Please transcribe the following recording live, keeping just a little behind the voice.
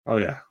Oh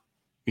yeah.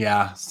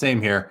 Yeah,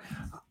 same here.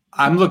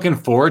 I'm looking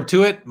forward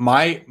to it.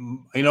 Like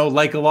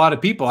a lot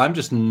of people, I'm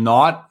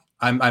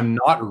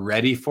not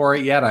ready for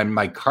it yet.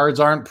 My cards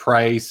aren't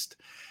priced.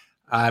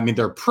 I mean,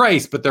 they're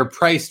priced, but they're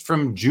priced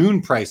from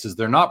June prices.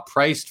 They're not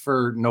priced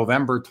for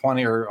November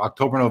 20 or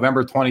October,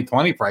 November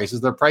 2020 prices.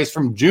 They're priced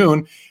from June.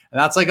 And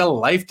that's like a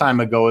lifetime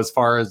ago as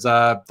far as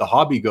the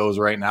hobby goes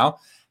right now.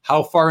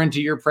 How far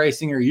into your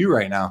pricing are you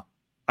right now?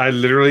 I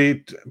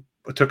literally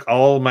took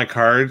all my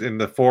cards in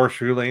the four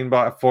lane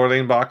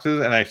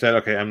boxes, and I said,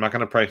 okay, I'm not going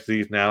to price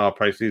these now. I'll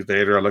price these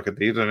later. I'll look at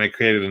these, and I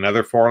created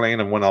another 4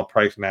 lane and one I'll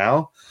price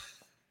now.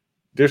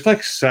 There's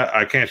like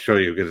I can't show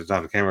you because it's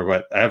on the camera,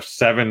 but I have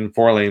 7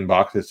 4-lane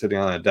boxes sitting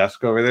on a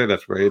desk over there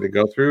that's ready to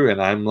go through,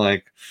 and I'm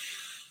like,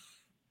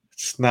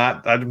 it's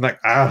not. I'm like,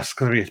 it's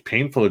going to be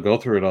painful to go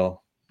through it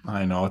all.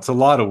 I know it's a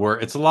lot of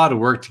work. It's a lot of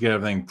work to get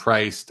everything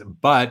priced,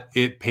 but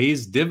it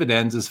pays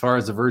dividends as far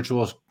as the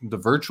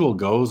virtual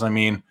goes. I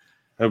mean,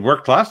 it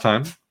worked last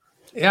time.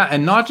 Yeah,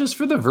 and not just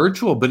for the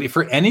virtual, but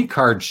for any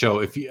card show.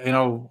 If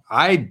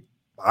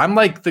I'm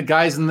like the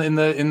guys in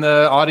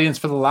the audience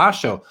for the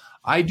last show.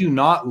 I do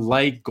not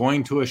like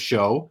going to a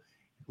show,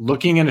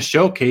 looking in a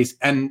showcase,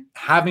 and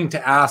having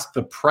to ask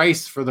the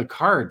price for the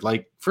card.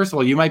 Like, first of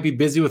all, you might be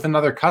busy with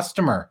another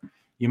customer.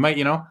 You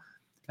might,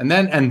 and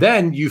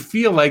then you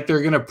feel like they're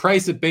going to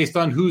price it based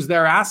on who's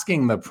there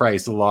asking the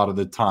price a lot of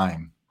the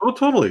time. Oh,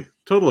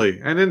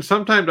 totally. And then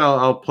sometimes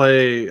I'll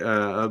play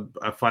a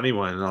funny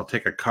one, and I'll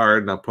take a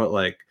card and I'll put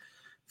like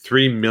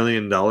 $3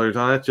 million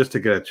on it just to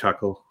get a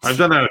chuckle. I've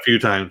done that a few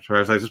times where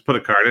I just put a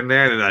card in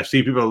there, and then I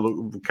see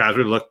people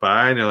casually look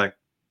by, and they're like,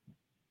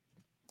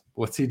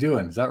 "What's he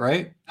doing? Is that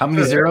right? How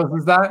many zeros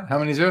is that? How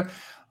many zeros?"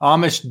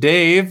 Amish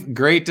Dave,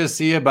 great to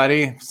see you,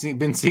 buddy.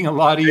 Been seeing a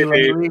lot of you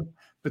lately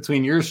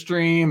between your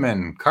stream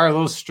and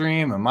Carlos'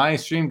 stream and my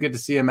stream. Good to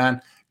see you, man.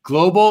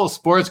 Global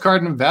Sports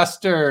Card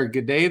Investor.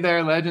 Good day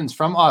there, legends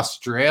from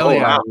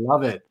Australia. Oh, wow.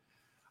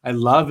 I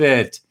love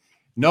it.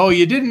 No,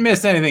 you didn't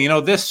miss anything.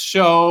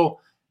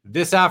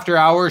 This after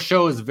hours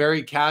show is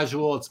very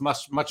casual. It's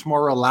much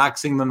more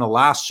relaxing than the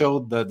last show,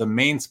 the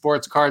main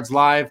Sports Cards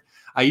Live.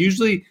 I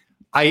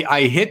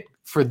hit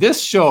for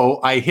this show,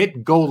 I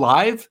hit go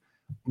live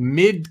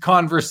mid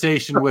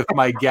conversation with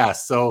my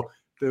guests. So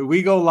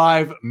we go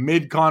live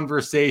mid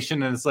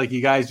conversation, and it's like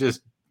you guys just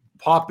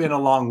pop in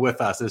along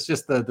with us. It's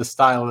just the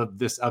style of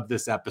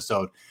this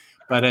episode.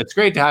 But it's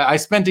great to have. I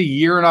spent a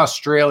year in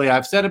Australia.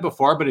 I've said it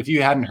before, but if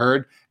you hadn't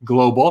heard,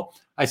 global.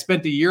 I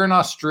spent a year in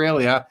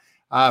Australia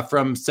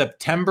from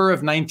September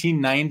of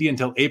 1990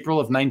 until April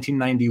of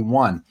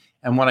 1991.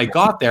 And when I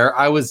got there,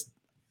 I was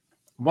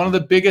one of the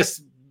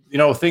biggest,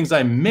 things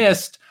I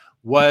missed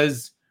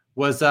was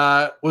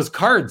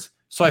cards.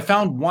 So I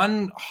found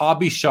one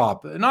hobby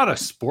shop, not a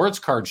sports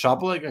card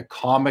shop, but like a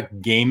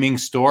comic gaming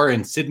store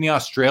in Sydney,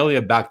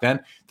 Australia back then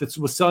that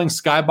was selling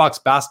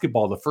Skybox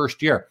basketball the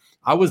first year.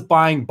 I was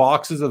buying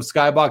boxes of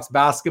Skybox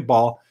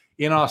basketball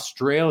in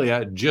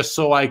Australia just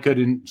so I could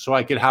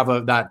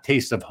have that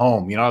taste of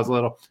home. I was a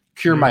little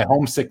cure my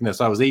homesickness.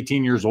 I was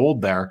 18 years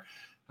old there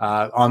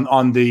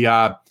on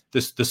the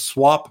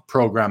SWAP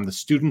program, the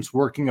Students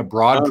Working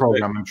Abroad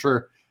program. I'm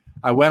sure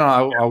I went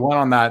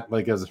on that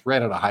like as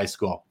right out of high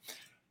school.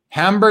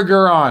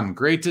 Hamburger on,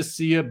 great to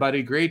see you,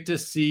 buddy. Great to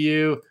see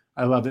you.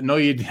 I love it. No,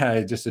 you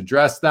just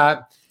addressed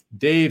that.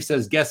 Dave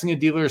says guessing a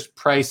dealer's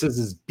prices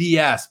is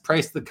BS.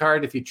 Price the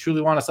card if you truly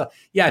want to sell.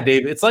 Yeah,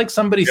 Dave. It's like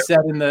somebody said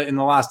in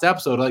the last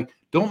episode. Like,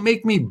 don't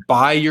make me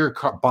buy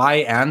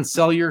and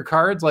sell your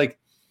cards. Like,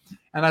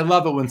 and I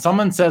love it when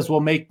someone says,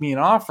 "Well, make me an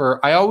offer."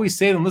 I always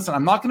say to them, "Listen,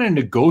 I'm not going to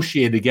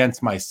negotiate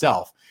against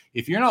myself.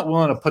 If you're not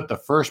willing to put the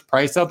first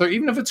price out there,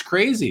 even if it's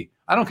crazy,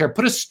 I don't care.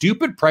 Put a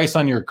stupid price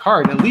on your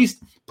card. At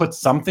least put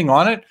something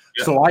on it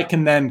so I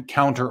can then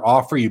counter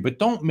offer you. But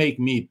don't make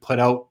me put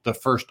out the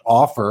first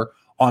offer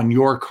on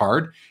your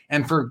card.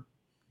 And for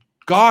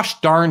gosh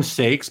darn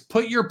sakes,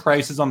 put your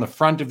prices on the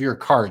front of your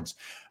cards."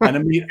 And I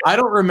mean, I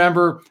don't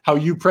remember how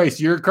you price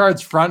your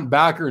cards, front,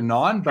 back, or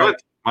non,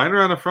 but mine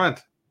are on the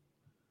front.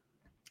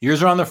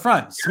 Yours are on the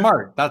front.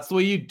 Smart. That's the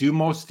way you do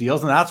most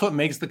deals. And that's what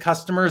makes the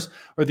customers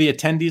or the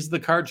attendees of the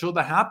card show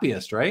the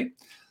happiest, right?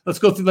 Let's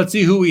go through. Let's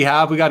see who we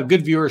have. We got a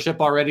good viewership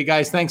already,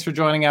 guys. Thanks for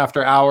joining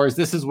after hours.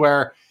 This is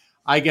where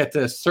I get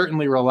to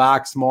certainly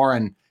relax more.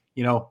 And,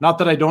 not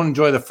that I don't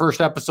enjoy the first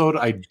episode.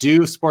 I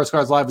do. Sports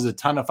Cards Live is a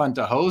ton of fun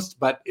to host,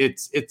 but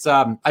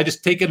I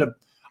just take it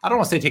I don't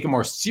want to say take it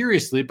more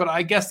seriously, but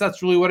I guess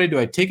that's really what I do.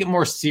 I take it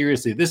more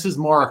seriously. This is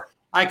more,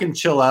 I can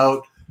chill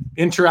out,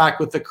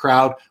 interact with the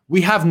crowd. We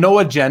have no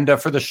agenda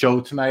for the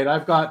show tonight.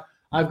 I've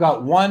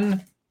got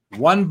one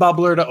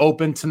bubbler to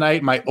open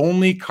tonight. My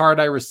only card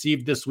I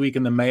received this week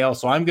in the mail.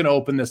 So I'm going to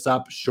open this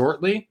up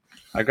shortly.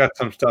 I got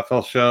some stuff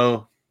I'll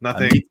show.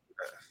 Nothing.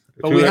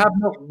 But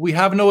we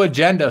have no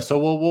agenda. So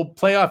we'll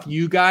play off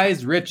you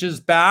guys. Rich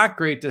is back.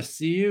 Great to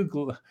see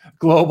you.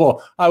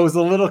 Global. I was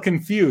a little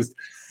confused.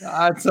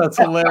 That's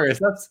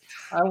hilarious.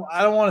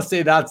 I don't want to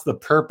say that's the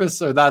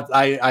purpose or that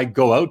I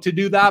go out to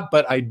do that,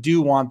 but I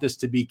do want this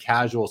to be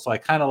casual. So I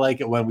kind of like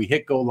it when we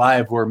hit go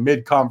live, we're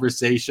mid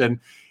conversation.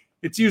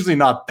 It's usually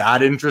not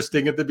that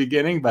interesting at the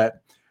beginning,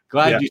 but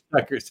glad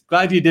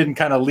you didn't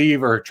kind of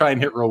leave or try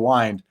and hit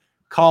rewind.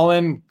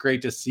 Colin,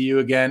 great to see you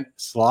again.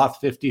 Sloth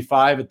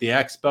 55 at the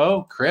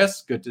Expo.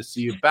 Chris, good to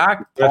see you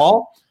back.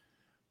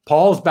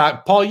 Paul's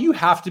back. Paul, you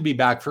have to be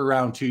back for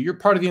round 2. You're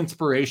part of the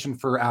inspiration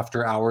for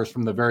After Hours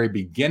from the very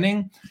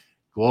beginning.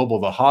 Global,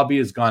 the hobby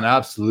has gone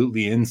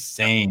absolutely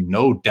insane,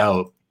 no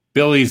doubt.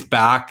 Billy's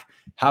back.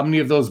 How many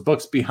of those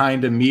books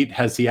behind Ameet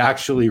has he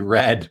actually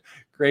read?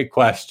 Great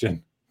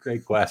question.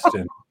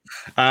 Mostly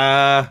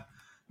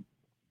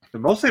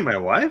my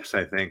wife's,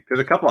 I think. There's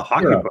a couple of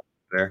hockey books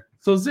there.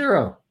 So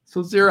zero.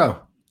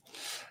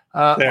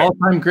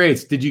 All-time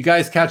greats. Did you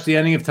guys catch the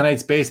ending of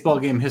tonight's baseball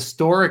game?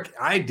 Historic.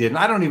 I didn't.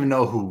 I don't even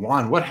know who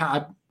won. What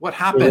happened?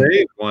 The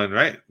Rays won,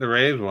 right? The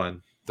Rays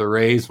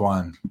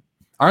won.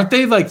 Aren't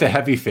they like the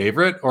heavy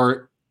favorite?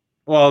 Or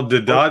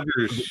the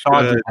Dodgers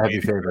are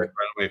heavy favorite.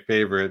 My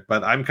favorite,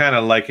 but I'm kind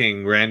of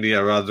liking Randy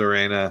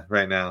Arozarena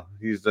right now.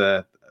 He's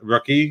the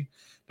rookie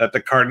that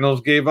the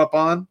Cardinals gave up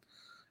on,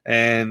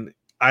 and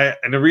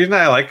the reason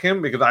I like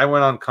him because I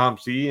went on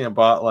ComC and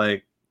bought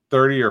like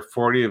 30 or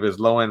 40 of his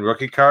low-end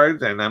rookie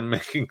cards, and I'm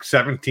making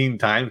 17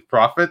 times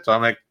profit. So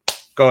I'm like,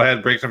 go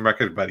ahead, break some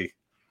records, buddy.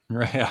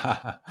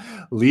 Right.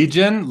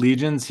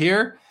 Legion's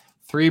here.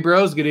 3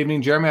 bros. Good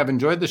evening, Jeremy. I've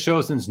enjoyed the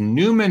show since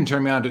Newman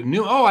turned me on to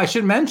new. Oh, I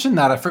should mention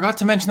that. I forgot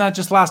to mention that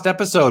just last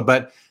episode,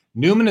 but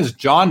Newman is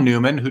John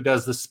Newman, who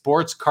does the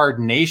Sports Card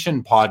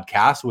Nation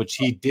podcast, which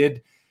he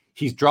did.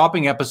 He's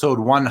dropping episode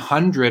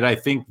 100, I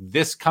think,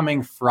 this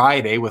coming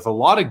Friday with a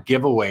lot of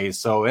giveaways.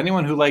 So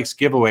anyone who likes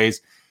giveaways,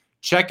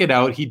 check it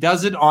out. He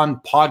does it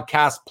on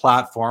podcast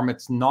platform.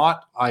 It's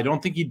not, I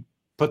don't think he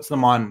puts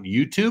them on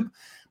YouTube,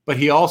 but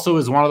he also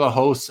is one of the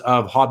hosts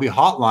of Hobby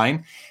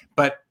Hotline,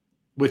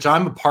 which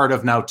I'm a part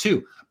of now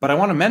too. But I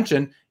want to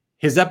mention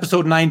his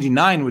episode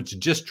 99, which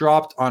just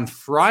dropped on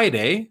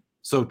Friday.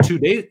 So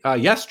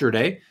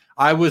yesterday,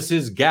 I was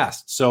his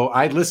guest. So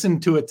I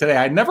listened to it today.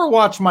 I never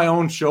watch my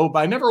own show, but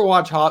I never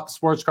watch Hot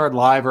Sports Card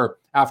Live or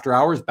After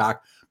Hours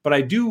back. But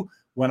I do,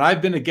 when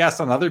I've been a guest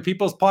on other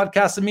people's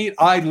podcasts and meet,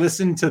 I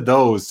listen to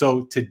those.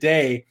 So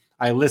today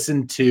I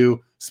listened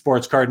to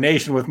Sports Card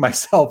Nation with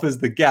myself as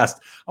the guest.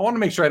 I want to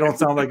make sure I don't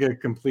sound like a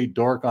complete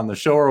dork on the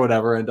show or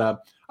whatever. And I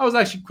was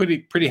actually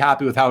pretty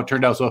happy with how it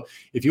turned out. So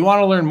if you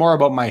want to learn more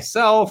about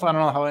myself, I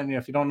don't know how,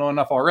 if you don't know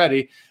enough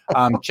already,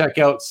 check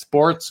out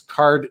Sports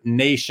Card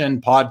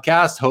Nation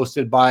podcast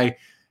hosted by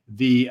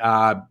the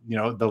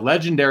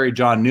legendary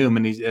John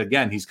Newman.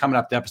 He's coming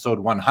up to episode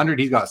 100.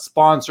 He's got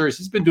sponsors.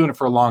 He's been doing it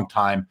for a long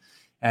time,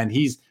 and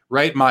he's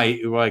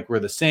we're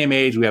the same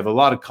age. We have a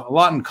lot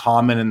in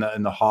common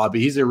in the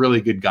hobby. He's a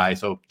really good guy.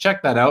 So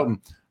check that out. And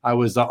I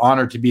was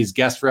honored to be his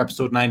guest for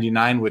episode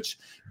 99, which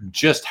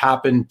just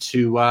happened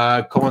to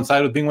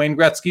coincide with being Wayne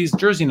Gretzky's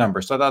jersey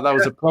number. So I thought that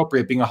was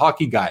appropriate, being a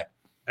hockey guy.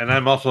 And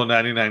I'm also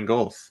 99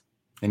 goals.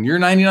 And you're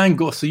 99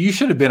 goals. So you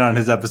should have been on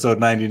his episode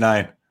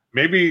 99.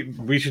 Maybe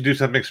we should do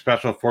something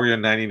special for your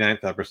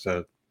 99th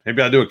episode.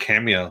 Maybe I'll do a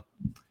cameo.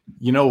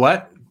 You know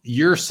what?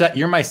 You're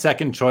my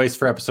second choice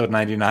for episode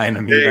 99. I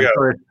mean, there you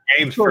go.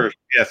 Wayne's first.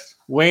 Yes.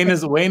 Wayne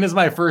is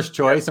my first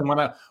choice. And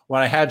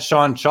when I had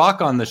Sean Chalk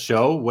on the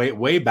show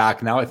way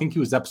back now, I think he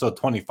was episode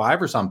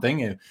 25 or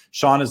something. And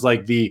Sean is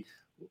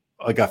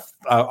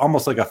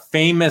almost like a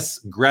famous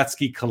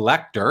Gretzky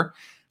collector.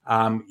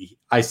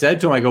 I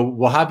said to him, I go,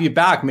 we'll have you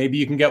back. Maybe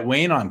you can get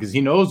Wayne on because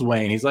he knows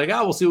Wayne. He's like,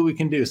 we'll see what we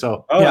can do.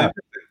 So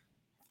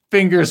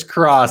fingers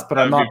crossed, but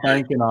I'm not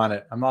banking on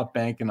it.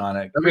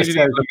 Chris says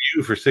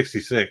Lemieux for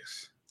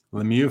 66.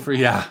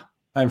 Lemieux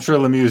I'm sure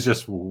Lemieux is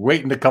just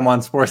waiting to come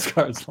on Sports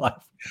Cards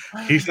Live.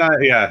 He's not.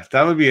 Yeah,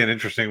 that would be an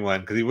interesting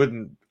one because he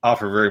wouldn't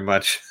offer very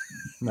much.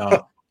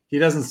 No, he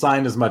doesn't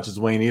sign as much as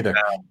Wayne either.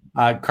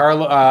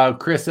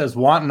 Chris says,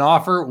 want an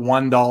offer?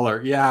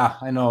 $1. Yeah,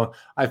 I know.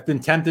 I've been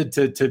tempted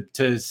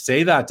to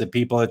say that to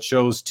people at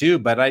shows too,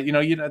 but at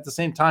the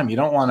same time, you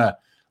don't want to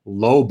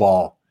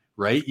lowball,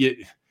 right?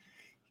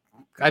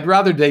 I'd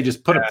rather they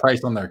just put a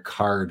price on their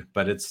card,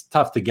 but it's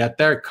tough to get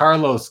there.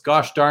 Carlos,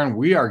 gosh darn,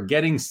 we are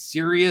getting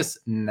serious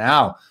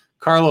now.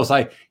 Carlos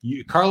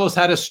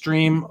had a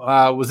stream.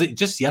 Was it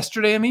just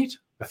yesterday, Ameet?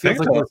 I think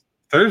like it was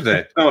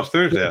Thursday. No, it was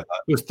Thursday. It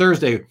was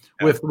Thursday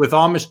with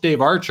Amish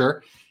Dave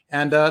Archer,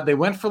 and they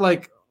went for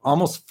like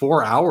almost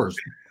 4 hours.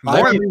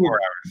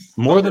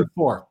 More than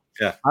four.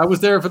 Yeah. I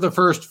was there for the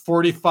first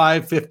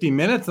 45, 50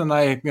 minutes, and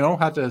I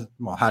had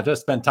to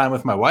spend time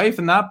with my wife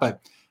and that,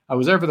 but I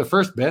was there for the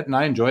first bit, and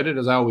I enjoyed it,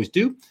 as I always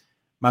do.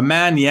 My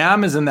man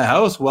Yam is in the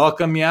house.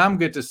 Welcome, Yam.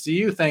 Good to see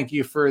you. Thank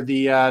you for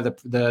the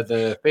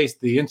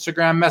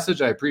Instagram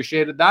message. I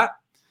appreciated that.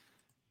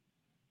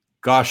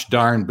 Gosh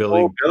darn,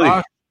 Billy. Oh, Billy.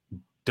 Gosh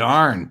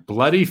darn,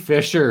 bloody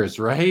fishers,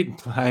 right?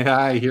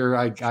 I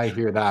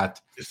hear that.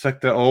 It's like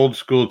the old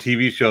school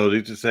TV shows. They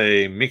used to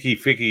say Mickey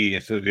Ficky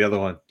instead of the other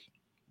one.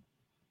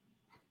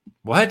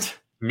 What?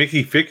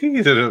 Mickey Ficky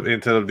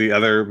instead of the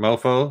other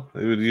mofo.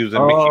 They would use a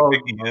Mickey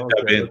Ficky to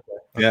dub in. Okay.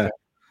 Yeah.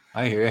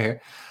 I hear.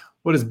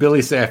 What does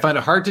Billy say? I find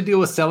it hard to deal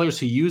with sellers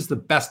who use the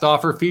best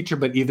offer feature,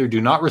 but either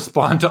do not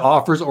respond to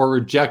offers or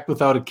reject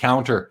without a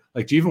counter.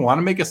 Like, do you even want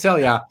to make a sale?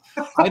 Yeah.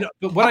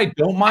 But what I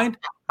don't mind,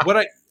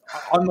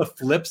 on the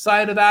flip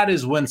side of that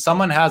is when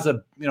someone has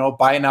a,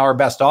 buy it now or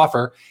best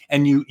offer,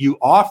 and you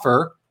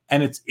offer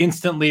and it's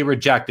instantly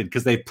rejected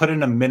because they put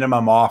in a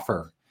minimum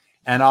offer.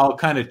 And I'll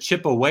kind of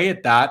chip away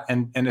at that.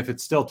 And if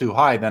it's still too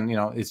high, then,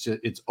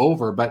 it's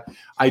over. But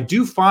I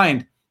do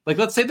find, like,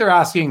 let's say they're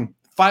asking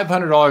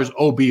 $500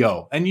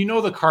 OBO, and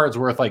the card's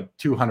worth like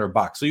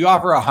 $200. So you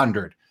offer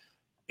 100,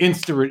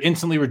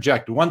 instantly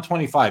rejected.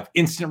 125,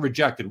 instant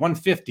rejected.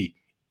 150,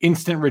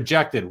 instant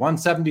rejected.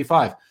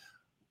 175.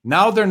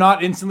 Now they're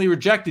not instantly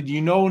rejected.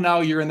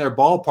 Now you're in their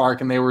ballpark,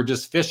 and they were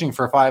just fishing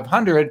for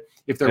 500.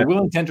 If they're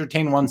willing to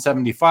entertain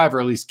 175 or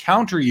at least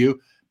counter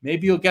you,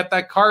 maybe you'll get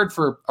that card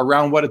for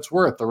around what it's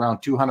worth, around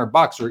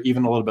 $200 or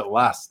even a little bit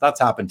less. That's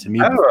happened to me.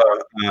 I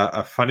have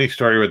a funny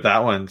story with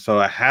that one. So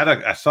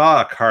I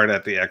saw a card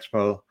at the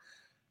expo,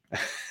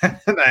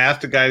 and I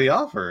asked the guy the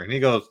offer, and he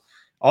goes,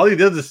 all he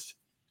does is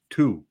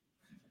 2,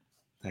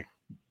 like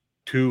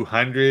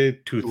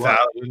 200,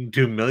 2,000,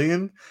 2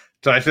 million.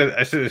 So I said,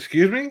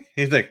 excuse me?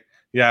 He's like,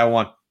 yeah, I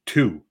want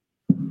 2.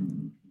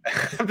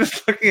 I'm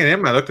just looking at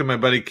him. I looked at my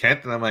buddy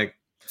Kent, and I'm like,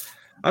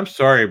 I'm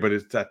sorry, but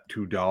it's at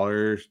 $2,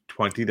 $20,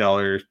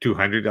 $200,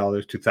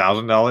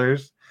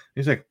 $2,000.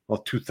 He's like, well,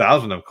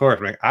 2,000, of course.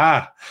 I'm like,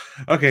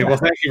 okay. Well,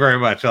 thank you very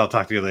much. I'll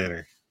talk to you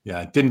later.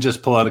 Yeah, didn't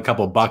just pull out a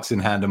couple bucks and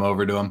hand them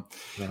over to him.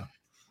 Yeah.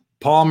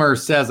 Palmer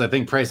says, I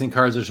think pricing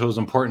cards are so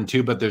important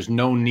too, but there's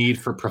no need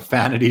for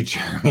profanity,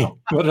 Jeremy.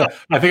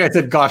 I think I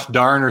said gosh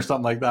darn or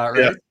something like that,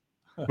 right?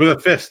 Yeah. With a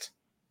fist.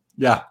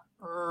 Yeah.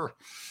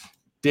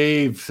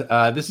 Dave,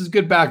 this is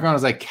good background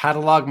as I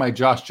catalog my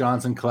Josh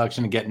Johnson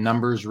collection and get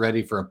numbers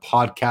ready for a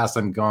podcast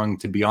I'm going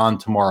to be on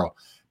tomorrow.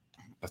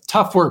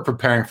 Tough work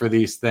preparing for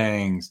these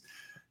things.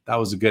 That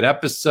was a good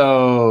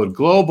episode.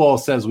 Global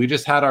says, we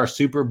just had our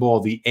Super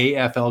Bowl, the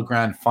AFL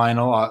Grand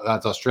Final.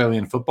 That's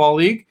Australian Football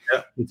League.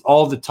 Yeah. It's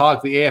all the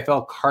talk. The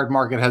AFL card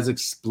market has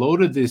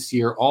exploded this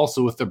year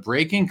also with the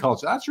breaking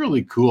culture. That's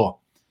really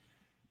cool.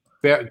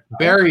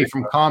 Barry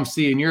from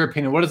ComC, in your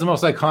opinion, what is the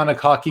most iconic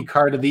hockey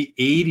card of the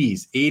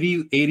 80s,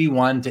 80,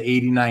 81 to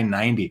 89,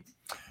 90?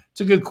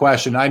 It's a good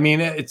question. I mean,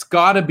 it's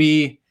got to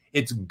be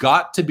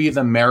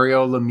the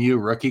Mario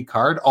Lemieux rookie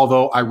card,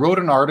 although I wrote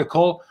an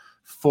article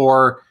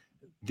for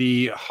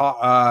the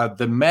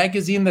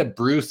magazine that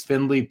Bruce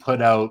Findlay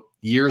put out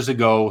years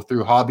ago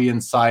through Hobby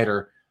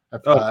Insider. I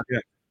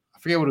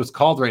forget what it was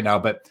called right now,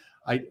 but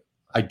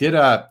I did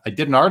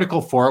an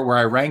article for it where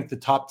I ranked the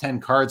top 10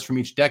 cards from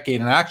each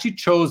decade, and I actually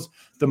chose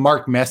the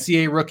Marc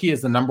Messier rookie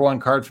as the number 1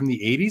 card from the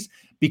 80s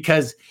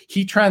because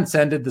he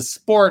transcended the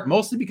sport,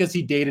 mostly because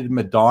he dated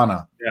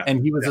Madonna,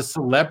 and he was a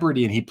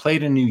celebrity, and he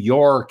played in New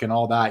York and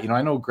all that.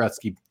 I know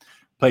Gretzky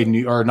played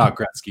not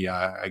Gretzky.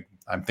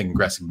 I'm thinking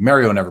Gretzky.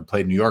 Mario never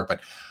played in New York,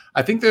 but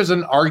I think there's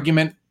an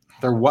argument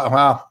there.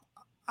 Well,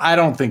 I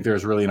don't think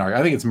there's really an argument.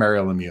 I think it's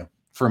Mario Lemieux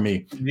for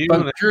me. But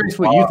I'm curious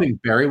what you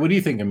think, Barry. What do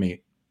you think of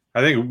me? I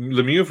think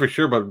Lemieux for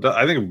sure, but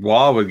I think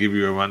Waugh would give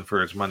you a run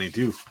for his money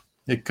too.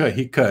 He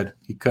could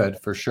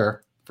for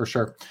sure.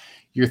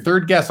 Your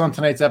third guest on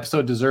tonight's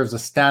episode deserves a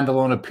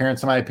standalone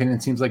appearance. In my opinion,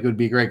 seems like it would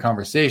be a great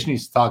conversation.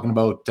 He's talking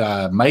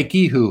about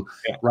Mikey, who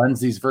runs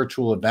these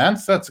virtual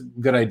events. That's a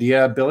good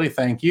idea, Billy.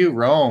 Thank you.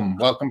 Rome,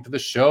 welcome to the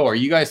show. Are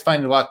you guys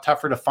finding it a lot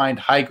tougher to find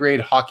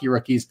high-grade hockey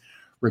rookies,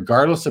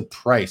 regardless of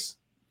price?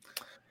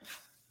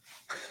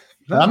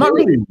 I'm not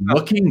really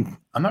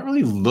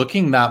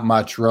looking that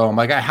much, Rome.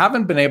 Like, I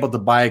haven't been able to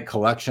buy a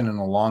collection in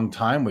a long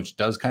time, which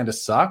does kind of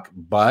suck,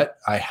 but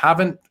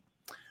I'm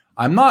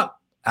not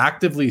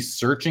actively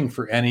searching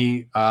for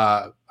any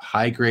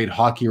high grade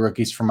hockey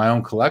rookies for my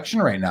own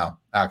collection right now,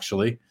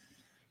 actually.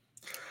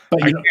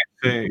 But I can't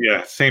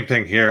say, same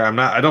thing here.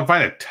 I don't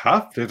find it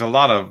tough. There's a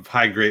lot of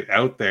high grade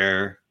out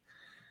there.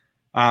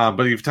 But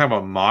if you're talking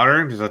about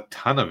modern, there's a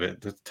ton of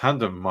it. There's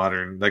tons of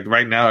modern. Like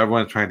right now,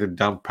 everyone's trying to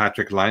dump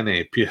Patrick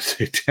Laine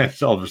PSA 10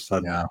 all of a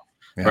sudden. Yeah.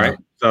 Right?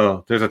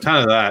 So there's a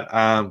ton of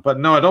that. But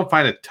no, I don't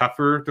find it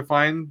tougher to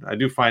find. I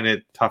do find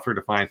it tougher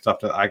to find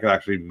stuff that I could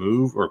actually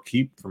move or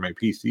keep for my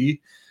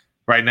PC.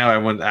 Right now,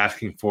 everyone's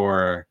asking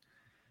for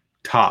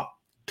top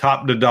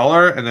the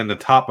dollar and then the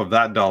top of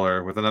that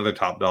dollar with another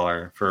top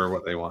dollar for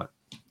what they want.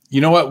 You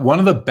know what? One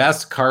of the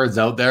best cards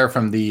out there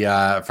from the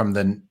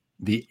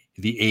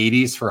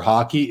 80s for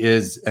hockey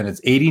is, and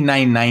it's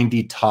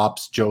 89-90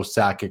 tops Joe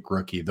Sakic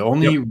rookie. The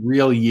only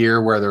real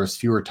year where there's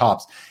fewer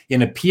tops.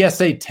 In a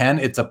PSA 10,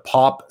 it's a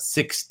pop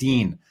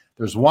 16.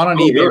 There's one on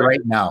eBay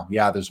right now.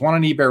 Yeah, there's one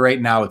on eBay right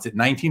now. It's at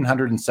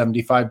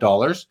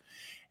 $1,975.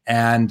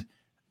 And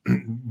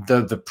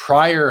the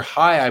prior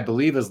high, I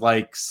believe, is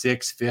like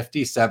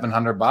 $650,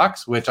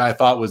 $700, which I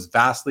thought was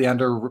vastly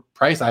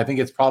underpriced. I think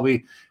it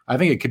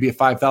could be a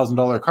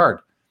 $5,000 card,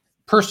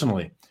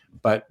 personally.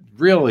 But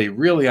really,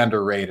 really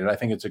underrated. I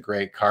think it's a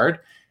great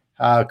card.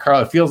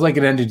 Carl, it feels like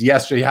it ended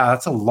yesterday. Yeah,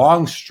 that's a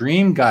long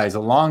stream, guys. A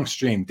long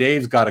stream.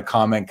 Dave's got a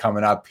comment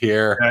coming up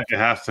here. It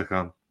has to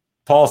come.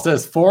 Paul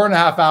says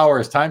 4.5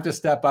 hours. Time to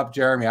step up,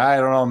 Jeremy. I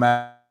don't know,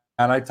 man.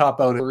 I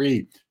top out at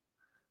 3.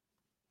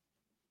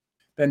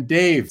 Then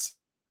Dave's.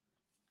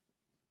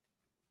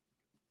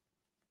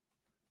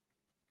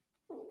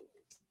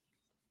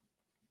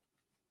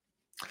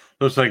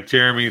 Looks like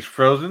Jeremy's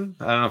frozen.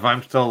 I don't know if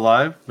I'm still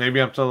alive. Maybe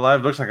I'm still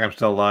alive. Looks like I'm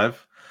still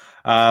alive.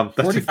 That's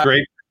 45. a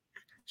great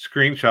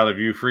screenshot of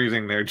you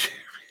freezing there,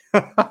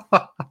 Jeremy.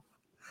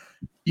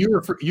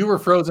 You were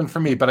frozen for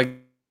me, but I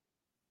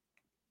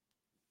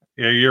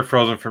Yeah, you're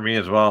frozen for me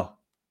as well.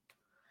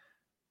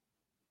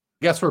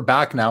 guess we're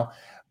back now.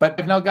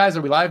 But now, guys,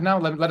 are we live now?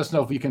 Let us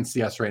know if you can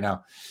see us right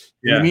now.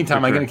 In the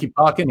meantime, I'm going to keep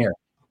talking here.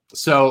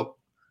 So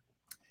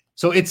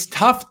it's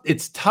tough.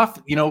 It's tough.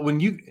 You know,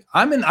 when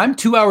I'm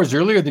 2 hours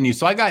earlier than you,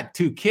 so I got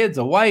 2 kids,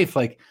 a wife.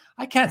 Like,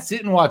 I can't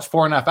sit and watch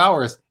 4.5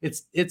 hours.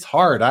 It's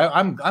hard.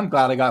 I'm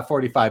glad I got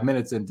 45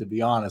 minutes in, to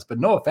be honest. But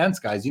no offense,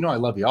 guys. You know I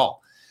love you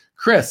all.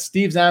 Chris,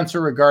 Steve's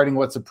answer regarding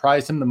what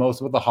surprised him the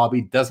most about the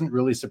hobby doesn't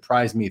really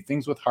surprise me.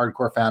 Things with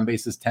hardcore fan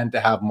bases tend to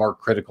have more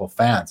critical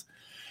fans.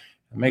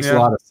 It makes a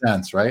lot of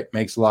sense, right?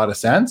 Makes a lot of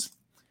sense.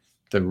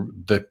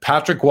 The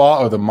Patrick Waugh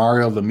or the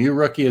Mario Lemieux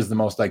rookie is the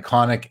most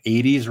iconic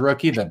 80s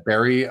rookie that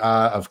Barry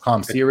of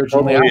ComC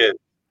originally had.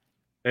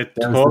 It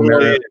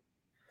totally is.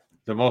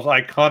 The most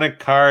iconic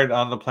card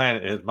on the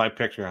planet is my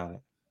picture on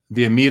it.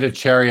 The Ameet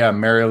Acharya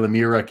Mario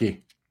Lemieux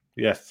rookie.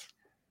 Yes.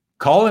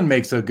 Colin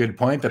makes a good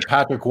point that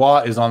Patrick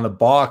Waugh is on the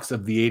box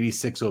of the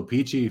 86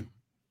 O-Pee-Chee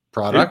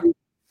product.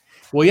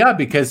 Well, yeah,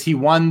 because he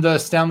won the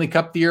Stanley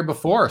Cup the year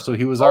before, so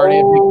he was already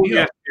a big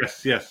deal.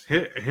 Yes.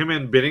 Him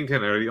and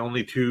Biddington are the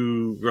only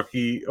 2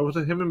 rookie. Oh, was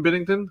it him and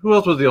Biddington? Who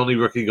else was the only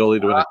rookie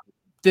goalie to win it?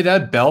 Did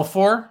Ed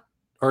Belfour?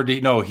 Or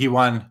he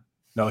won?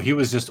 No, he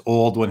was just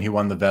old when he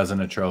won the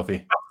Vezina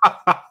Trophy.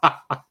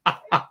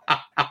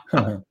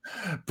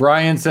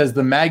 Brian says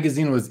the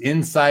magazine was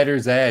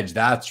Insider's Edge.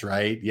 That's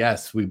right.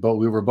 Yes, we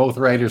were both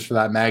writers for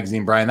that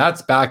magazine, Brian.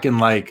 That's back in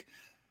like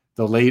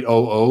the late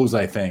 00s,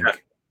 I think. Yeah.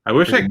 I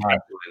wish I could.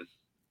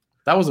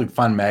 That was a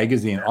fun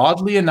magazine.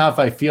 Oddly enough,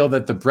 I feel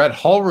that the Brett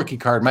Hull rookie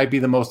card might be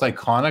the most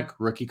iconic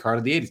rookie card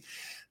of the 80s.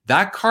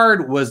 That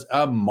card was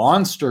a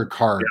monster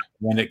card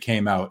when it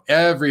came out.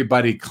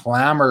 Everybody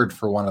clamored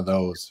for one of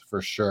those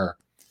for sure.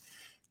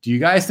 Do you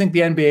guys think the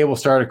NBA will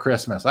start at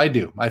Christmas? I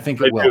do. I think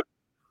it will.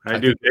 I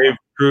do. They've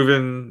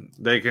proven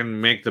they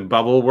can make the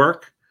bubble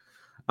work.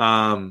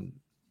 And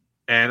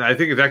I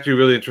think it's actually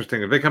really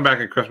interesting. If they come back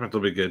at Christmas, it'll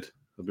be good.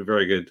 It'll be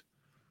very good.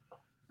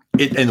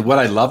 And what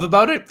I love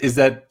about it is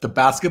that the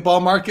basketball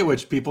market,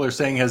 which people are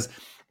saying has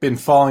been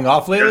falling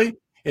off lately,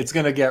 it's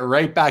going to get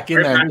right back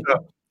in there.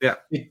 Yeah.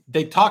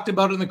 They talked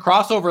about it in the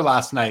crossover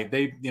last night.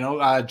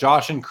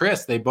 Josh and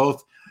Chris, they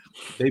both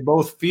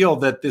feel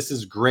that this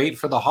is great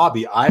for the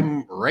hobby.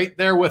 I'm right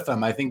there with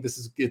them. I think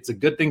it's a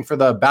good thing for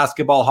the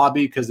basketball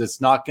hobby because there's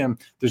not going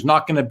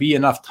to be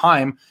enough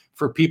time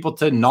for people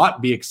to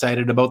not be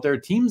excited about their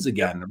teams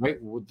again. Right?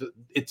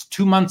 It's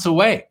 2 months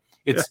away.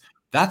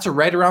 That's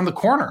right around the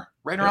corner.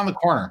 Around the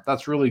corner.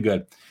 That's really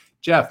good.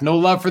 Jeff, no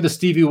love for the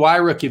Stevie Y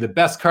rookie, the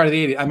best card of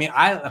the 80s. I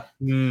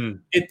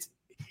mean,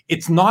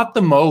 it's not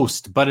the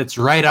most, but it's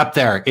right up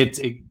there.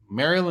 It's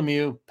Mario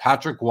Lemieux,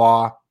 Patrick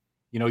Waugh.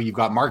 You know, you've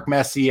got Mark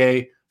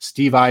Messier,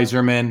 Steve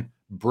Yzerman,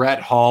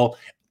 Brett Hull.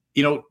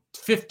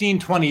 15,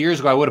 20 years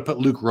ago, I would have put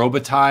Luc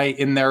Robitaille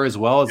in there as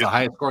well as the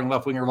highest scoring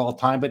left winger of all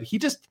time. But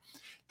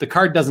the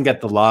card doesn't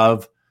get the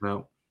love.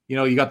 No.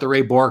 You got the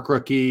Ray Bourque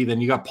rookie, then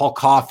you got Paul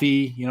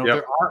Coffey.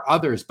 There are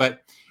others,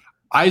 but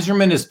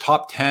Yzerman is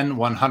top 10,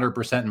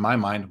 100% in my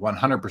mind,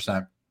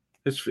 100%.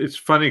 It's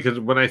funny because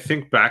when I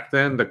think back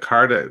then, the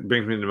card that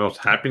brings me the most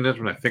happiness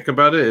when I think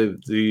about it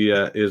is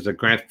the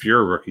Grant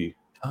Fuhr rookie.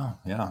 Oh,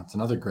 yeah. It's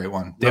another great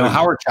one. Dale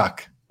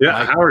Hawerchuk.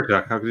 Yeah,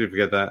 Hawerchuk. How could you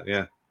forget that?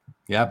 Yeah.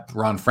 Yep.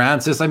 Ron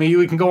Francis. I mean,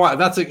 we can go on.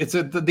 The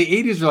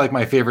 80s are like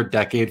my favorite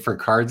decade for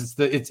cards.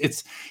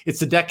 It's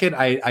the decade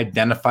I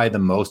identify the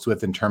most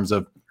with in terms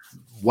of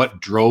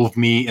what drove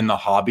me in the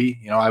hobby.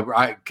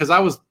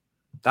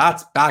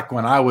 That's back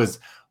when I was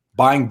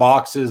buying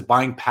boxes,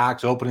 buying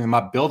packs, opening them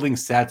up, building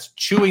sets,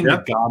 chewing the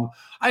gum.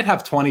 I'd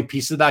have 20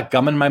 pieces of that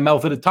gum in my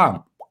mouth at a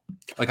time.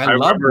 Like I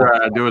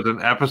remember there was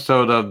an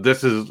episode of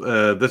This Is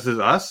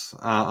Us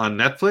on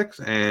Netflix,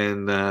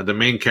 and the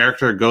main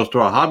character goes to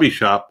a hobby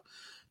shop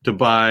to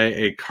buy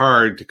a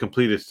card to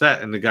complete a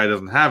set, and the guy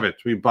doesn't have it,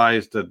 so he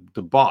buys the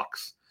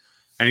box,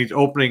 and he's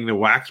opening the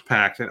wax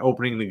packs and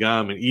opening the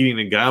gum and eating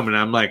the gum, and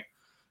I'm like,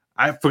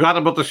 I forgot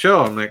about the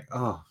show. I'm like,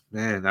 oh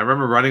man, I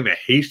remember running to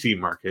Hasty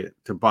Market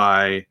to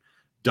buy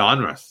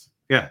Donruss.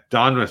 Yeah,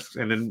 Donruss,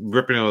 and then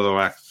ripping over the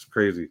wax. It's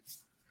crazy.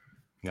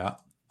 Yeah.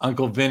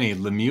 Uncle Vinny,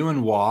 Lemieux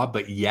and Waugh,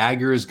 but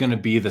Jagger is going to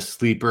be the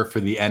sleeper for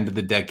the end of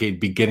the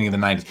decade, beginning of the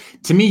 90s.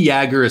 To me,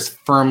 Jagger is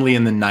firmly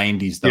in the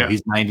 90s, though. Yeah.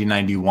 He's 90,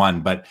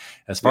 91. But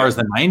as far as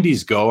the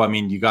 90s go, I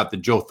mean, you got the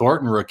Joe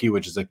Thornton rookie,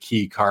 which is a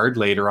key card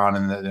later on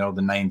in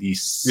the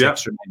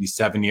 96 or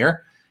 97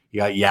 year. You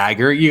got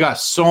Jagger. You got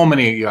so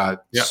many Hall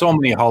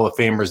of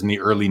Famers in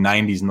the early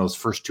 90s in those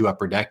first 2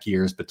 Upper Deck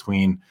years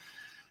between.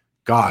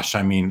 Gosh,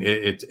 I mean,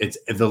 it's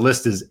the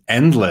list is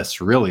endless,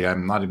 really.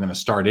 I'm not even going to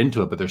start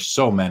into it, but there's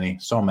so many.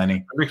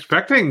 I'm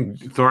expecting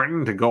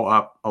Thornton to go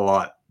up a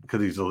lot because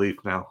he's a Leaf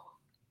now.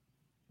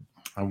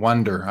 I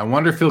wonder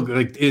if he'll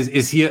like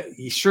is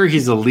he sure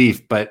he's a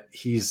Leaf, but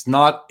he's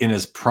not in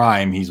his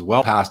prime. He's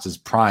well past his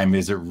prime.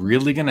 Is it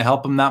really going to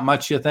help him that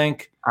much, you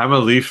think? I'm a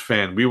Leafs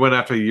fan. We went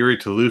after Yuri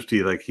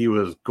Tlusty like he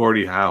was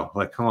Gordie Howe.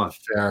 Like, come on.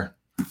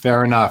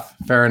 Fair enough.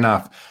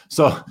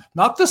 So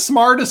not the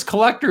smartest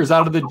collectors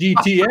out of the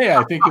GTA,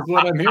 I think is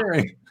what I'm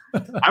hearing.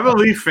 I'm a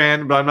Leaf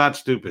fan, but I'm not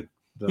stupid.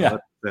 So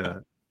yeah.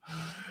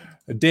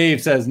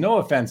 Dave says, no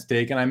offense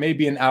taken. I may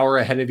be an hour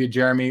ahead of you,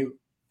 Jeremy,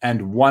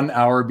 and 1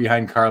 hour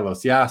behind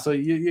Carlos. Yeah, so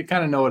you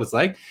kind of know what it's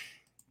like.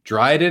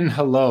 Dryden,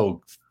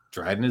 hello.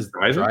 Dryden.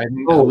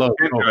 Hello.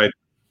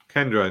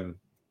 Ken Dryden.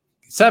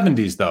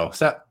 70s, though.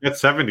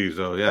 It's 70s,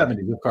 though, yeah.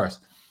 70s, of course.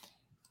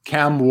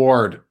 Cam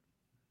Ward.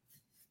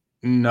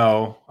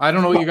 No, I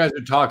don't know what you guys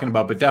are talking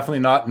about, but definitely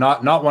not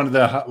one of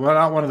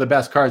the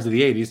best cards of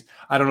the 80s.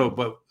 I don't know,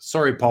 but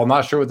sorry, Paul,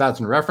 not sure what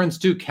that's in reference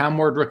to. Cam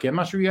Ward rookie. I'm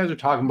not sure what you guys are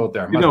talking about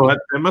there. You know what?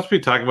 It must be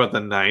talking about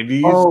the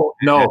 90s. Oh,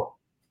 no.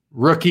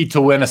 Rookie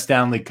to win a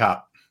Stanley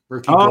Cup.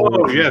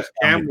 Yes.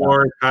 Cam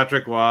Ward,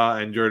 Patrick Waugh,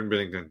 and Jordan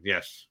Binnington.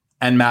 Yes.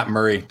 And Matt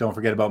Murray. Don't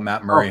forget about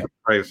Matt Murray.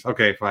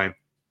 Okay, fine.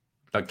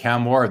 But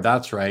Cam Ward,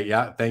 that's right.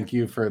 Yeah, thank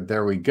you for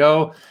there we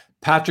go.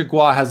 Patrick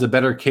Waugh has a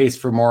better case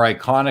for more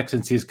iconic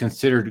since he's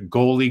considered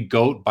goalie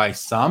GOAT by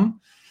some.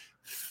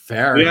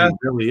 Fair. Yeah, he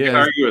really is. I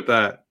argue with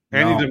that.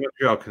 And he's a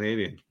Montreal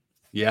Canadian.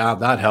 Yeah,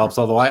 that helps.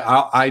 Although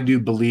I do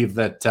believe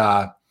that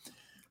that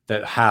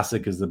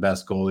Hasek is the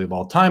best goalie of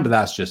all time, but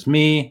that's just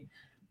me.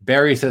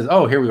 Barry says,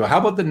 oh, here we go. How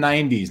about the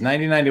 90s,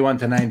 90-91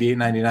 to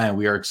 98-99?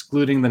 We are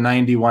excluding the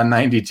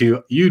 91-92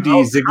 UD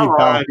Ziggy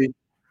Palfy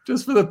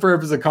just for the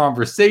purpose of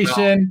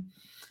conversation. No.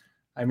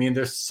 I mean,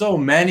 there's so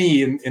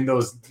many in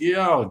those,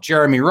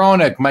 Jeremy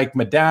Roenick, Mike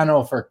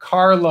Modano for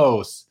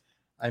Carlos.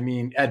 I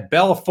mean, Ed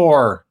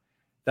Belfour,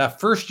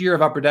 that first year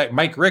of Upper Deck,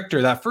 Mike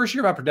Richter, that first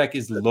year of Upper Deck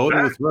is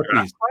loaded with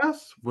rookies.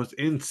 Class was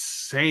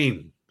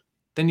insane.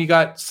 Then you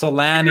got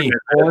Solani,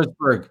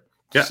 Forsberg.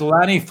 Yeah.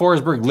 Solani,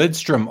 Forsberg,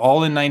 Lidstrom,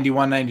 all in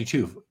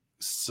 91-92.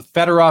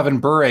 Fedorov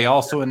and Bure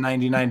also in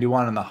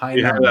 90-91 on the high.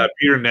 You had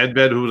Peter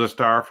Nedved, who was a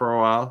star for a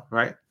while,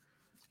 right?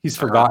 He's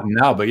forgotten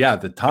now, but yeah,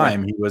 at the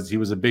time he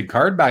was a big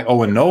card back.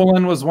 Owen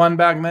Nolan was one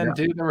back then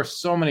too. There were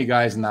so many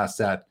guys in that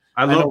set.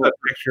 I love that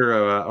picture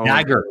of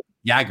Jagger.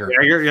 Yeah,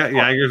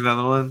 Jagger's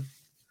another one.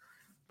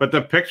 But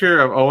the picture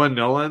of Owen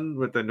Nolan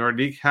with the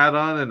Nordique hat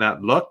on and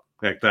that look,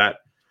 like that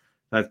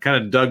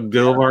kind of Doug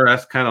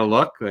Gilmour-esque kind of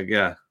look, like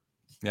yeah,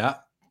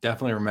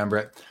 definitely remember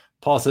it.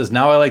 Paul says,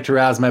 now I like to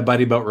razz my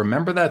buddy, but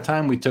remember that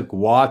time we took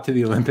Waugh to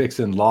the Olympics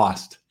and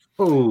lost?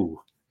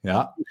 Oh,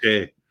 yeah.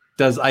 Okay.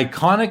 Does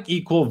iconic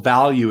equal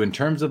value in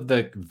terms of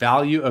the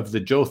value of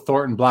the Joe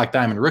Thornton Black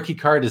Diamond rookie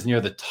card is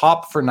near the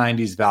top for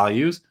 90s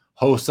values?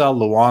 Hossa,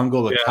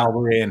 Luongo,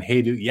 LeCalvary, and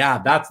Haydu. Yeah,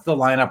 that's the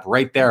lineup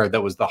right there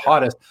that was the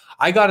hottest.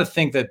 I got to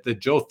think that the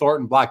Joe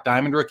Thornton Black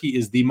Diamond rookie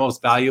is the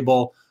most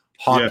valuable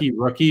hockey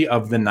rookie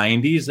of the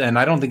 90s, and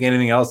I don't think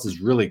anything else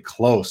is really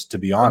close, to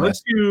be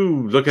honest. Unless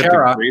you look at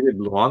the graded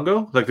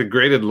Luongo, like the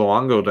graded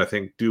Luongo, I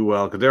think do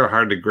well because they're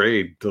hard to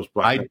grade, those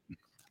Black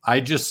I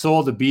just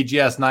sold a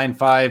BGS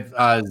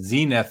 9.5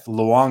 Zenith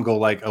Luongo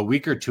like a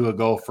week or two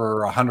ago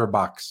for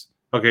 $100.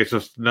 Okay,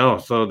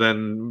 so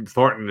then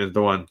Thornton is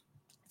the one.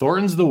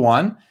 Thornton's the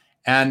one,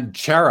 and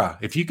Chara.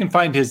 If you can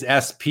find his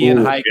SP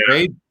in high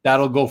grade,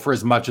 that'll go for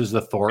as much as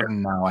the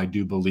Thornton now, I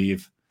do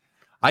believe.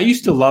 I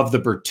used to love the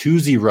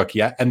Bertuzzi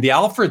rookie and the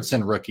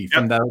Alfredson rookie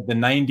from the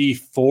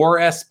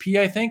 94 SP,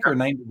 I think, or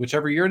 90,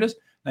 whichever year it is,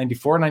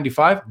 94,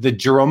 95. The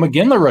Jerome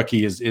McGinley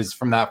rookie is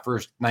from that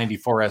first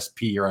 94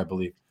 SP year, I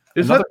believe.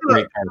 Is that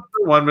the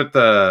one with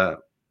the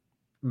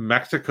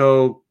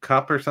Mexico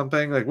Cup or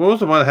something? Like, what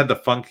was the one that had the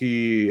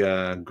funky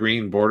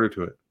green border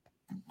to it?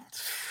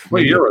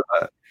 What year was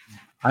that?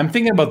 I'm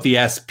thinking about the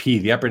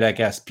SP, the Upper Deck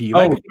SP.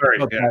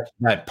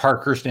 That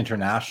Parkhurst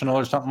International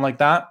or something like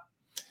that.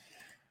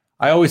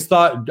 I always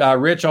thought,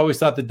 Rich always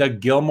thought that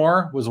Doug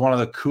Gilmour was one of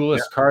the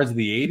coolest cards of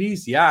the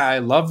 80s. Yeah, I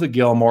love the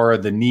Gilmour,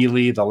 the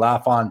Neely, the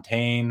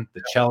LaFontaine,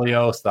 the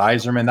Chelios, the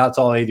Yzerman. That's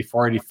all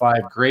 84,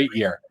 85. Great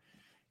year.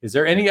 Is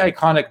there any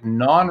iconic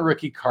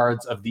non-rookie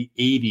cards of the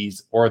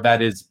 80s or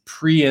that is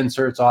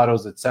pre-inserts,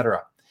 autos,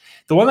 etc.?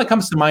 The one that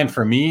comes to mind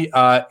for me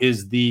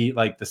is the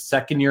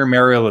second year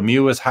Mario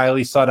Lemieux is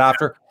highly sought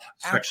after.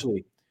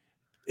 Actually,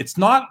 it's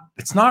not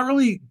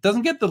really,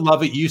 doesn't get the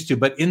love it used to,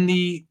 but in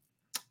the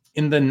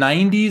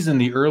 90s and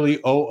the early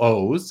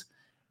 00s,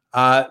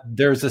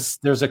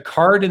 there's a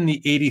card in the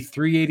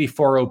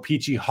 83-84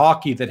 O-Pee-Chee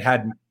hockey that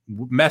had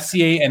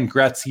Messier and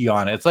Gretzky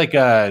on it. It's like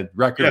a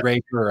record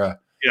breaker.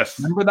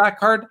 Remember that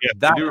card? Yes,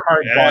 that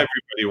card.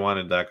 Everybody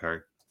wanted that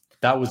card.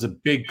 That was a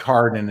big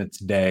card in its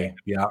day.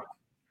 Yeah.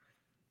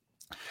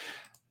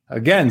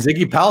 Again,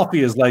 Ziggy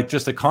Palfy is like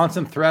just a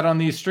constant threat on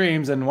these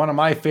streams and one of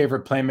my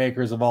favorite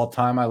playmakers of all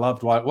time. I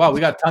loved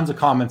we got tons of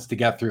comments to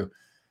get through.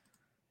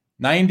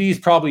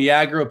 90s, probably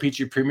Jagger,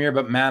 O-Pee-Chee Premier,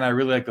 but man, I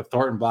really like the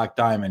Thornton Black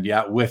Diamond.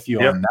 Yeah, with you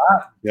on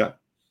that. Yeah.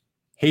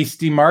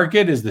 Hasty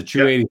Market is the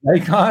true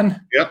 80s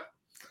icon. Yep.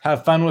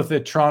 Have fun with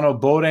the Toronto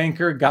boat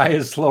anchor. Guy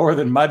is slower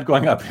than mud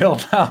going uphill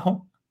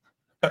now.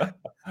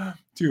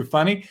 Too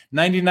funny.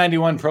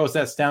 1991 Pro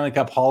Set Stanley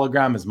Cup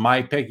hologram is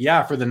my pick.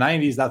 Yeah, for the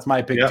 90s, that's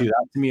my pick too.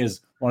 That to me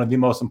is one of the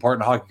most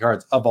important hockey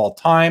cards of all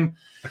time.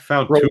 I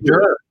found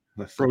Brodeur,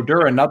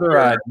 another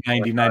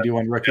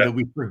 1991 rookie that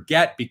we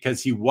forget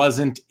because he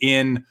wasn't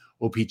in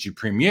O-Pee-Chee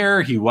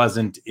Premier. He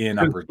wasn't in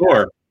Upper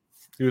Deck.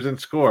 He was in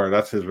Score.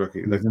 That's his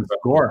rookie. He was in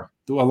Score,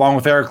 along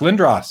with Eric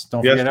Lindros.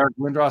 Don't forget Eric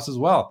Lindros as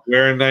well.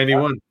 We're in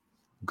 91.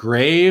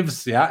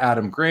 Graves,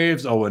 Adam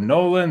Graves, Owen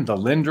Nolan, the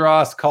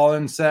Lindros,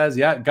 Colin says,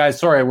 guys,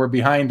 sorry, we're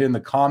behind in the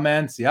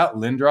comments.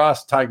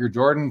 Lindros, Tiger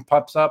Jordan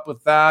pops up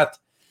with that.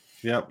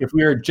 If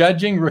we are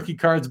judging rookie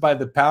cards by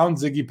the pound,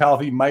 Ziggy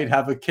Palffy might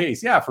have a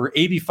case. For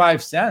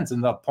 85 cents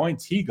and the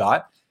points he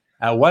got.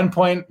 At one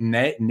point,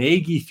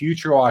 Nagy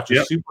Future Watch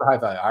was super high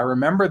value. I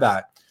remember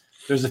that.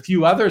 There's a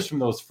few others from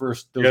those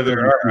first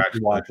Future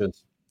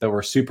Watches that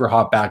were super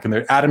hot back in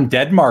there. Adam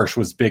Deadmarsh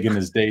was big in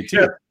his day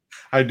too.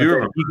 I do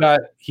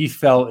remember. He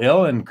fell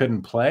ill and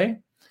couldn't play.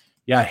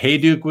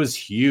 Hayduke was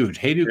huge.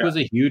 Hayduke was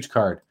a huge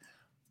card.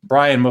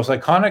 Brian, most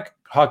iconic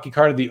hockey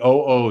card of the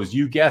OOs.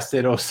 You guessed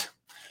it.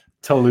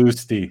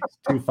 Talusti.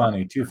 Too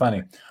funny.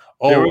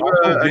 There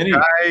was a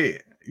guy,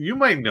 you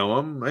might know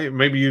him.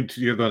 Maybe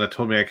you're the one that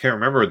told me. I can't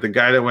remember. The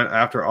guy that went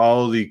after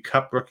all the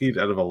Cup rookies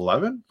out of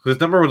 11? His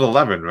number was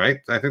 11, right?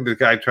 I think the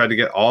guy tried to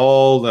get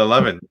all the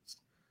 11s. It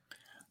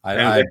was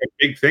like a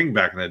big thing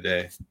back in the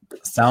day.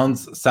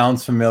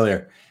 Sounds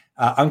familiar.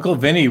 Uncle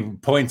Vinny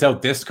points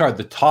out this card,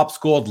 the Topps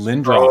Gold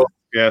Lindros. Oh,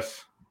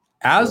 yes.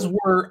 As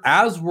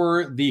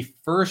were the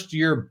first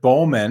year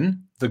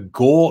Bowman,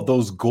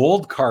 those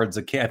gold cards.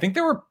 I think they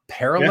were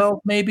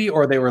parallel, maybe,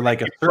 or they were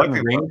like a certain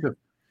range of.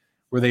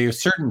 Were they a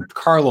certain?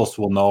 Carlos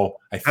will know.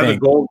 I think a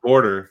gold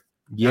border.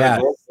 Yeah,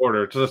 gold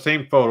border. It's the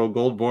same photo,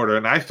 gold border,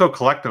 and I still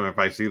collect them if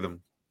I see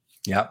them.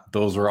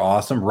 Those were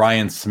awesome.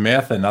 Ryan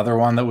Smith, another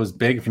one that was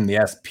big from the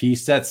SP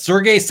set.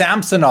 Sergei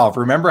Samsonov.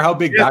 Remember how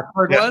big that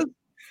card was?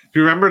 Do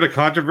you remember the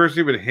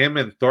controversy with him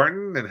and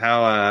Thornton and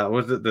how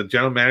the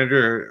general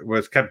manager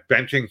kept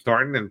benching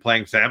Thornton and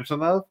playing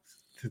Samsonov?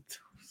 It's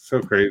so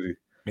crazy.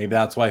 Maybe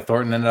that's why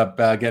Thornton ended up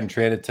getting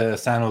traded to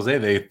San Jose.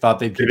 They thought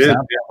they'd keep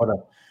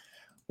Samsonov.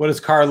 What does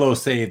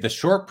Carlos say? The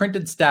short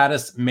printed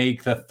status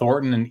make the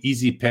Thornton an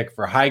easy pick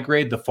for high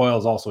grade. The foil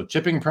is also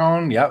chipping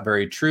prone. Yeah,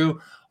 very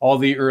true. All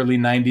the early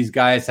 90s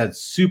guys had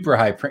super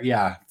high print.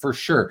 Yeah, for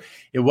sure.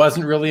 It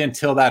wasn't really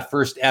until that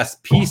first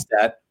SP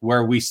set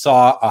where we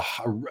saw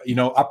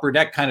Upper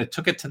Deck kind of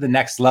took it to the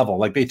next level.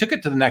 Like they took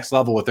it to the next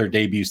level with their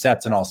debut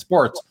sets in all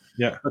sports.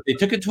 Yeah. But they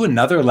took it to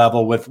another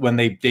level when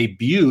they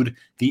debuted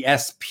the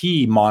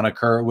SP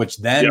moniker, which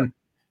then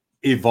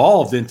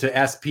evolved into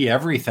SP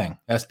everything.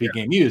 SP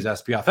Game Used,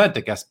 SP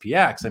Authentic,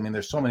 SPX. I mean,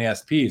 there's so many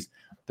SPs.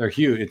 They're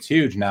huge. It's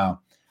huge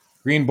now.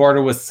 Green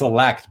border with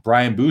Select.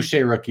 Brian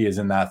Boucher rookie is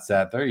in that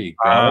set. There you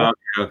go.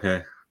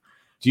 Okay.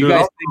 Do you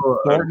guys think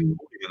Thornton?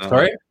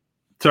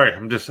 Sorry,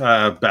 I'm just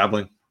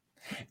babbling.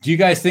 Do you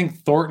guys think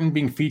Thornton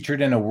being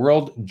featured in a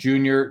World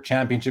Junior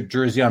Championship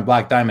jersey on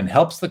Black Diamond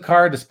helps the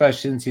card,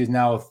 especially since he's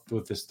now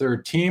with his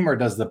third team, or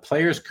does the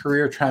player's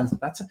career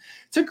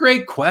it's a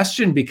great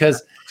question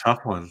because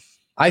tough one.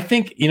 I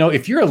think,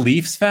 if you're a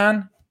Leafs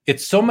fan,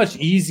 it's so much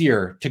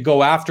easier to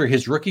go after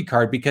his rookie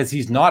card because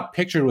he's not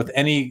pictured with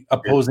any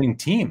opposing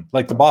team,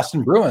 like the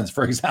Boston Bruins,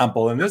 for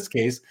example. In this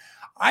case,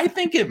 I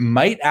think it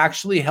might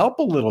actually help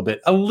a little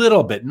bit,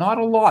 not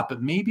a lot,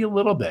 but maybe a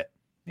little bit.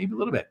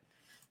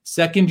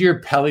 Second year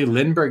Pelle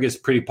Lindbergh is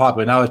pretty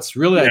popular. Now it's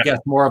really, I guess,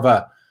 more of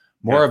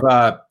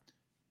a,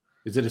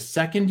 is it a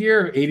second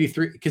year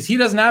 83? Because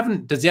does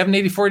he have an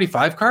 84,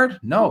 85 card?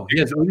 No, he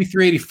has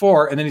 83,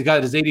 84. And then he's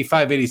got his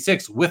 85,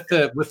 86 with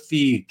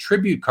the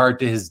tribute card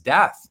to his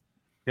death.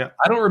 Yeah.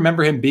 I don't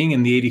remember him being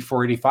in the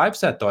 84, 85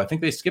 set though. I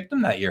think they skipped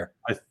him that year.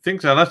 I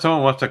think so. Unless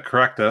someone wants to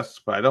correct us,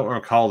 but I don't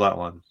recall that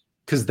one.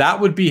 Because that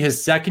would be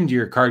his second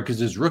year card because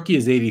his rookie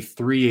is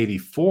 83,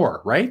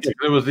 84, right?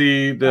 It was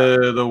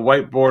the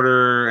white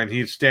border and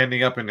he's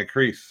standing up in the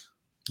crease.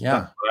 Yeah.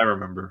 That's what I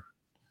remember.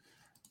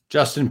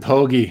 Justin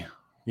Pogge.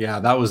 Yeah,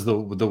 that was the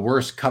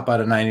worst cup out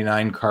of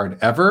 99 card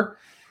ever.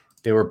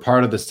 They were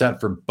part of the set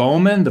for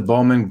Bowman. The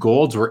Bowman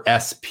Golds were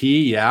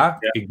SP. Yeah.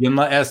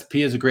 Ginla SP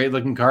is a great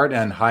looking card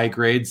and high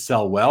grades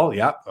sell well.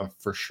 Yeah,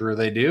 for sure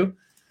they do.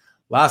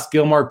 Last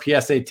Gilmore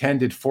PSA 10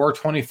 did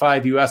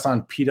 $425 US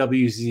on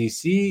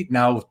PWCC.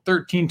 Now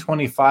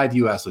 $1325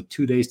 US with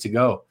 2 days to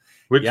go.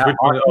 Which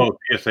one? Oh,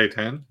 PSA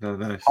 10. No,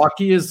 nice.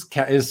 Hockey is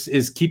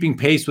keeping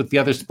pace with the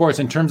other sports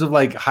in terms of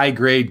like high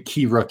grade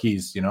key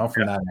rookies,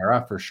 from that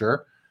era for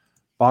sure.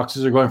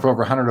 Boxes are going for over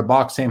 100 a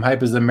box, same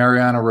hype as the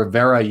Mariano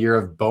Rivera year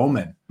of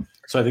Bowman.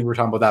 So I think we're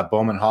talking about that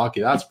Bowman hockey.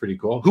 That's pretty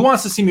cool. Who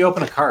wants to see me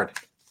open a card?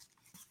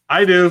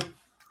 I do.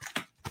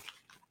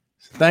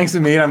 Thanks,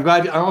 Ameet. I'm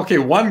glad. Okay,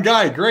 one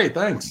guy. Great.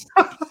 Thanks.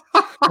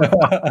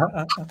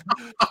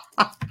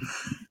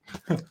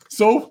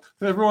 So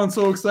everyone's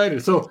so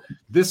excited. So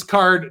this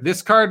card,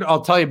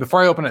 I'll tell you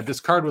before I open it,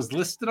 this card was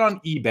listed on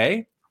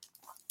eBay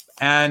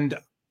and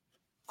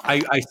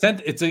I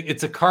sent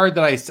it's a card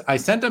that I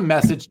sent a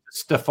message to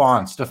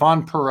Stefan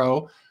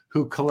Perot,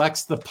 who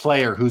collects the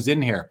player who's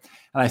in here.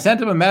 And I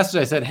sent him a message.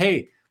 I said,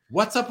 hey,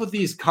 what's up with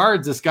these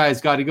cards this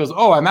guy's got? He goes,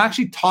 oh, I'm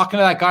actually talking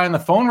to that guy on the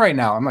phone right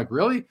now. I'm like,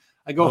 really?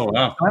 I go, Oh,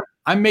 wow.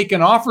 I'm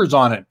making offers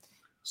on it.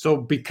 So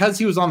because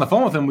he was on the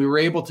phone with him, we were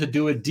able to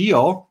do a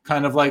deal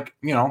kind of like,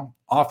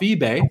 off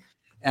eBay.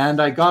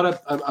 And I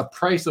got a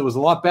price that was a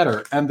lot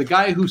better. And the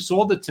guy who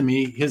sold it to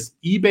me, his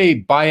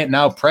eBay buy it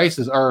now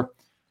prices are,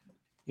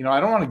 I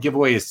don't want to give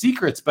away his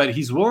secrets, but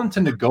he's willing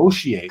to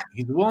negotiate.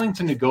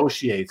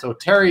 So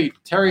Terry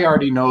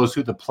already knows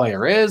who the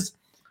player is.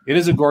 It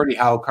is a Gordie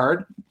Howe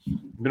card.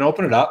 I'm going to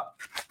open it up.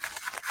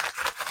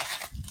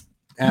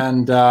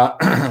 And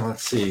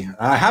let's see.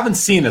 I haven't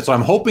seen it, so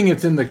I'm hoping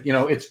it's in the,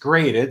 it's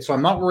graded. So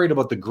I'm not worried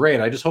about the grade.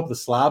 I just hope the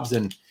slab's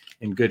in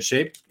good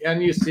shape.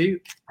 And you see,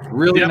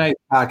 really nice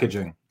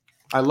packaging.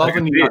 I love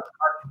when you got,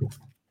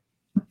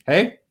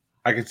 hey?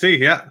 I can see,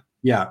 yeah.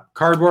 Yeah,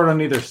 cardboard on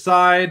either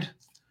side.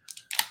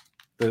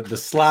 The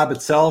slab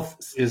itself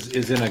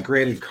is in a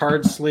graded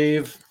card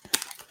sleeve.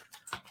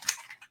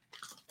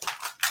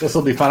 This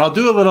will be fun. I'll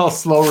do a little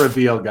slow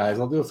reveal, guys.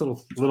 I'll do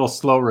a little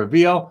slow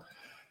reveal.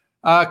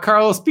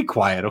 Carlos, be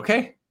quiet,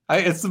 okay?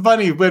 It's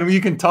funny when you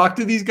can talk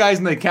to these guys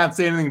and they can't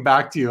say anything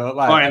back to you.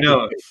 I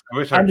know.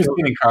 I'm just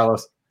kidding,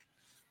 Carlos.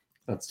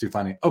 That's too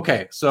funny.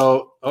 Okay,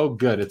 so,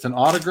 good. It's an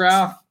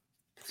autograph.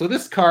 So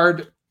this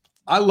card,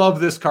 I love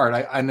this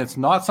card. And it's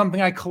not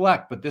something I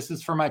collect, but this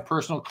is for my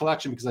personal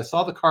collection because I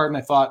saw the card and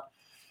I thought,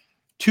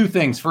 two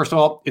things. First of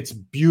all, it's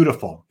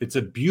beautiful. It's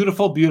a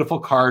beautiful, beautiful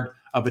card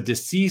of a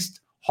deceased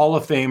Hall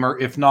of Famer,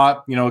 if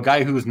not, a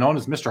guy who's known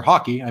as Mr.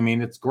 Hockey. I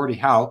mean, it's Gordie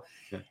Howe.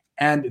 Yeah.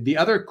 And the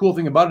other cool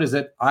thing about it is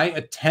that I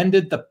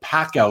attended the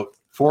pack out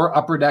for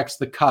Upper Decks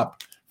the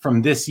Cup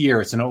from this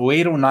year. It's an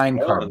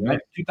 08-09 card, right?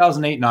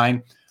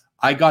 2008-09.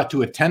 I got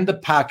to attend the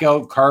pack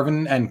out.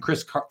 Carvin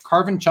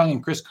Chung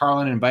and Chris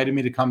Carlin invited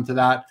me to come to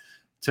that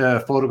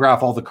to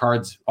photograph all the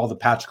cards, all the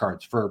patch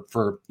cards for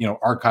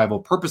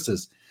archival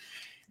purposes.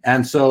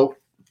 And so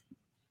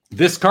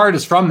this card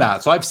is from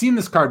that. So I've seen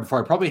this card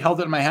before. I probably held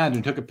it in my hand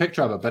and took a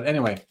picture of it. But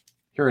anyway,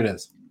 here it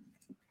is.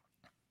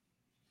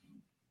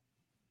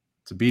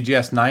 It's a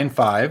BGS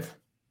 9.5.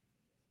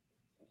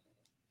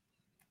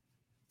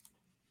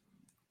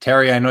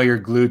 Terry, I know you're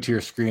glued to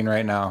your screen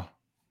right now.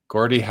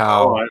 Gordie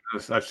Howe.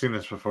 Oh, I've seen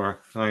this before.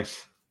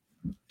 Nice.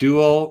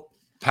 Dual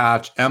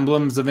patch,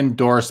 emblems of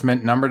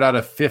endorsement, numbered out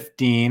of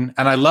 15.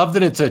 And I love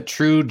that it's a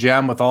true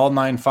gem with all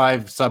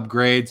 9.5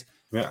 subgrades.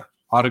 Yeah.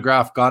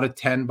 Autograph, got a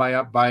 10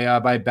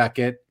 by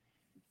Beckett.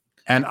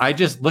 And I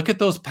just look at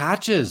those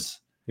patches.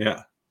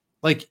 Yeah.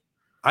 Like,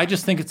 I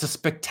just think it's a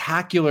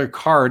spectacular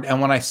card.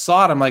 And when I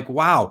saw it, I'm like,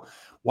 wow,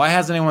 why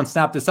hasn't anyone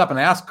snapped this up? And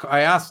I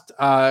asked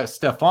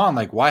Stefan,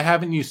 like, why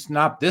haven't you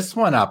snapped this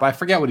one up? I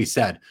forget what he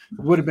said.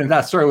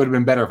 That story would have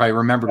been better if I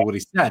remembered what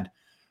he said.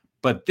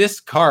 But this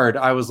card,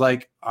 I was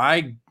like,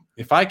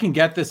 if I can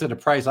get this at a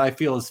price I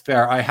feel is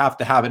fair, I have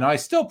to have it. And I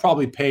still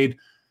probably paid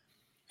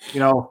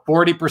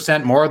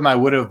 40% more than I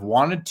would have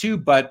wanted to,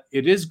 but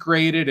it is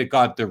graded. It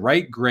got the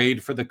right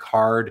grade for the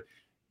card.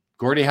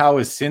 Gordie Howe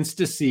is since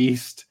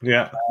deceased.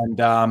 Yeah.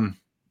 And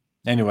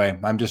anyway,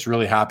 I'm just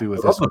really happy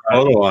with this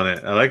photo on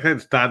it. I like that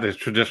it's not the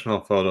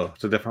traditional photo.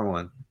 It's a different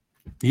one.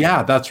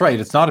 Yeah, that's right.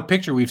 It's not a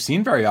picture we've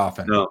seen very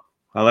often. No,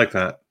 I like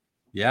that.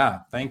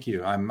 Yeah, thank you.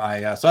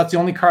 So that's the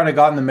only card I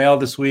got in the mail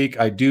this week.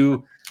 I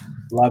do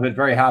love it.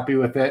 Very happy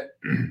with it.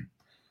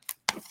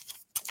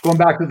 Going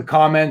back to the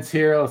comments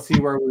here, let's see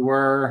where we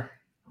were.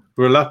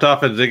 We were left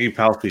off at Ziggy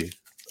Palpy.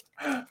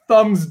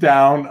 Thumbs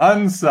down,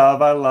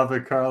 unsub. I love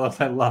it, Carlos.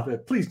 I love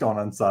it. Please don't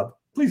unsub.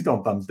 Please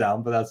don't thumbs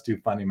down, but that's too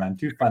funny, man.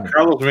 Too funny.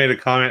 Carlos made a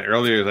comment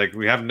earlier, like,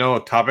 we have no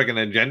topic and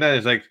agenda.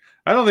 It's like,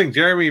 I don't think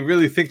Jeremy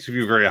really thinks of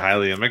you very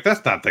highly. I'm like,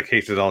 that's not the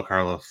case at all,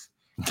 Carlos.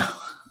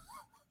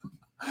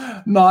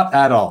 Not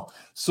at all.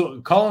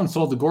 So Colin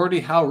sold the Gordie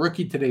Howe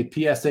rookie today,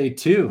 PSA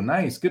 2.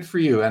 Nice. Good for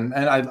you. And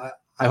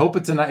I hope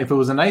if it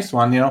was a nice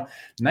one,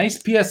 nice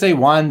PSA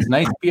 1s,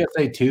 nice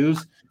PSA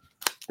 2s.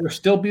 They're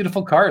still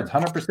beautiful cards,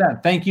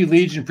 100%. Thank you,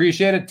 Legion.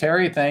 Appreciate it.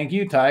 Terry, thank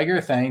you. Tiger,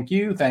 thank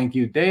you. Thank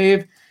you,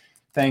 Dave.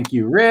 Thank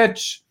you,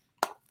 Rich.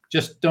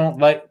 Just don't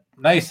like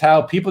nice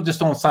how people just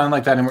don't sign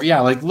like that anymore. Yeah,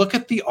 like look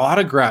at the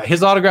autograph.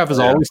 His autograph is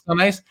always so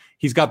nice.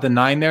 He's got the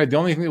 9 there. The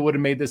only thing that would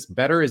have made this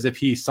better is if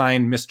he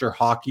signed Mr.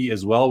 Hockey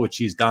as well, which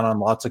he's done on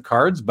lots of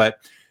cards. But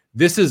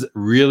this is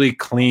really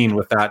clean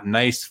with that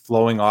nice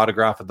flowing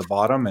autograph at the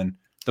bottom. And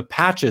the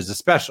patches,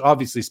 especially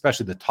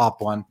the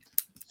top one,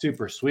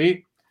 super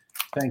sweet.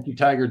 Thank you,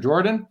 Tiger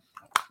Jordan.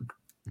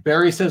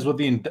 Barry says,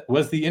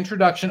 was the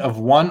introduction of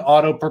one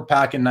auto per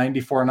pack in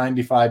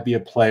 94-95 be a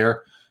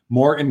player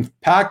more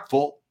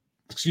impactful,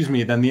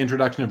 than the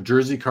introduction of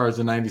jersey cards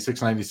in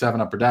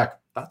 96-97 Upper Deck?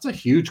 That's a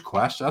huge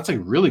question. That's a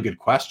really good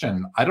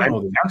question. I don't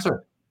know the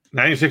answer.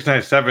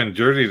 96-97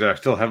 jerseys are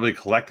still heavily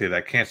collected.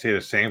 I can't say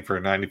the same for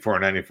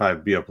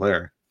 94-95 be a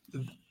player.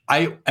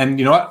 And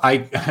you know what?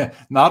 I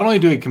not only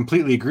do I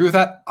completely agree with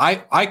that,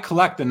 I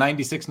collect the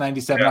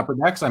 96-97 Upper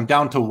Decks. I'm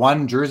down to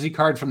one jersey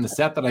card from the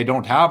set that I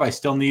don't have. I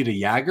still need a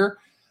Jagger.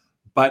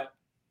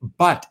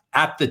 But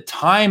at the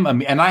time,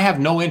 and I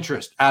have no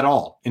interest at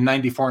all in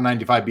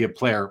 94-95 be a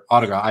player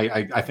autograph.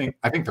 I think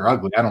they're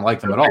ugly. I don't like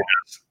them at all.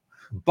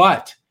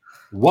 But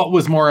what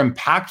was more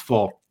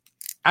impactful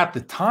at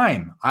the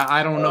time?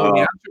 I don't know the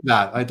answer to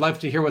that. I'd love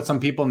to hear what some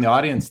people in the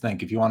audience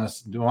think. If you want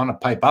to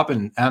pipe up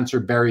and answer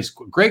Barry's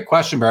great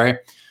question, Barry,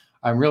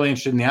 I'm really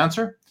interested in the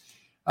answer.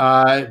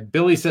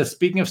 Billy says,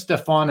 speaking of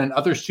Stefan and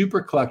other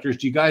super collectors,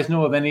 do you guys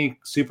know of any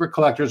super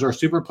collectors or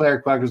super player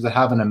collectors that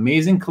have an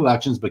amazing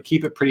collections but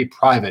keep it pretty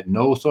private,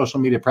 no social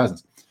media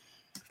presence?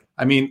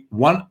 I mean,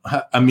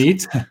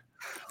 Ameet,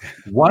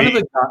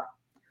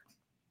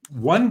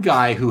 one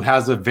guy who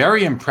has a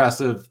very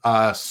impressive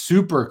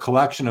super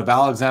collection of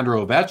Alexander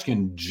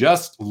Ovechkin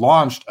just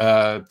launched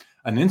an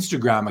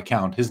Instagram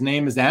account. His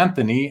name is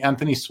Anthony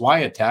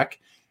Swiatek,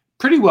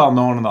 pretty well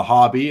known in the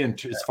hobby and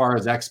as far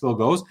as Expo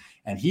goes.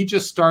 And he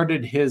just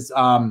started his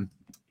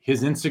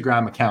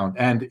Instagram account,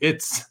 and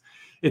it's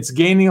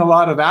gaining a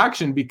lot of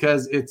action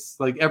because it's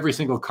like every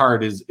single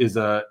card is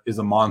a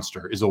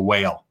monster, is a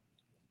whale,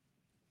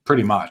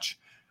 pretty much.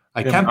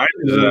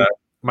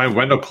 My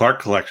Wendell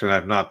Clark collection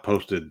I've not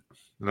posted,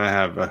 and I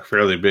have a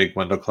fairly big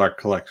Wendell Clark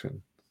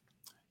collection.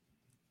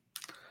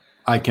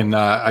 I can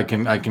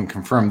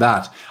confirm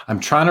that. I'm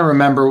trying to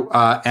remember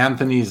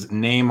Anthony's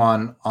name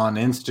on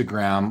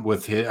Instagram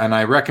with his, and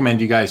I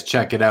recommend you guys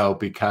check it out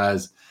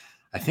because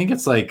I think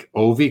it's like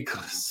Ovi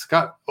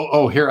Scott.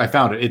 Oh, here I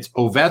found it. It's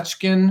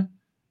Ovechkin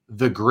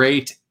the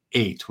Great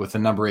 8 with the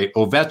number 8.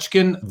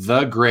 Ovechkin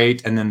the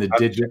Great and then the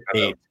digit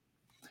 8.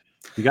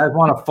 If you guys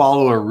want to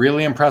follow a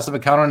really impressive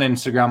account on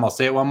Instagram, I'll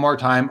say it one more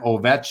time.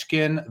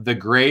 Ovechkin the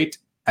Great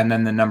and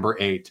then the number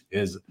 8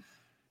 is.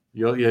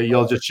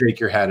 You'll just shake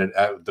your head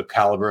at the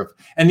caliber of,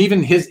 and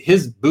even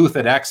his booth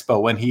at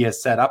Expo when he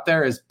has set up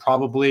there is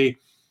probably,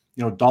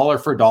 dollar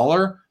for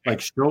dollar.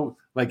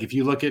 Like if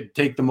you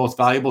take the most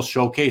valuable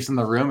showcase in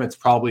the room, it's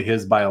probably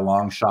his by a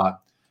long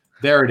shot.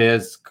 There it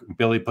is.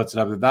 Billy puts it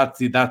up.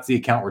 That's the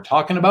account we're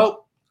talking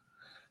about.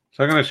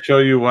 So I'm going to show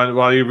you one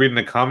while you're reading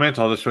the comments.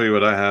 I'll just show you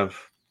what I have.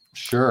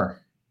 Sure.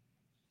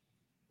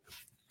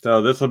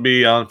 So this will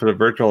be on for the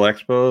virtual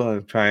expo.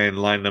 I'll try and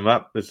line them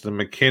up. This is a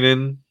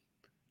McKinnon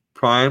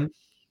Prime.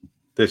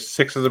 There's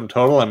 6 of them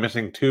total. I'm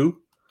missing 2.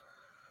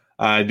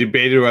 I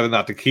debated whether or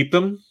not to keep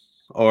them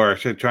or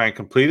should try and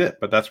complete it,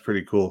 but that's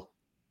pretty cool.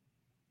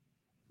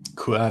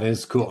 Cool. That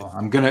is cool.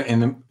 I'm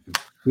gonna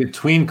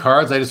between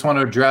cards. I just want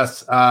to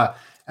address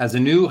as a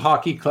new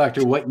hockey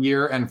collector, what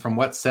year and from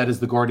what set is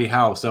the Gordie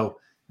Howe? So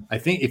I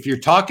think if you're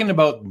talking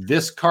about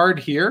this card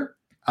here,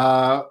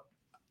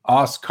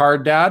 Os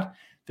Card Dad,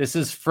 this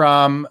is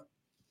from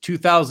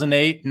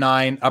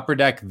 2008-9 Upper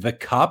Deck The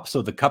Cup.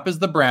 So The Cup is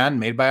the brand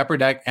made by Upper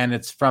Deck, and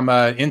it's from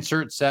an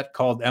insert set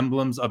called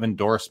Emblems of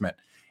Endorsement.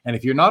 And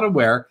if you're not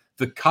aware,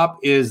 The Cup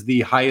is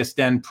the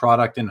highest end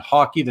product in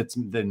hockey that's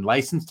in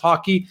licensed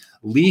hockey.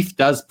 Leaf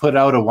does put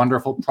out a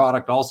wonderful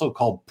product also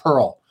called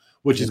Pearl,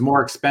 which is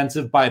more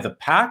expensive by the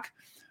pack,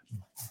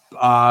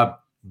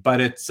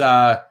 but it's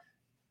not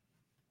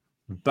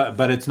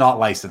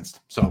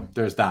licensed. So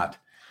there's that.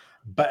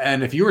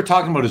 And if you were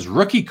talking about his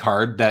rookie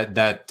card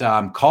that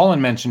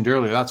Colin mentioned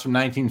earlier, that's from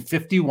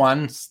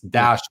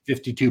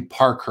 1951-52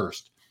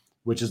 Parkhurst,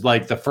 which is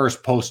like the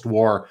first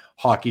post-war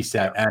hockey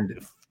set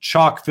and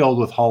chock filled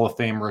with Hall of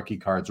Fame rookie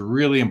cards.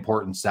 Really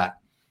important set.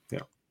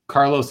 Yeah.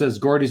 Carlos says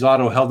Gordie's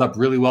auto held up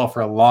really well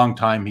for a long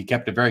time. He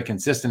kept it very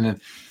consistent.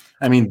 And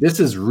I mean, this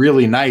is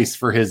really nice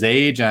for his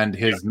age and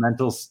his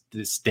mental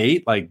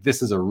state. Like,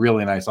 this is a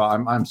really nice.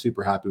 I'm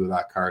super happy with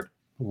that card.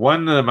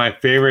 One of my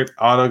favorite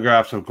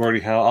autographs of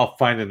Gordie Howe, I'll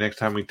find it next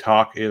time we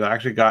talk. It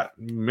actually got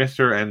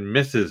Mr. and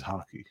Mrs.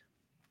 Hockey.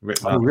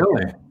 Oh,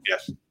 really?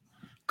 Yes.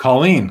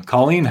 Colleen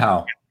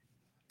Howe.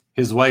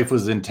 His wife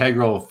was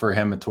integral for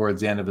him towards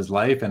the end of his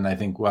life, and I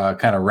think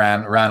kind of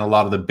ran a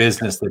lot of the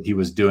business that he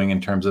was doing in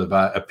terms of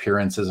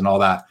appearances and all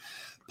that.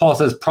 Paul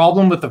says,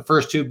 problem with the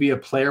first two be a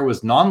player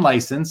was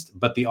non-licensed,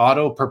 but the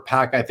auto per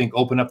pack, I think,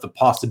 opened up the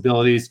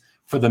possibilities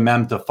for the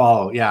mem to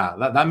follow. Yeah,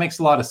 that makes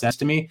a lot of sense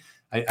to me.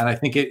 And I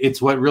think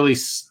it's what really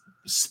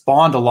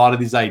spawned a lot of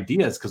these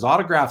ideas, because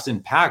autographs in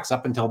packs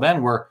up until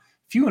then were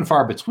few and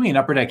far between.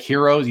 Upper Deck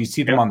Heroes, you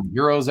see them on the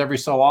Heroes every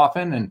so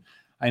often. And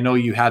I know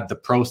you had the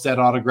Pro Set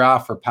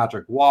autograph for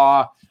Patrick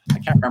Waugh. I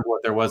can't remember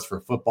what there was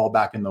for football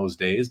back in those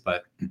days.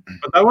 But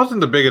that wasn't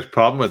the biggest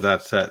problem with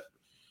that set.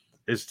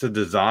 It's the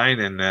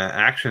design and the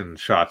action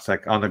shots,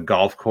 like on the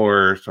golf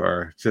course,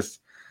 or it's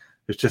just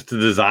the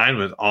design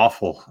was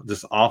awful,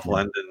 just awful.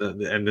 And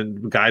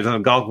then guys on the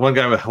golf, one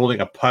guy was holding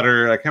a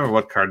putter. I can't remember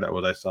what card that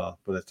was I saw,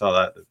 but I saw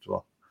that as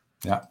well.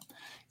 Yeah.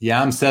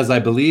 Yam says, I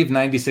believe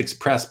 96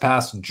 press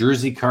pass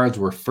jersey cards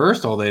were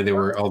first, although they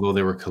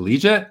were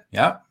collegiate.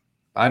 Yeah.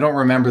 I don't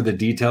remember the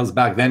details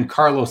back then.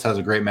 Carlos has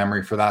a great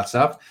memory for that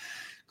stuff.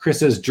 Chris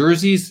says,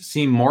 jerseys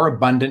seem more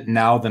abundant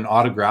now than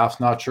autographs.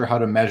 Not sure how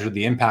to measure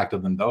the impact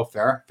of them, though.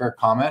 Fair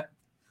comment.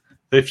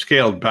 They've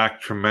scaled back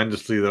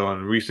tremendously, though,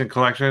 in recent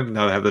collections.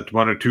 Now they have the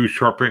 1 or 2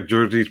 short print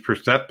jerseys per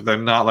set, but they're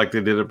not like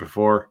they did it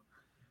before.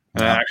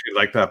 And I actually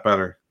like that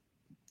better.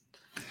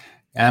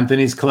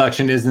 Anthony's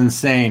collection is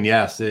insane.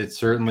 Yes, it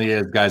certainly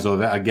is, guys.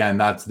 Again,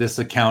 that's this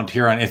account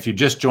here on. If you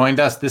just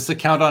joined us, this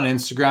account on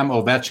Instagram,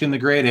 Ovechkin the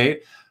Grade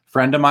 8.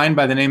 friend of mine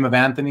by the name of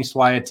Anthony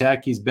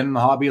Swiatek. He's been in the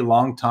hobby a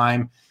long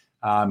time.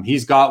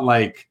 He's got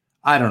like,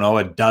 I don't know,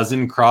 a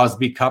dozen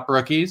Crosby Cup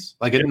rookies.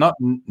 Like,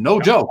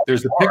 no joke.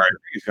 There's a picture.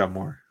 He's got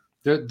more.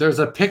 There's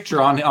a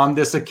picture on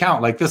this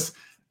account. Like this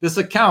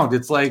account,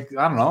 it's like,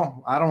 I don't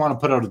know. I don't want to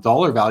put out a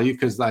dollar value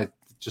because it's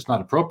just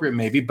not appropriate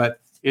maybe,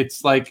 but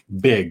it's like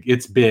big.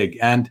 It's big.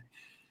 And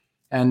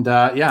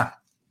yeah.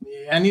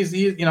 And he's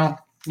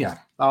yeah,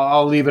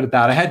 I'll leave it at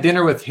that. I had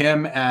dinner with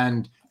him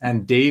and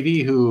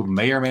Davey, who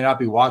may or may not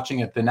be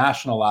watching at the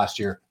National last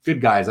year.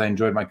 Good guys. I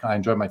enjoyed my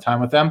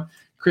time with them.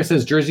 Chris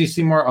says Jersey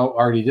Seymour. Oh,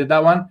 already did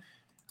that one.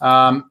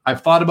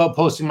 I've thought about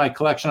posting my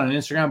collection on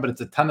Instagram, but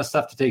it's a ton of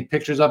stuff to take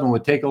pictures of and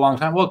would take a long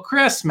time. Well,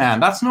 Chris, man,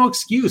 that's no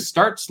excuse.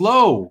 Start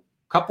slow.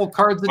 Couple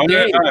cards a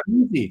day. It's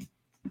easy.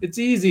 It's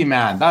easy,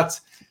 man.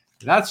 That's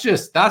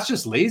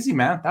just lazy,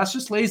 man. That's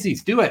just lazy.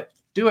 Do it.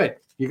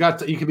 You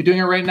could be doing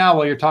it right now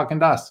while you're talking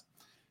to us.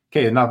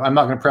 Okay, enough. I'm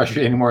not going to pressure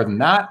you any more than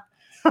that.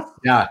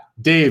 Yeah,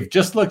 Dave,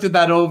 just looked at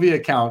that OV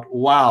account.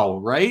 Wow,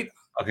 right?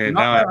 Okay,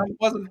 I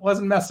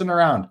wasn't messing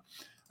around.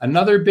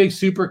 Another big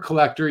super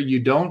collector you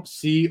don't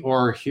see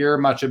or hear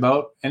much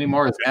about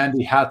anymore is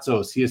Andy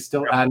Hatzos. He is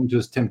still adding to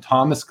his Tim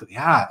Thomas.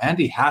 Yeah,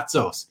 Andy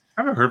Hatzos.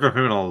 I haven't heard from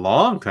him in a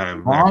long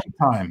time.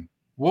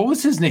 What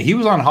was his name? He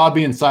was on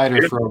Hobby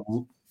Insider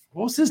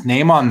what was his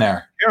name on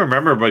there? I can't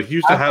remember, but he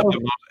used to have the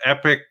most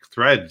epic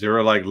threads. They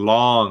were like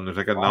long. It was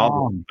like a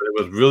novel, but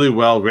it was really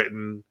well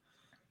written.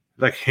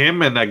 Like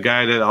him and that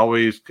guy that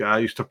always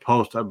used to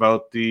post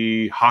about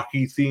the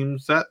hockey theme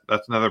set.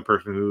 That's another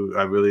person who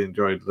I really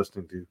enjoyed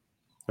listening to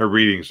or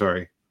reading.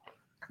 Sorry.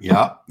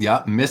 Yeah.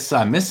 Miss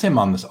him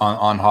on this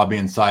on Hobby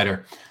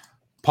Insider.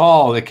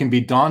 Paul, it can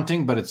be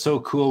daunting, but it's so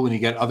cool when you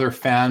get other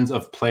fans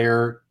of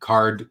player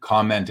card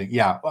commenting.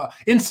 Yeah,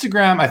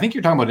 Instagram. I think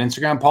you're talking about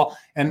Instagram, Paul,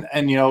 and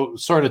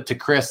sort of to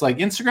Chris. Like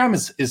Instagram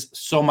is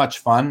so much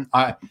fun.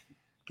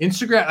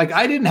 Instagram, like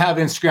I didn't have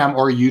Instagram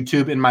or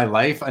YouTube in my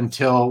life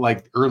until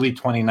like early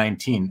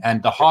 2019,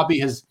 and the hobby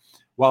has.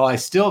 While I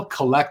still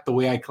collect the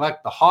way I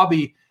collect, the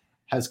hobby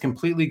has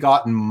completely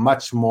gotten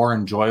much more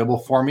enjoyable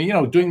for me.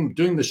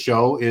 Doing the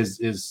show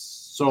is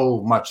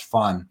so much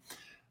fun.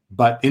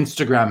 But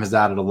Instagram has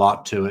added a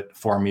lot to it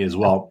for me as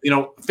well.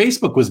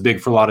 Facebook was big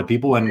for a lot of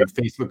people and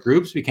Facebook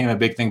groups became a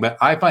big thing. But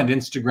I find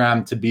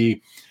Instagram to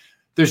be,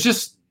 there's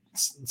just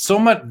so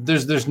much,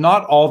 there's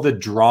not all the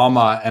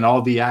drama and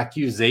all the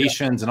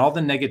accusations and all the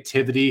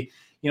negativity.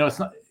 It's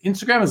not,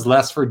 Instagram is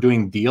less for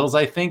doing deals,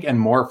 I think, and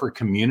more for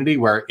community,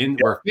 where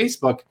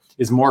Facebook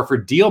is more for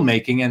deal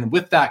making. And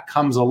with that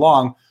comes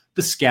along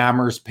the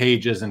scammers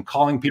pages and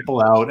calling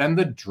people out and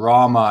the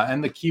drama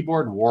and the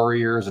keyboard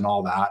warriors and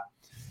all that.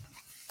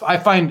 I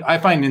find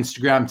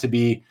Instagram to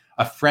be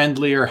a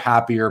friendlier,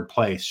 happier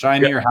place,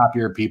 shinier,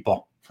 happier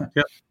people.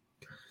 Yep.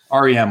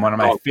 REM, one of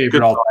my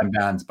favorite all-time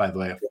bands, by the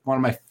way. One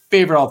of my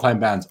favorite all-time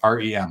bands,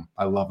 REM.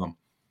 I love them.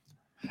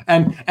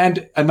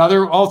 And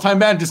another all-time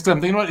band, just because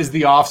I'm thinking about it, is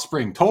The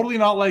Offspring. Totally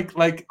not like.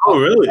 Oh,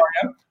 really?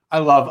 REM. I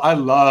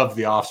love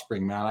The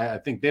Offspring, man. I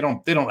think they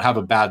don't have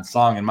a bad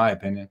song, in my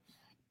opinion.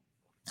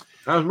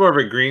 I was more of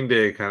a Green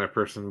Day kind of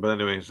person, but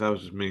anyways, that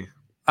was just me.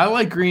 I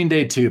like Green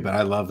Day too, but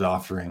I love The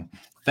Offspring.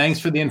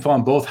 Thanks for the info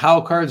on both How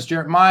cards,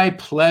 Jared. My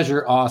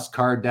pleasure,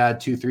 Oscar Dad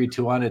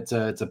 2321.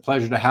 It's a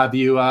pleasure to have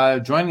you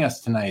joining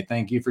us tonight.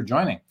 Thank you for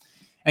joining.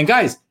 And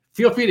guys,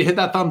 feel free to hit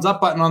that thumbs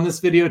up button on this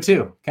video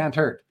too. Can't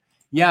hurt.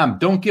 Yeah,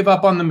 don't give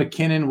up on the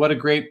McKinnon. What a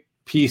great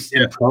piece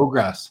in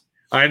progress.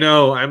 I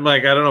know. I'm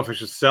like, I don't know if I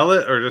should sell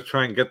it or just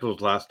try and get those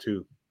last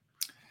two.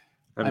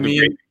 I'm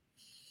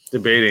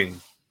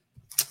debating.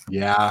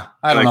 Yeah,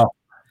 I don't know.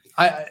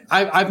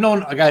 I've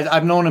known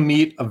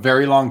Ameet a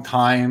very long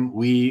time.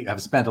 We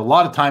have spent a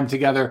lot of time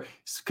together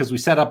because we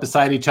set up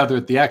beside each other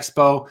at the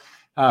expo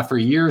for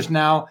years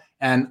now.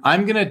 And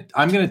I'm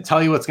gonna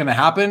tell you what's gonna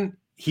happen.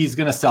 He's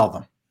gonna sell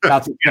them.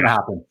 That's what's gonna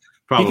happen.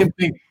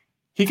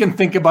 He can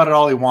think about it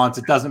all he wants.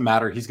 It doesn't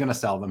matter. He's gonna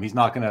sell them. He's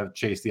not gonna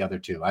chase the other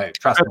two. I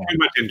trust me. Too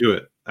much into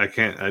it. I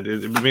can't.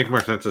 It would make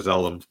more sense to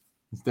sell them.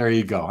 There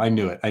you go. I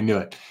knew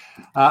it.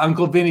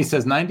 Uncle Vinny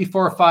says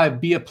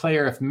 94.5, be a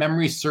player. If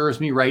memory serves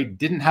me right,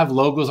 didn't have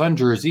logos on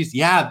jerseys.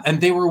 Yeah,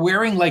 and they were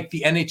wearing like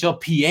the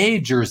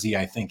NHLPA jersey,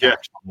 I think,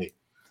 actually.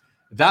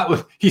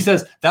 He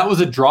says that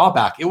was a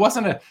drawback. It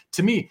wasn't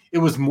to me, it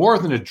was more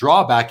than a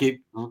drawback.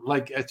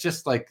 It's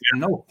just like,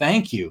 no,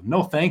 thank you.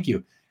 No, thank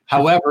you.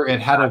 However, it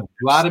had a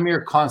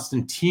Vladimir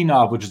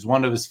Konstantinov, which is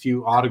one of his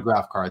few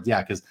autograph cards.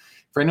 Yeah, because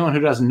for anyone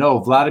who doesn't know,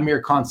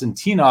 Vladimir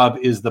Konstantinov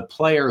is the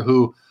player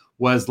who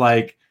was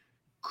like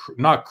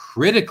not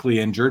critically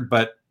injured,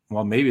 but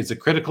maybe it's a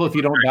critical if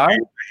you don't die.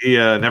 He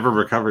never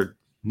recovered.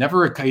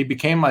 He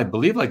became, I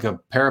believe, like a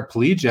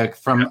paraplegic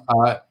from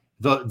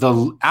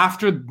the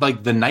after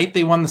like the night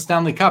they won the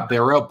Stanley Cup.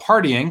 They were out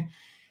partying.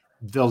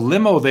 The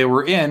limo they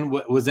were in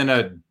was in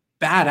a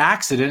bad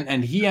accident,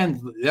 and he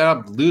ended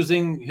up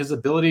losing his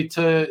ability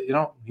to.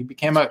 He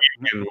became maybe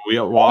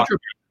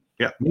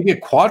a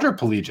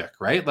quadriplegic,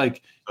 right? Like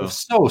it was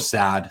so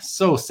sad.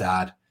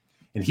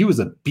 And he was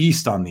a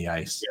beast on the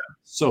ice. Yeah.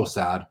 So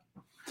sad.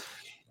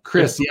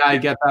 Chris, yeah, I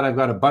get that. I've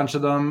got a bunch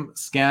of them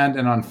scanned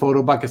and on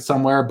photo bucket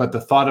somewhere, but the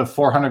thought of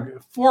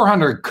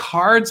 400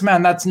 cards,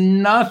 man, that's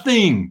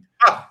nothing.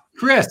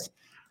 Chris,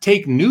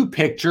 take new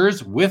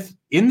pictures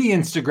in the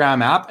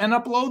Instagram app and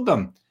upload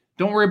them.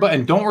 Don't worry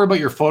about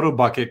your photo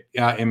bucket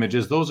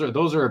images. Those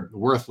are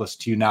worthless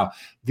to you now.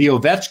 The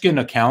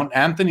Ovechkin account,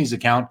 Anthony's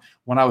account,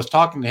 when I was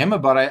talking to him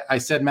about it, I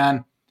said,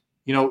 man,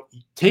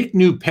 take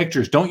new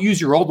pictures. Don't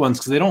use your old ones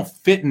because they don't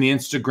fit in the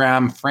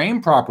Instagram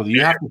frame properly.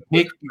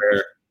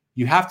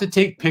 You have to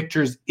take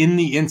pictures in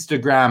the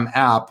Instagram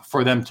app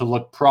for them to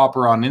look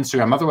proper on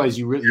Instagram. Otherwise,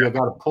 you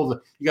got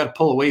to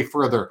pull away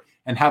further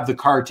and have the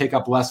card take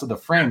up less of the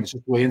frame. It's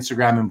just the way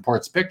Instagram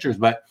imports pictures.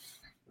 But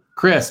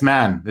Chris,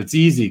 man, it's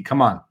easy.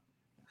 Come on.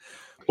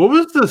 What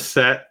was the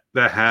set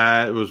that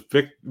had it was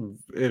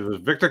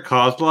Victor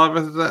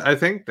Kozlov, I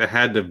think, that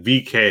had the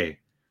VK.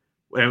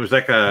 And it was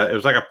like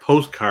a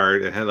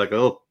postcard. It had like a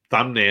little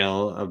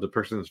thumbnail of the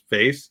person's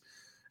face,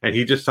 and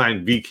he just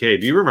signed VK.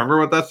 Do you remember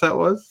what that set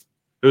was?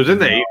 It was in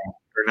the 80s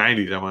or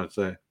 90s, I want to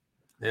say.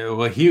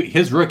 Well,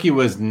 his rookie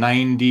was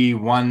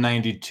 91,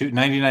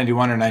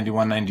 91 or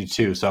 91,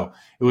 92. So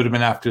it would have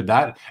been after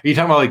that. Are you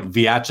talking about like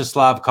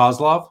Vyacheslav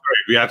Kozlov?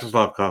 Right,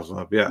 Vyacheslav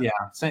Kozlov, yeah.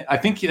 Yeah. I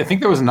think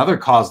there was another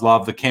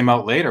Kozlov that came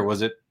out later.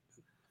 Was it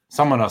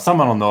someone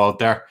will know out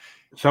there?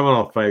 Someone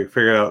will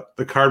figure it out.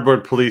 The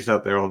cardboard police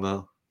out there will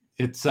know.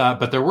 It's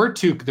but there were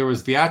two. There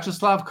was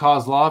Vyacheslav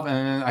Kozlov,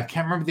 and I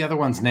can't remember the other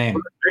one's name.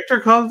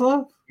 Victor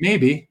Kozlov?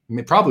 Maybe.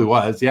 It probably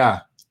was, yeah.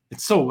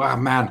 It's so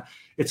man,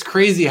 it's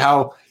crazy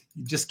how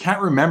you just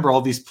can't remember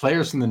all these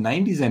players from the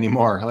 90s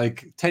anymore.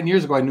 Like 10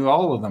 years ago, I knew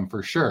all of them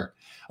for sure.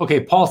 Okay,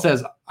 Paul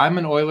says, I'm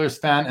an Oilers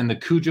fan, and the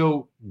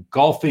Cujo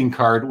golfing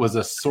card was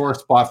a sore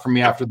spot for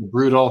me after the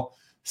brutal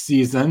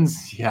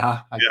seasons.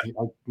 Yeah, I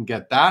can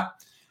get that.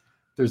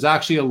 There's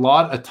actually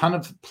a ton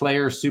of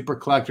player super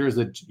collectors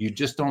that you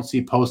just don't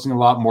see posting a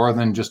lot more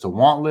than just a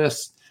want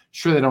list.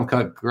 Sure, they don't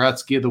cut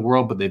Gretzky of the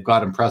world, but they've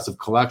got impressive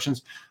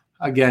collections.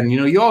 Again,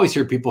 you always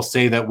hear people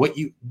say that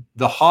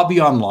the hobby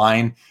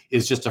online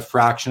is just a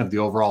fraction of the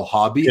overall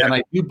hobby. Yeah. And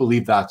I do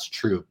believe that's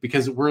true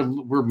because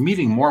we're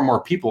meeting more and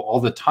more people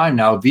all the time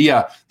now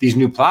via these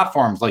new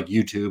platforms like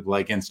YouTube,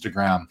 like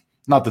Instagram.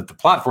 Not that the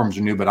platforms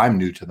are new, but I'm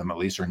new to them at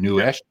least, or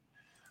newish.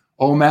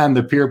 Oh man,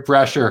 the peer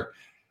pressure.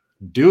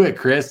 Do it,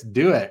 Chris.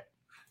 Do it.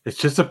 It's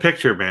just a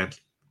picture, man.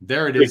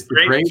 There it is.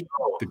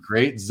 The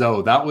great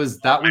Zoe. That was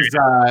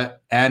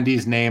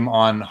Andy's name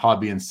on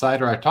Hobby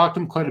Insider. I talked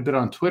to him quite a bit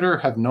on Twitter,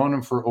 have known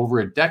him for over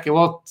a decade.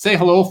 Well, say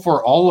hello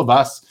for all of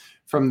us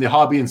from the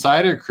Hobby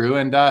Insider crew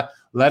and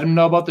let him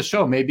know about the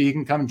show. Maybe he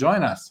can come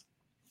join us.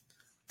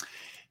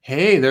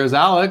 Hey, there's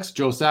Alex,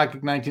 Joe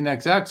Sakic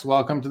 19XX.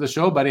 Welcome to the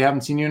show, buddy.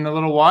 Haven't seen you in a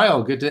little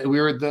while.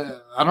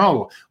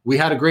 We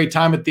had a great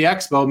time at the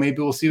expo.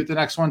 Maybe we'll see you at the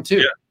next one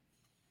too.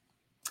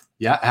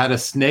 Yeah, had a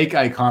snake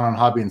icon on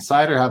Hobby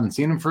Insider. Haven't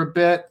seen him for a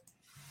bit.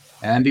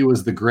 Andy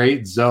was the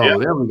great Zoe. Yeah.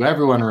 There we go.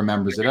 Everyone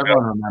remembers it.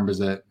 Everyone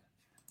remembers it.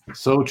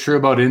 So true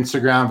about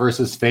Instagram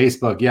versus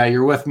Facebook. Yeah,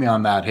 you're with me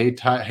on that. Hey,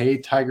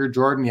 Tiger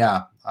Jordan.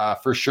 Yeah,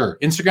 for sure.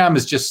 Instagram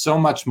is just so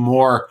much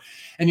more.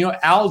 And,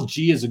 Al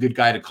G is a good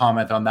guy to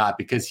comment on that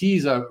because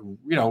he's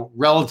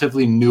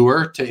relatively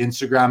newer to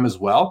Instagram as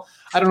well.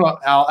 I don't know,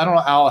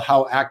 Al,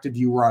 how active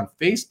you were on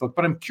Facebook,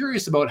 but I'm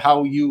curious about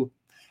how you.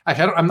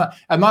 Actually,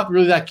 I'm not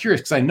really that curious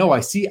because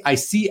I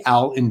see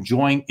Al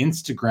enjoying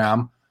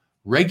Instagram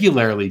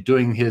regularly,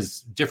 doing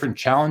his different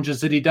challenges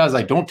that he does.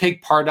 I don't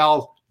take part,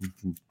 Al.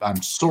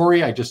 I'm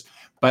sorry.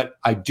 But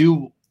I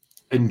do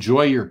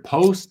enjoy your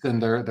posts,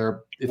 and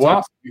it's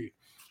awesome.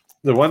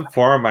 The one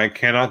forum I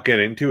cannot get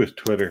into is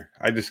Twitter.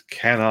 I just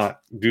cannot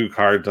do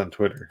cards on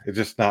Twitter. It's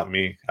just not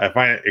me. I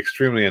find it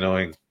extremely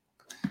annoying.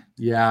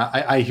 Yeah,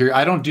 I hear.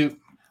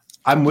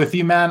 I'm with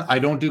you, man. I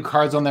don't do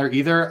cards on there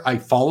either. I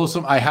follow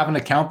some. I have an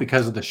account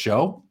because of the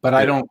show, but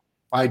I don't.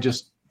 I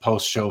just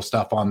post show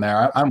stuff on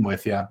there. I'm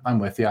with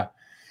you.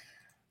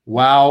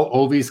 Wow,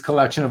 Ovi's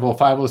collection of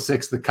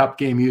 0506, the Cup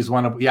game used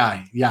one of.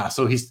 Yeah.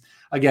 So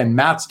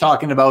Matt's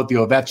talking about the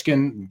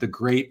Ovechkin, the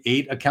Great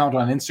 8 account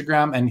on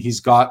Instagram, and he's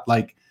got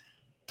like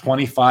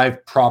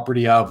 25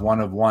 property of one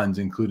of ones,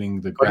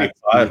 including the Great.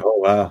 Oh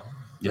wow.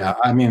 Yeah,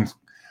 I mean.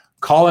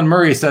 Colin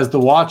Murray says the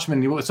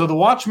Watchmen. So the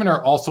Watchmen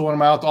are also one of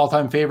my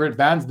all-time favorite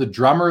bands. The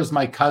drummer is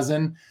my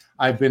cousin.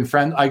 I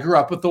grew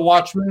up with the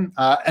Watchmen.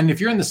 And if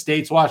you're in the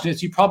States watching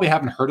this, you probably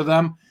haven't heard of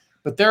them.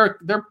 But they're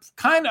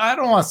kind of, I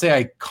don't want to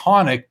say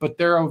iconic, but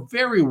they're a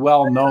very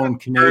well-known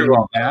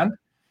Canadian band.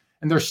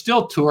 And they're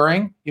still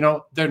touring.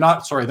 They're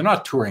not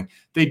touring.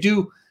 They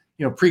do,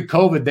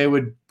 pre-COVID, they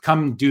would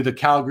come do the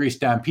Calgary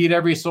Stampede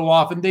every so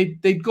often. They'd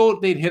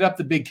hit up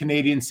the big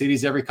Canadian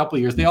cities every couple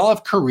of years. They all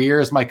have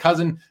careers. My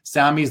cousin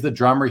Sammy's the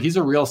drummer. He's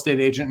a real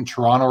estate agent in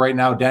Toronto right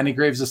now. Danny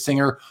Graves, a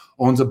singer,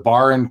 owns a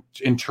bar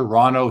in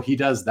Toronto. He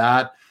does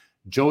that.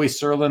 Joey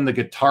Serlin, the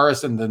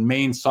guitarist and the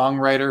main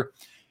songwriter.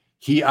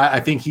 I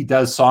think he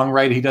does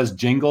songwriting. He does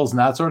jingles and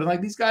that sort of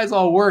thing. These guys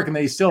all work and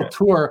they still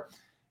tour.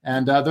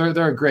 And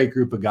they're a great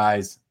group of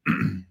guys.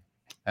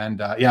 And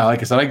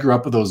like I said, I grew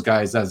up with those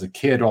guys as a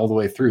kid all the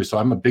way through. So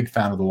I'm a big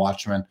fan of the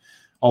Watchmen.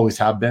 Always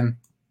have been.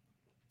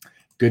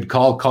 Good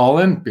call,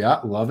 Colin. Yeah,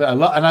 love it.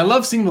 I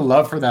love seeing the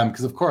love for them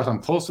because, of course, I'm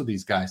close with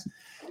these guys.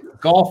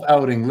 Golf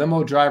outing.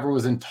 Limo driver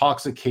was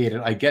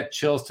intoxicated. I get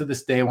chills to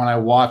this day when I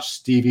watch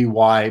Stevie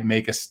Y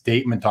make a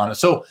statement on it.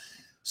 So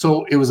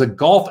it was a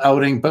golf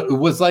outing, but it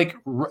was like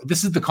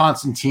this is the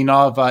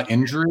Konstantinov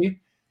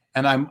injury,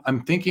 and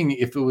I'm thinking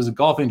if it was a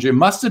golf injury, it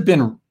must have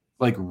been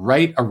like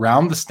right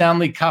around the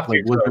Stanley Cup.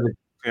 Like, was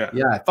it?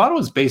 Yeah, I thought it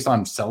was based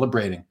on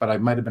celebrating, but I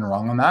might have been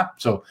wrong on that.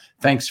 So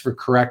thanks for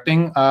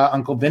correcting,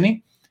 Uncle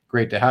Vinny.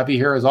 Great to have you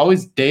here as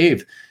always.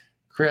 Dave,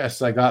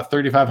 Chris, I got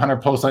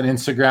 3,500 posts on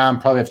Instagram.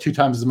 Probably have 2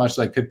 times as much as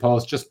I could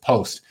post. Just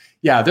post.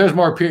 Yeah, there's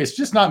more peer. It's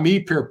just not me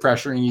peer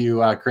pressuring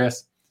you,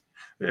 Chris.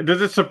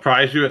 Does it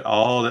surprise you at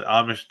all that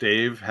Amish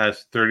Dave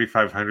has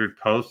 3,500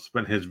 posts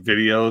when his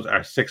videos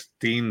are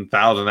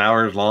 16,000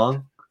 hours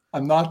long?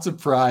 I'm not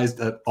surprised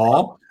at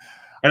all.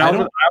 And I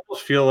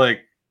almost feel like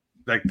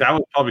that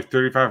was probably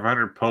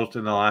 3,500 posts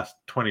in the last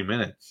 20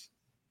 minutes.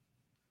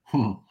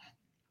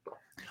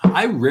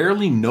 I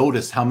rarely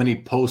notice how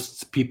many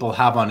posts people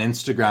have on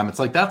Instagram. It's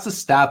like that's a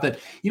stat that,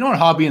 on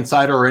Hobby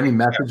Insider or any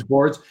message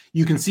boards,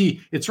 you can see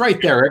it's right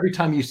there. Every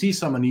time you see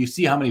someone, you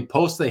see how many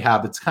posts they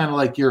have. It's kind of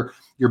like your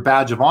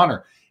badge of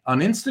honor. On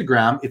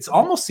Instagram, it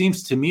almost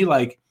seems to me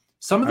like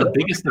some of the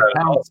biggest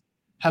accounts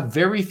have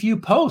very few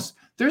posts.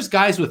 There's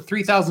guys with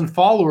 3,000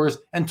 followers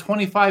and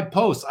 25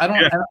 posts.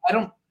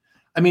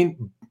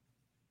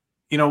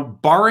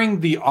 Barring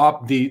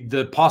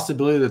the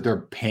possibility that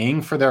they're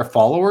paying for their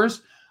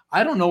followers,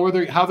 I don't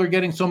know how they're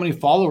getting so many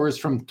followers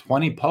from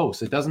 20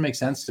 posts. It doesn't make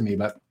sense to me,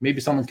 but maybe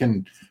someone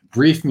can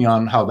brief me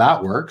on how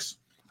that works.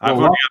 I've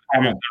only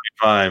got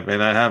 75,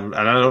 and I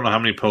don't know how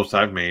many posts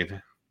I've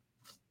made.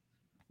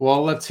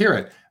 Well, let's hear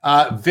it.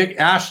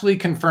 Ashley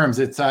confirms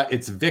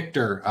it's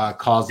Victor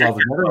Kozlov.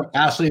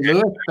 Ashley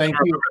Lewis, thank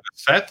you.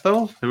 Set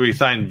though? Did we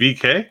sign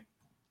VK?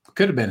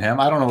 Could have been him.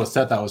 I don't know what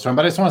set that was from,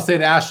 but I just want to say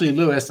to Ashley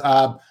Lewis,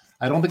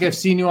 I don't think I've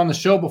seen you on the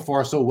show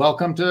before, so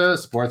welcome to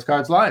Sports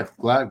Cards Live.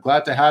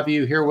 Glad to have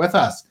you here with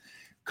us.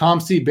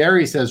 ComC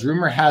Barry says,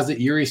 rumor has it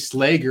Yuri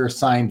Slager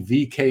signed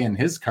VK in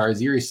his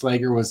cards. Yuri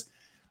Slager was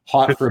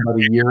hot for about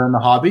a year in the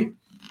hobby.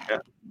 Yeah.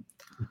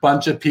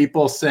 Bunch of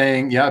people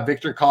saying, yeah,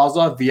 Victor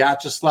Kozlov,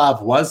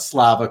 Vyacheslav was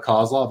Slava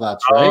Kozlov.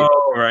 That's right.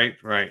 Oh,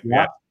 right.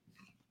 Yeah.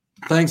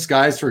 Thanks,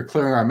 guys, for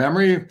clearing our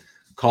memory.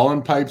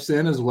 Colin pipes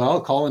in as well.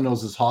 Colin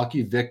knows his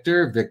hockey.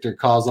 Victor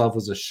Kozlov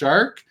was a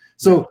Shark.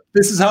 So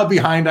this is how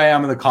behind I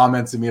am in the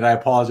comments, Ameet. I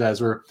apologize.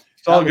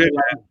 It's all good,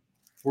 man.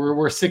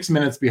 We're 6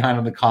 minutes behind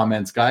on the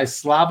comments, guys.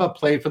 Slava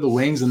played for the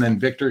Wings, and then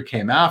Victor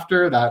came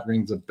after. That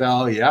rings a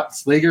bell. Yep.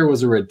 Slager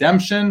was a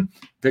redemption.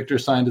 Victor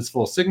signed his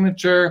full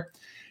signature.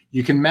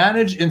 You can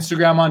manage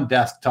Instagram on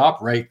desktop.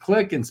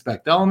 Right-click,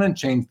 inspect element,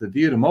 change the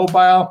view to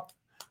mobile.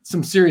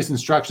 Some serious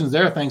instructions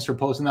there. Thanks for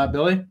posting that,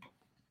 Billy.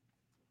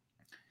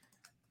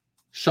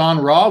 Sean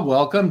Robb,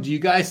 welcome. Do you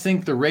guys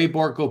think the Ray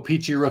Borko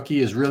Peachy rookie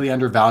is really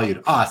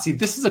undervalued? See,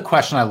 this is a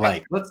question I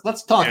like.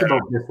 Let's talk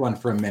about this one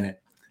for a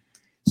minute.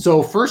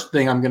 So first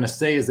thing I'm going to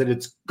say is that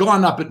it's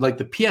gone up. Like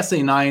the PSA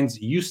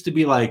 9s used to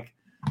be like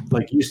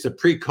used to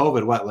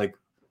pre-COVID, like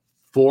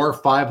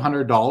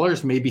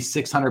 $400-500, maybe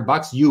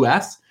 $600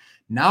 US.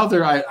 Now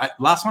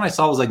last one I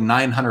saw was like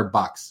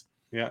 $900.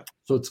 Yeah.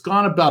 So it's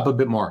gone up a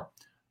bit more.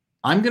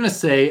 I'm going to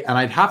say, and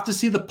I'd have to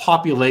see the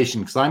population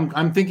because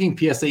I'm thinking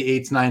PSA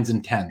 8s, 9s,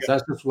 and 10s. Yeah.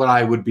 That's just what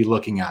I would be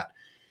looking at.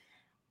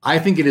 I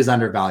think it is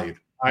undervalued.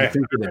 I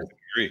think it is.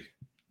 Agree.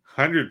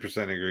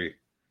 100% agree.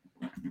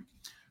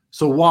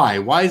 So why?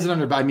 Why is it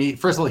undervalued? I mean,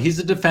 first of all, he's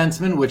a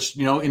defenseman, which,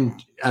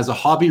 as a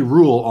hobby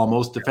rule,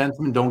 almost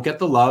defensemen don't get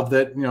the love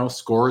that,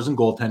 scorers and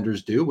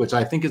goaltenders do, which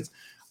I think is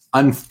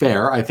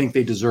unfair. I think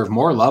they deserve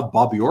more love.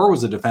 Bobby Orr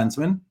was a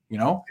defenseman,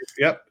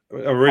 Yep.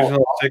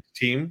 Original 6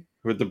 team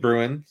with the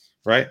Bruins,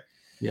 right?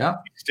 Yeah.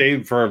 He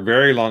stayed for a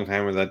very long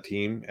time with that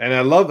team. And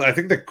I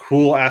think the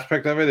cool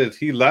aspect of it is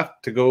he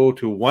left to go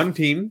to one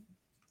team.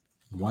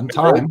 One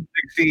time.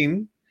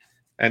 16,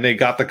 and they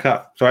got the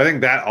cup. So I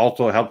think that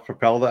also helped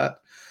propel that.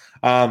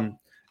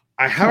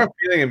 I have a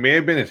feeling it may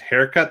have been his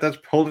haircut that's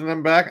holding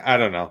him back. I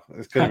don't know.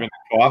 It could have been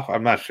a cough.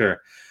 I'm not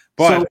sure.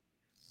 But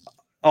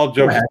all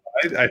jokes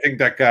aside, I think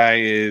that guy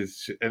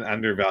is an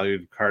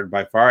undervalued card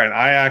by far. And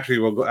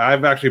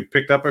I've actually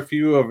picked up a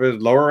few of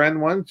his lower end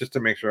ones just to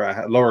make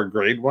sure lower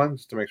grade ones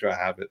just to make sure I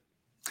have it.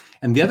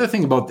 And the other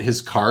thing about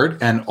his card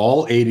and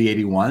all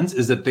 8081s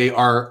is that they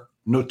are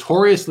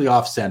notoriously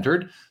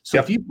off-centered. So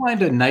if you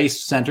find a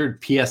nice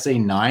centered PSA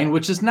 9,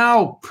 which is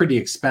now pretty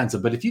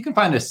expensive, but if you can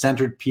find a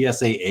centered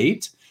PSA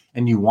 8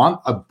 and you want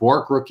a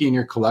Bork rookie in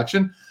your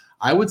collection,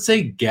 I would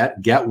say get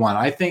one.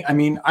 I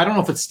don't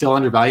know if it's still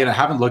undervalued. I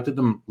haven't looked at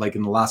them like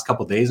in the last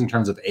couple of days in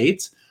terms of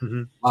 8s,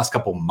 last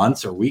couple of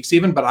months or weeks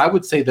even, but I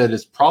would say that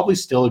it's probably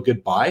still a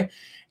good buy.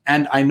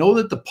 And I know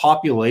that the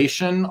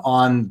population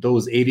on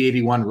those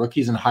 8081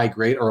 rookies in high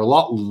grade are a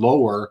lot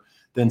lower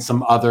than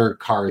some other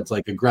cards,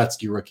 like a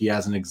Gretzky rookie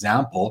as an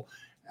example,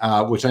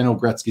 which I know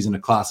Gretzky's in a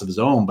class of his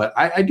own, but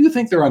I do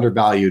think they're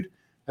undervalued.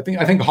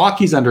 I think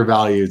hockey's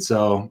undervalued.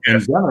 So in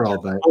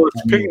general, but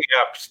it's picking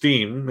up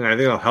steam, and I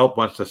think it'll help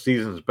once the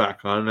season's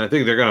back on. And I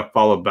think they're going to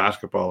follow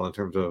basketball in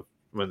terms of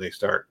when they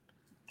start.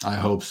 I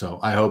hope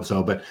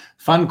so. But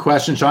fun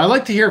question, Sean. I'd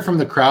like to hear from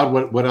the crowd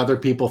what other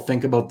people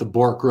think about the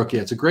Bork rookie.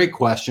 It's a great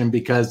question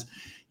because,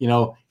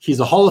 he's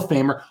a Hall of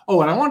Famer.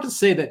 Oh, and I wanted to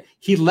say that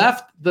he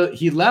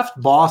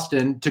left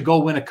Boston to go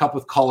win a cup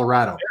with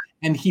Colorado,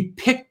 and he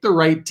picked the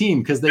right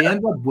team because they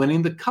ended up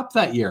winning the cup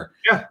that year.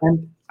 Yeah.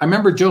 And I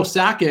remember Joe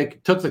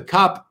Sakic took the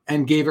cup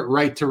and gave it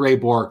right to Ray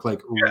Bork,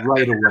 right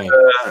away.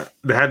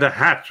 They had the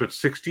hats with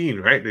 16,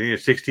 right? They had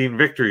 16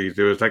 victories.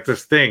 There was like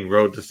this thing,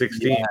 road to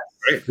 16,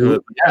 right?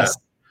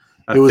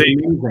 It was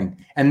amazing.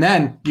 And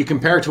then you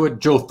compare it to what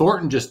Joe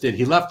Thornton just did.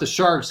 He left the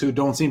Sharks, who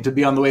don't seem to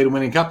be on the way to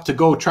winning a cup, to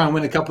go try and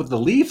win a cup with the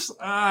Leafs.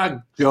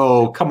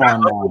 Joe, come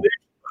on now.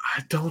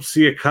 I don't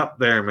see a cup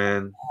there,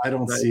 man. I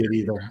don't see it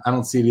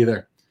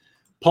either.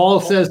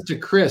 Paul says to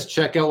Chris,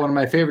 check out one of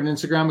my favorite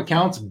Instagram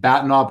accounts,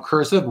 Batnob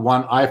Cursive.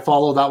 I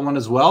follow that one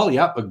as well.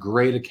 Yep, a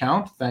great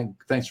account.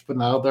 Thanks for putting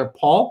that out there,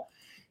 Paul.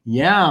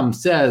 Yam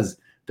says,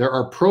 there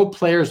are pro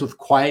players with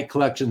quiet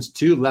collections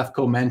too.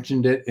 Lefko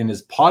mentioned it in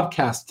his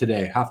podcast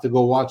today. Have to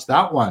go watch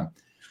that one.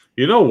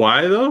 You know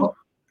why, though?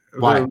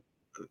 Why?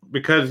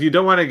 Because you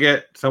don't want to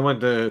get someone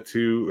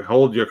to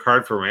hold your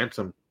card for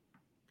ransom.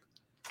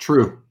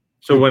 True.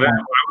 So when I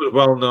was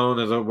well known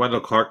as a Wendell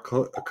Clark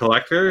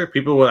collector,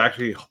 people would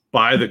actually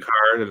buy the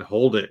card and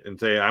hold it and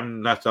say,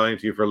 I'm not selling it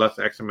to you for less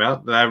X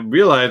amount. And I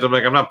realized,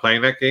 I'm not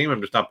playing that game.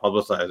 I'm just not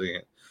publicizing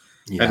it.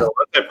 Yeah. And the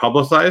less I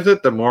publicize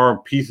it, the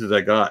more pieces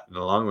I got in the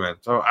long run.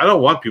 So I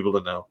don't want people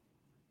to know.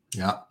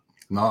 Yeah.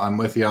 No, I'm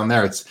with you on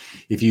there. It's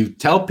if you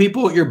tell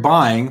people what you're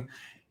buying,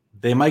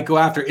 they might go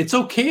after. It's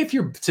okay if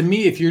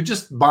you're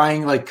just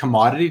buying like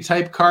commodity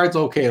type cards,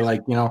 okay,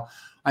 like,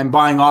 I'm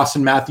buying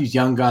Austin Matthews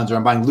Young Guns or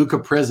I'm buying Luca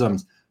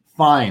Prisms,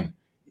 fine.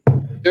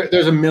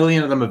 There's a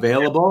million of them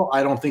available.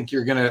 I don't think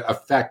you're going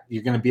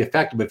to be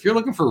affected. But if you're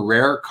looking for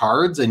rare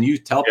cards and you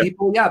tell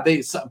people,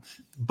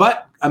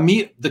 but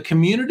Ameet, the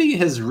community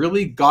has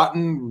really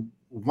gotten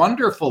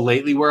wonderful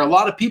lately where a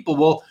lot of people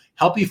will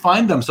help you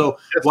find them. So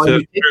while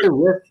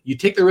you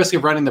take the risk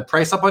of running the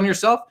price up on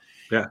yourself,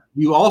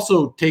 you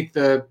also take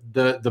the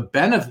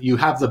benefit. You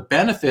have the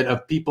benefit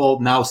of people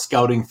now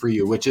scouting for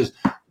you, which is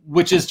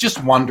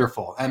just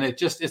wonderful. And it's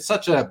just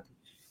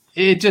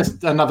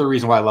another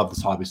reason why I love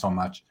this hobby so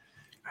much.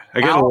 I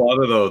get a lot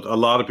of those. A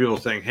lot of people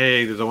saying,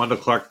 "Hey, there's a Wendell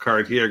Clark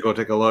card here. Go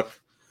take a look."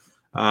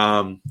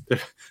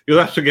 You'll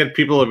also get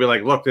people who'll be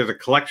like, "Look, there's a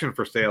collection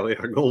for sale here.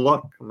 Go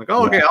look." I'm like,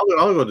 "Oh, okay,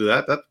 I'll go do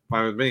that. That's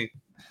fine with me."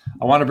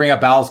 I want to bring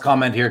up Al's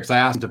comment here because I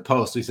asked him to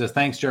post. So he says,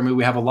 "Thanks, Jeremy.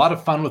 We have a lot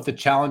of fun with the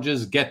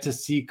challenges. Get to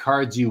see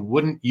cards you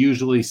wouldn't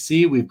usually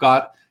see. We've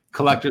got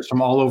collectors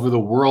from all over the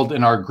world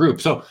in our group."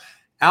 So,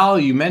 Al,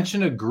 you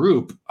mentioned a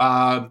group.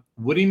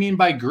 What do you mean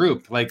by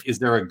group? Like, is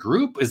there a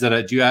group? Is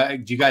it do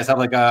you guys have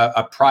like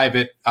a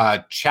private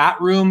chat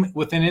room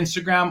within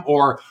Instagram,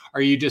 or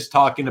are you just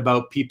talking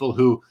about people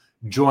who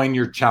join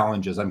your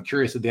challenges? I'm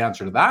curious of the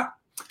answer to that.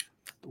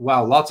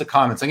 Wow, lots of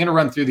comments. I'm going to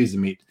run through these,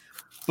 Ameet.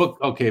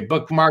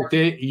 Bookmarked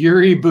it.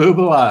 Yuri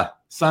Bubala,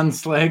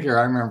 Sunslager.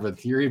 I remember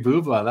Yuri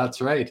Bubala. That's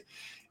right.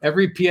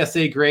 Every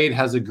PSA grade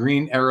has a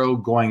green arrow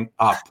going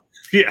up.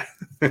 Yeah,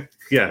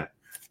 yeah,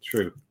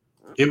 true.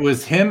 It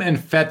was him and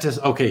Fetis.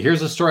 Okay,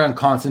 here's a story on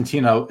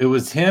Constantino. It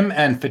was him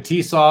and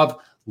Fetisov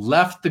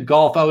left the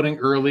golf outing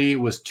early. It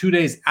was 2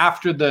 days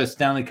after the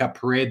Stanley Cup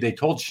parade. They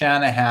told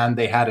Shanahan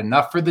they had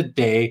enough for the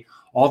day.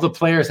 All the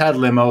players had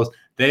limos.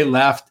 They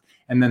left,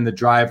 and then the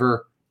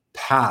driver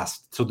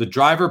passed. So the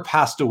driver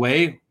passed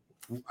away.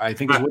 I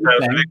think is what you're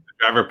saying. The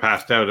driver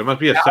passed out. It must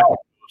be a second.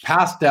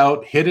 Passed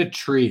out, hit a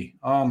tree.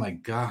 Oh my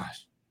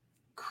gosh,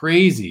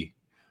 crazy.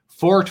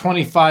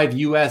 $425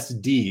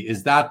 USD.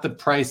 Is that the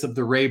price of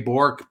the Ray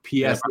Bork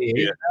PSA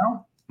 8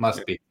 now?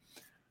 Must be.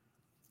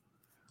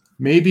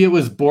 Maybe it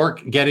was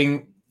Bork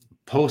getting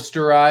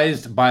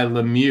posterized by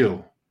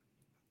Lemieux.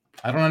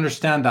 I don't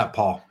understand that,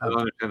 Paul. I don't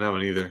understand that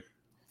one either.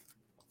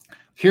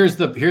 Here's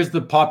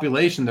the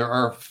population. There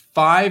are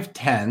 5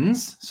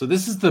 10s. So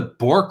this is the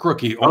Bork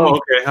rookie.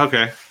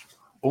 Okay.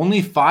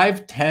 Only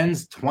 5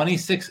 10s,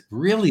 26.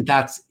 Really,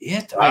 that's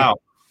it? Wow.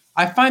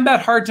 I find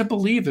that hard to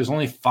believe. There's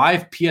only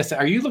 5 PSA.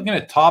 Are you looking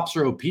at Topps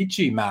or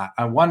O-Pee-Chee, Matt?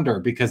 I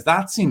wonder, because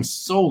that seems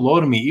so low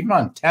to me, even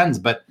on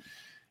 10s,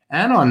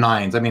 and on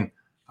 9s. I mean,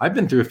 I've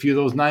been through a few of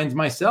those 9s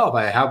myself.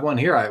 I have one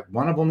here.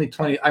 One of only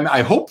 20. I mean,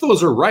 I hope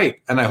those are right,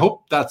 and I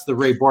hope that's the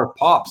Ray Bork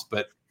Pops,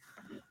 but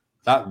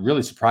that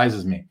really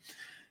surprises me.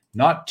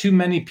 Not too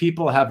many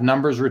people have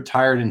numbers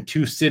retired in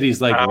 2 cities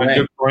like Ray.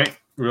 Good point.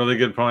 Really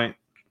good point.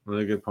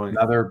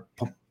 Another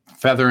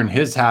feather in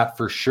his hat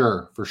for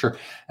sure.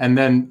 And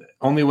then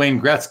only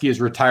Wayne Gretzky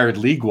is retired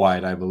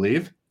league-wide, I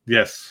believe.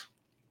 Yes.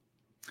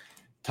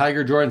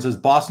 Tiger Jordan says,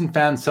 Boston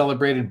fans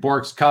celebrated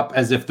Bork's Cup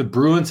as if the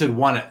Bruins had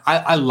won it.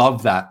 I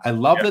love that. I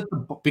love that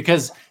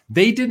because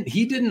he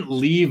didn't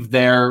leave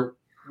there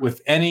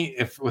with any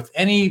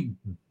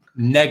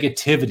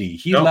negativity.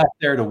 He left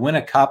there to win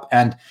a cup.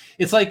 And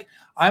it's like,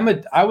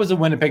 I was a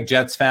Winnipeg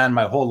Jets fan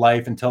my whole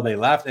life until they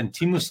left, and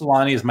Teemu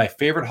Selanne is my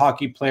favorite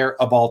hockey player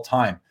of all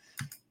time.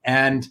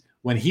 And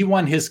when he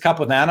won his cup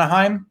with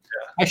Anaheim,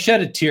 I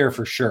shed a tear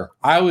for sure.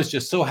 I was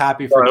just so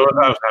happy for him.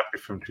 I was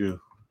happy for him too.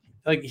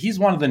 Like, he's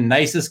one of the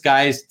nicest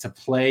guys to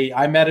play.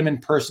 I met him in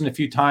person a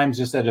few times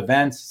just at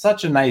events.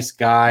 Such a nice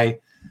guy.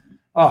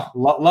 Oh,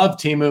 love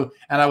Teemu.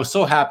 And I was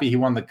so happy he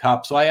won the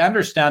cup. So I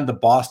understand the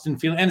Boston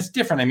feeling. And it's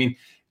different. I mean,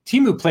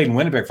 Teemu played in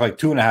Winnipeg for like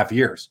 2.5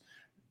 years.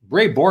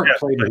 Ray Bork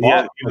played in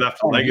Boston. He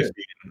left a legacy.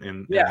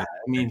 I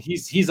mean,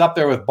 he's up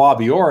there with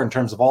Bobby Orr in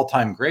terms of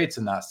all-time greats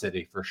in that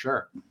city for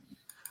sure.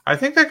 I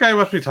think that guy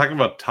must be talking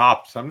about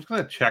tops. I'm just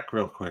going to check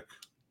real quick.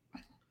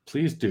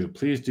 Please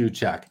do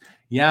check.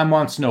 Yam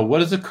wants to know,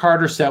 what is a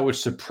Carter set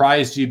which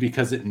surprised you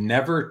because it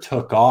never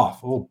took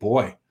off? Oh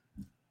boy.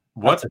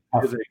 What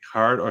is a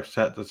card or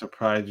set that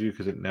surprised you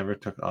because it never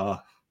took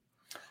off?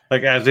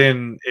 Like, as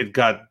in it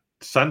got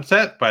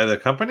sunset by the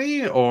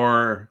company,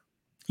 or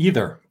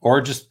either,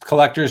 or just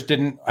collectors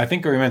didn't. I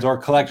think it remains, or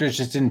collectors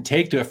just didn't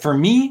take to it. For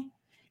me,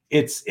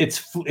 it's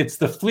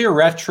the Fleer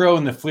Retro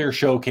and the Fleer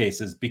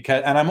Showcases,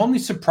 because, and I'm only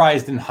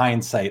surprised in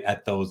hindsight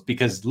at those,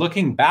 because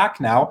looking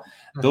back now,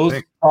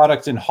 those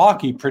products in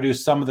hockey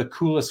produce some of the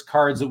coolest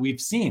cards that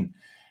we've seen.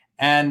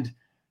 And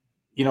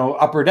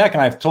Upper Deck,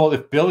 and I've told,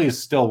 if Billy's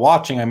still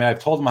watching, I mean, I've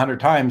told him 100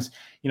 times,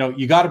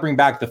 you got to bring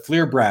back the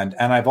Fleer brand.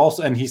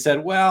 And he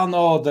said, well,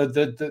 no,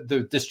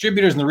 the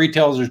distributors and the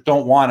retailers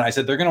don't want it. I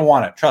said, they're going to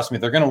want it. Trust me,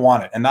 they're going to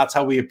want it. And that's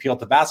how we appeal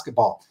to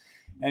basketball.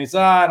 And he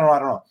said, I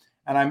don't know.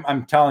 And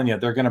I'm telling you,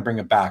 they're going to bring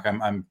it back.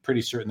 I'm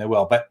pretty certain they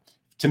will. But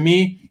to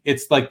me,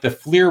 it's like the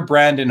Fleer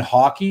brand in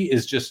hockey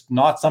is just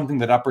not something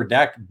that Upper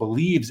Deck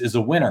believes is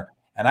a winner.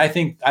 And I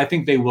think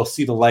they will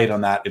see the light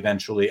on that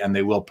eventually, and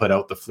they will put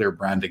out the Fleer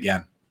brand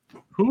again.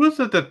 Who was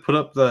it that put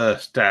up the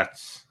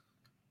stats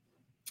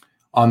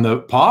on the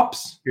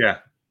pops? Yeah,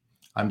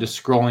 I'm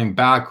just scrolling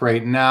back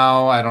right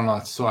now. I don't know.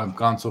 So I've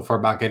gone so far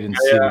back I didn't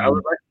see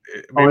it.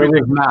 It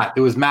was Matt.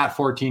 It was Matt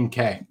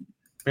 14K.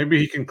 Maybe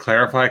he can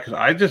clarify, because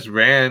I just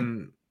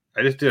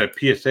did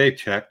a PSA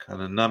check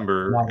on a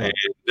number, and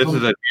this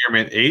is a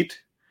Dearman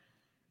 8,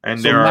 and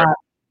so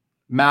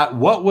Matt,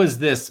 what was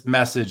this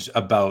message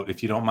about?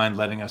 If you don't mind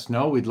letting us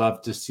know, we'd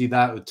love to see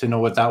that, to know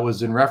what that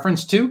was in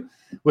reference to,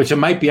 which it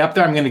might be up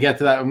there. I'm going to get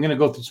to that. I'm going to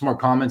go through some more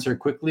comments here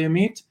quickly,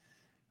 Ameet.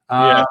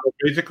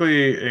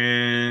 Basically,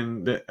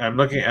 I'm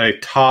looking at a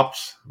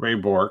Topps Ray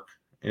Bork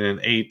in an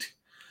 8.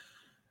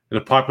 The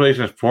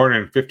population is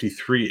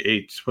 453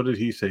 eights. What did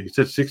he say? He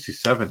said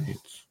 67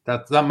 eights.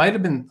 That might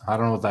have been, I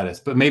don't know what that is,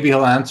 but maybe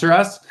he'll answer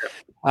us.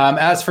 Yeah.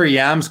 As for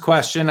Yam's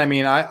question, I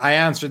mean, I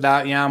answered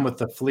that, Yam, with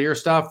the Fleer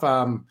stuff.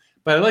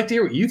 But I'd like to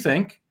hear what you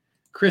think.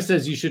 Chris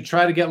says you should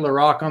try to get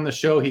Larocque on the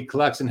show. He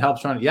collects and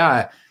helps run.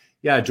 Yeah.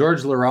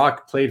 George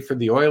Larocque played for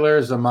the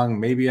Oilers among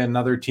maybe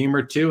another team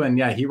or two.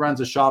 And he runs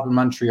a shop in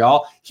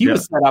Montreal. He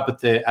was set up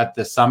at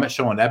the Summit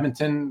show in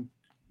Edmonton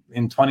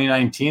in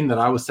 2019 that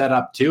I was set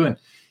up to. And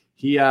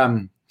he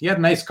had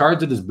nice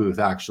cards at his booth,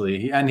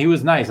 actually. He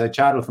was nice. I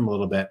chatted with him a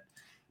little bit.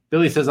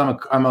 Billy says,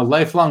 I'm a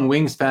lifelong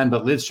Wings fan,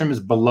 but Lidstrom is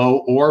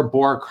below or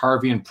Bork,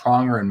 Harvey, and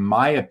Pronger, in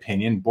my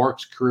opinion.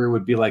 Bork's career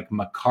would be like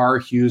Makar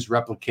Hughes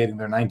replicating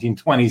their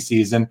 1920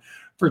 season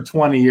for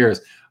 20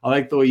 years. I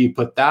like the way you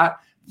put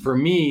that. For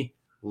me,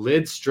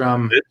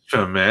 Lidstrom,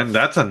 man,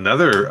 that's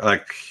another,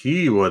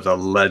 he was a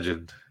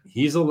legend.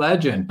 He's a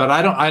legend, but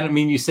I don't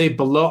mean, you say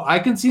below. I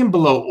can see him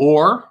below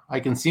Orr. I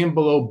can see him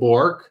below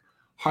Bork.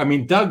 I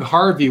mean, Doug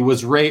Harvey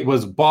was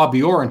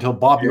Bobby Orr until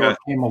Bobby Orr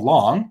came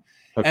along.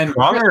 But and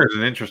Pronger is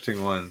an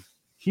interesting one.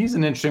 He's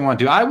an interesting one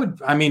too.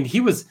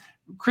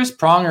 Chris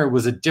Pronger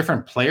was a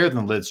different player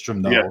than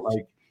Lidstrom, though. Yeah.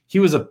 He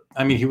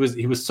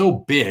was so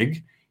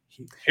big.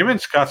 Him and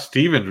Scott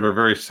Stevens were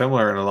very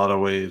similar in a lot of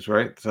ways,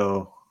 right?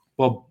 So,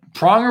 well,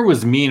 Pronger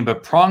was mean,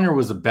 but Pronger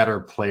was a better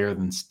player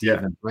than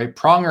Stevens, right?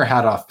 Pronger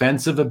had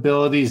offensive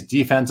abilities,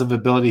 defensive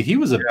ability. He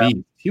was a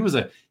beast. He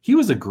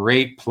was a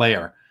great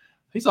player.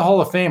 He's a Hall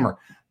of Famer.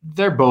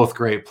 They're both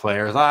great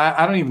players.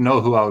 I don't even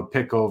know who I would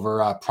pick over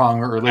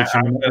Pronger or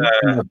Lidstrom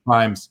in their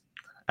primes.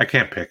 I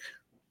can't pick.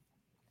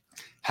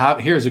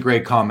 Here's a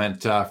great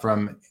comment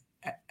from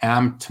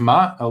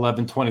Amtma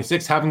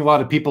 1126. Having a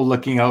lot of people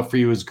looking out for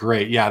you is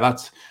great. Yeah,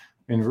 that's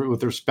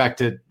with respect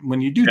to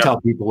when you do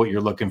tell people what you're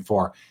looking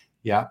for.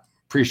 Yeah,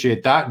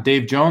 appreciate that.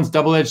 Dave Jones,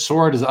 double-edged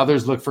sword as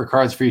others look for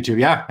cards for you too.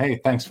 Yeah, hey,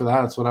 thanks for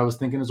that. That's what I was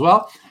thinking as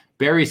well.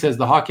 Barry says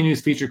the Hockey News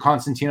featured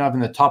Konstantinov in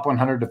the top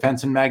 100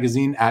 defenseman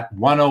magazine at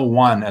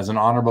 101 as an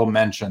honorable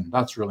mention.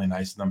 That's really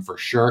nice of them for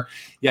sure.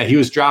 Yeah, he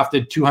was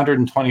drafted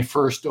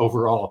 221st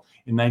overall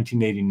in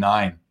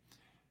 1989.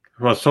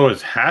 Well, so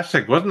is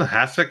Hasek. Wasn't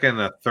Hasek in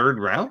the third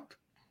round?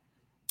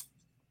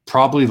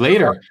 Probably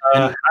later.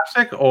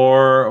 Hasek,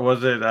 or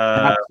was it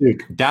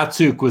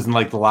Datsuk was in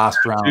the last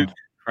round.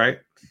 Right?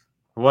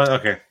 What?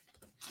 Okay.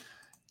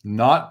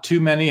 Not too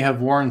many have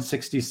worn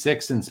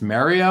 66 since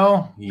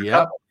Mario.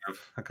 Yep.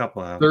 A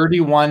couple of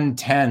 31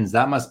 10s.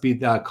 That must be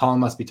Colin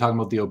must be talking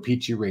about the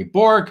O-Pee-Chee Ray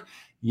Bork.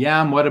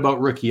 Yam, what about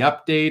rookie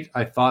update?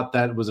 I thought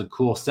that was a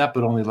cool set,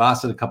 but only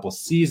lasted a couple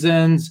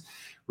seasons.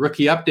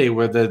 rookie update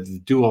where the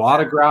dual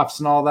autographs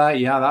and all that.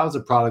 Yeah, that was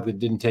a product that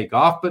didn't take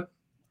off, but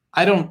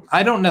I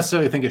don't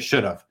necessarily think it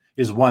should have,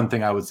 is one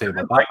thing I would say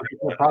about that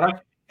particular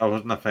product. I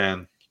wasn't a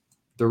fan.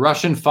 The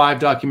Russian 5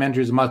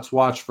 documentary is a must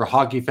watch for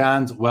hockey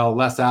fans. Well,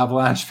 less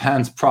Avalanche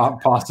fans,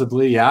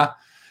 possibly. Yeah.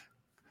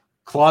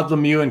 Claude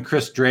Lemieux and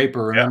Chris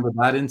Draper. Remember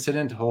that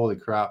incident? Holy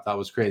crap. That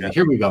was crazy.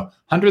 Here we go.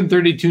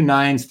 132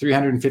 nines,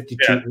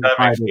 352.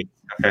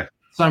 Okay.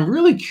 So I'm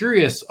really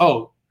curious.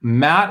 Oh,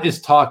 Matt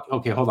is talking.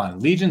 Okay, hold on.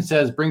 Legion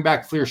says bring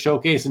back Fleer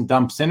Showcase and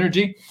dump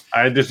Synergy.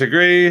 I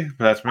disagree.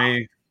 That's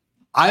me.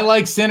 I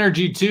like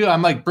Synergy too.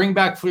 I'm like, bring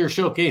back Fleer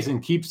Showcase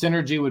and keep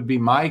Synergy would be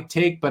my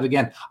take. But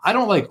again, I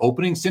don't like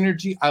opening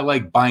Synergy. I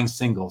like buying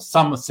singles,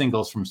 some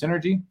singles from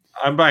Synergy.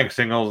 I'm buying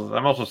singles.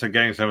 I'm also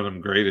getting some of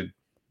them graded.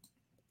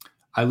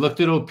 I looked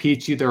at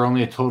O-Pee-Chee. There are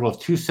only a total of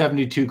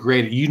 272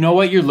 graded. You know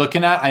what you're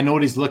looking at? I know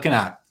what he's looking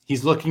at.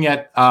 He's looking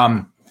at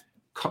an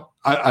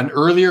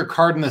earlier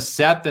card in the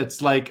set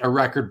that's like a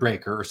record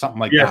breaker or something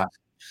like that.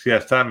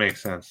 Yes, that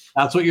makes sense.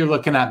 That's what you're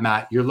looking at,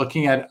 Matt. You're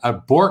looking at a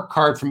Bork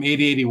card from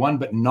 8081,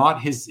 but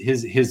not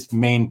his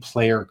main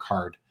player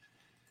card.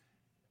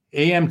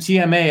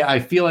 AMTMA, I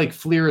feel like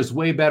Fleer is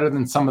way better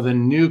than some of the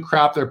new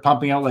crap they're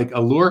pumping out, like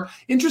Allure.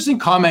 Interesting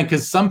comment,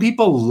 because some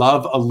people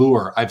love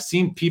Allure. I've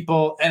seen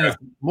people, and it's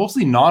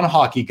mostly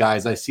non-hockey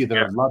guys I see that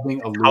are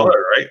loving Allure.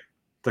 Color, right?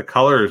 The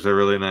colors are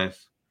really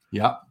nice.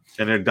 Yeah.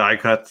 And they're die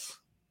cuts.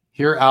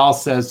 Here, Al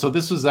says, so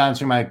this was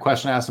answering my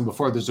question I asked him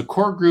before. There's a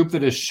core group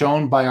that is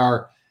shown by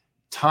our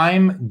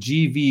Time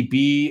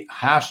GVB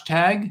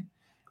hashtag.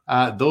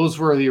 Those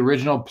were the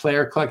original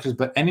player collectors,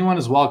 but anyone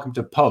is welcome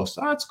to post.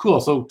 Oh, that's cool.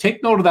 So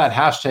take note of that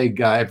hashtag,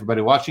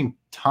 everybody watching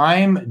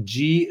Time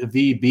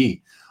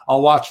GVB.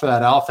 I'll watch for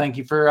that, Al. Thank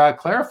you for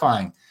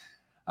clarifying.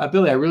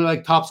 Billy, I really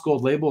like Topps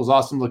Gold Label. It was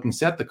awesome looking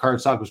set. The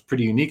card stock was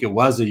pretty unique. It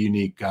was a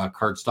unique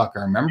card stock. I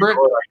remember it.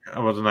 It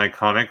was an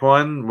iconic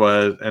one.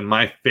 And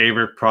my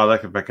favorite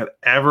product, if I could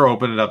ever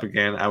open it up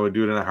again, I would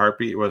do it in a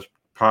heartbeat. It was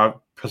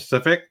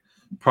Pacific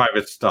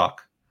Private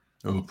Stock.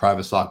 Oh,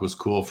 private stock was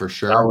cool for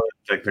sure. That was,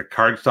 like, the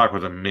card stock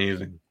was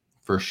amazing.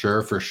 For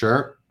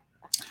sure.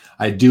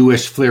 I do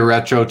wish Fleer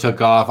Retro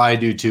took off. I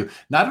do too.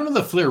 Now, I don't know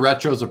if Fleer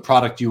Retro is a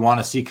product you want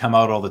to see come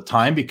out all the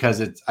time,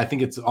 because I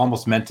think it's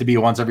almost meant to be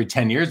once every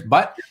 10 years.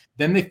 But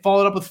then they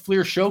followed up with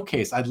Fleer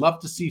Showcase. I'd love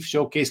to see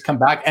Showcase come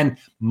back and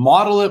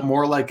model it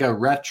more like a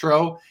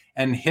retro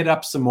and hit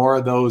up some more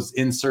of those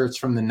inserts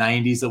from the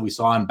 90s that we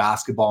saw in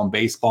basketball and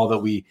baseball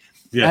and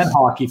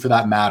hockey for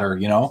that matter,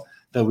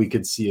 that we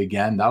could see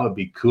again. That would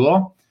be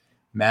cool.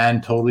 Man,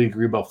 totally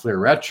agree about Fleer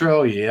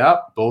Retro.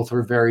 Yep, both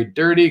were very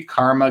dirty.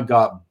 Karma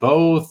got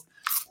both.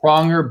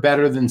 Pronger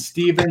better than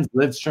Stevens.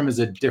 Lidstrom is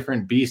a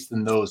different beast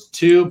than those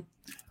two.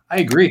 I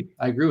agree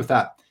with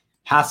that.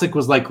 Hasek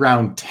was like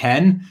round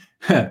 10.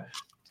 10th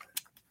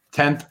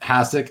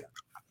Hasek.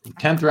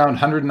 10th round,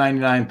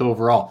 199th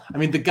overall. I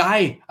mean, the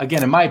guy,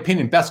 again, in my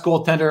opinion, best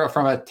goaltender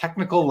from a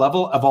technical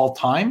level of all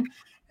time,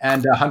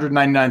 and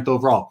 199th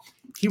overall.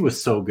 He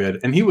was so good,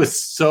 and he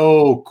was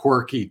so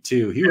quirky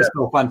too. He was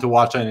so fun to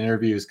watch on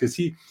interviews because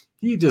he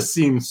just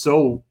seemed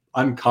so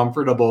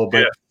uncomfortable,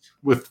 but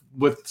with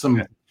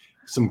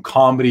some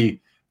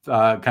comedy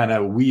kind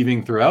of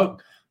weaving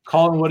throughout.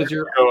 Colin, what is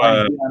your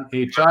idea on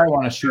HI? I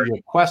want to shoot you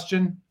a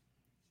question.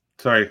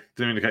 Sorry,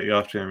 didn't mean to cut you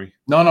off, Jeremy.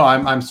 No,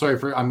 I'm sorry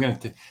for. I'm gonna.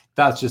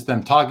 That's just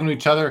them talking to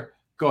each other.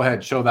 Go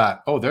ahead, show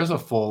that. Oh, there's a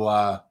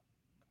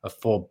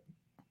full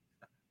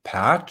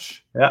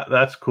patch. Yeah,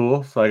 that's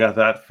cool. So I got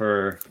that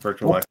for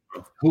Virtual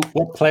Expo.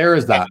 What player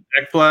is that?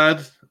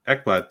 Ekblad.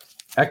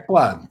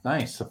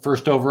 Nice. The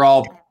first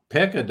overall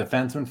pick, a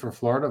defenseman for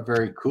Florida.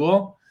 Very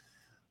cool.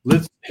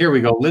 Here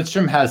we go.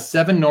 Lidstrom has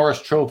 7 Norris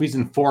trophies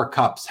and 4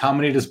 cups. How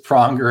many does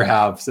Pronger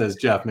have? Says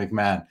Jeff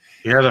McMahon.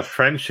 He has a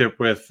friendship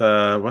with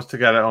what's the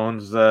guy that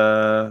owns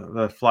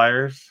the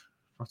Flyers?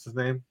 What's his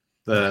name?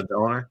 The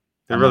owner.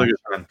 They're really good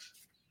friends.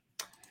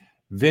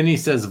 Vinny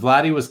says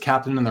Vladdy was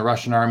captain in the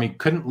Russian army,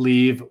 couldn't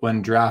leave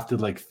when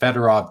drafted like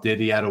Fedorov did.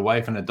 He had a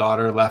wife and a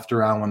daughter left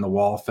around when the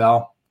wall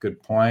fell.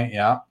 Good point.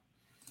 Yeah.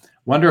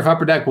 Wonder if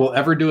Upper Deck will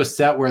ever do a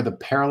set where the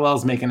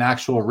parallels make an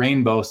actual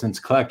rainbow, since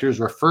collectors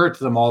refer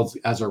to them all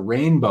as a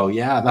rainbow.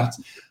 Yeah,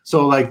 that's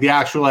so like the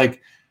actual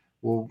like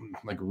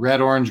red,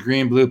 orange,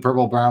 green, blue,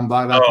 purple, brown,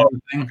 black, that kind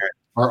of thing. Okay.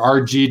 Or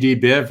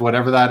RGD BIV,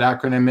 whatever that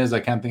acronym is. I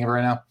can't think of it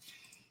right now.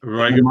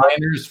 Right.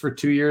 Miners for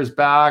 2 years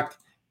back.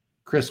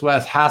 Chris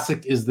West,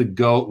 Hasek is the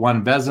GOAT.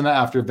 Won Vezina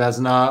after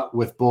Vezina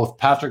with both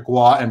Patrick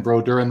Waugh and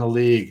Brodeur in the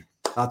league.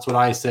 That's what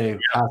I say.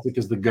 Yeah. Hasek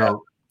is the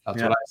GOAT.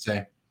 That's what I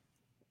say.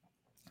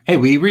 Hey,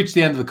 we reached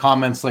the end of the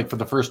comments like for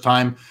the first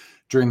time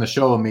during the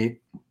show, Ameet.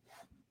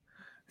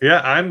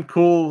 Yeah, I'm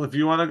cool. If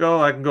you want to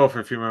go, I can go for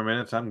a few more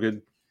minutes. I'm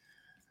good.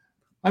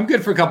 I'm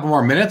good for a couple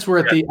more minutes. We're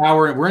at the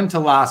hour. We're into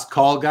last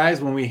call, guys.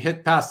 When we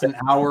hit past an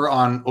hour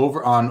on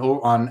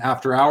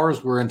after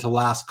hours, we're into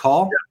last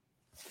call. Yeah.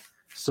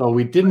 So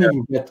we didn't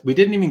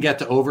even get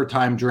to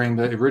overtime during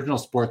the original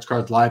Sports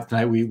Cards Live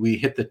tonight. We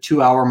hit the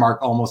 2 hour mark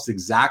almost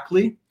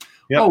exactly.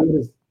 Yep.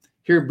 Oh,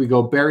 Here we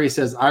go. Barry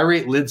says, I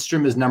rate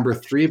Lidstrom as number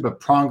 3, but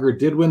Pronger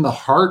did win the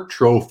Hart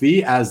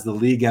Trophy as the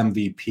league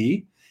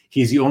MVP.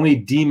 He's the only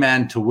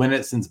D-man to win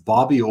it since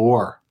Bobby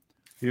Orr.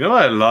 You know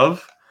what I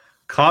love?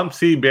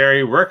 CompC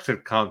Barry works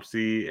at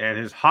CompC, and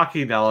his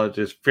hockey knowledge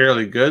is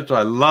fairly good. So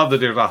I love that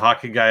there's a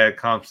hockey guy at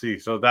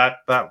CompC. So that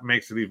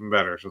makes it even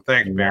better. So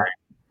thanks, Barry.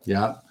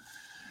 Yeah.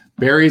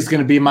 Barry's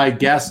going to be my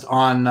guest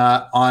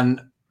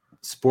on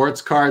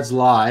Sports Cards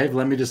Live.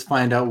 Let me just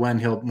find out when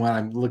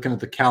I'm looking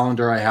at the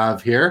calendar I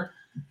have here.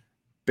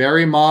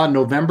 Barry Ma,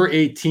 November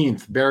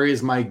 18th. Barry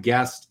is my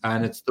guest,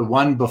 and it's the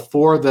one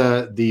before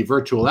the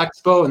virtual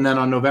expo. And then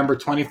on November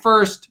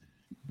 21st,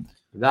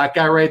 that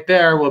guy right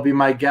there will be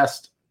my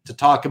guest to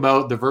talk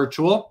about the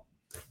virtual.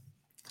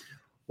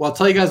 Well, I'll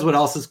tell you guys what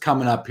else is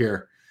coming up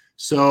here.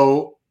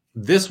 So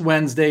this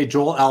Wednesday,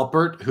 Joel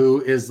Alpert,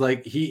 who is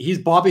like, he's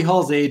Bobby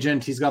Hull's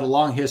agent. He's got a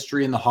long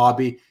history in the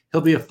hobby. He'll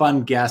be a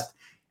fun guest.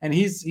 And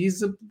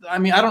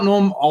I don't know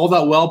him all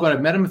that well, but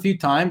I've met him a few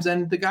times,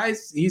 and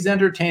he's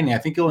entertaining. I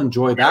think you'll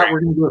enjoy that.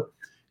 We're going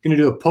to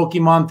do a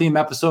Pokemon theme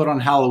episode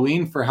on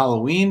Halloween for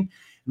Halloween.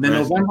 And then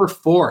November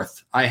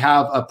 4th, I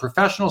have a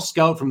professional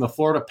scout from the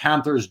Florida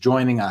Panthers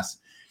joining us.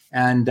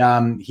 And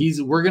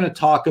we're going to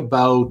talk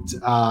about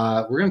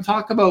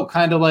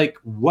kind of like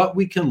what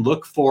we can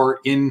look for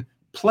in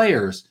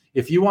players.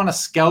 If you want to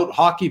scout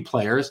hockey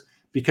players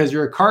because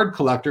you're a card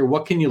collector,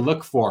 what can you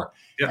look for?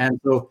 Yep. And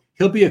so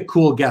he'll be a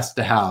cool guest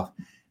to have.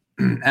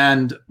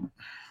 And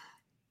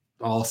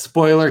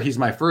spoiler, he's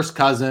my first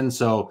cousin,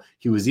 so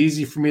he was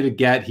easy for me to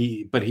get.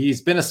 But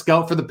he's been a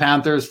scout for the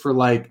Panthers for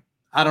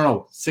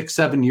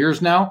 6-7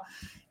 years now.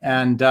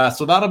 And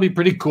so that'll be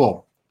pretty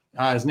cool.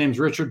 His name's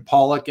Richard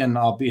Pollock, and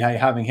I'll be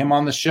having him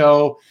on the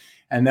show.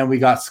 And then we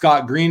got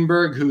Scott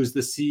Greenberg, who's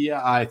the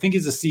CEO. I think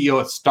he's the CEO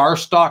at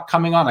Starstock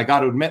coming on. I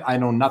got to admit, I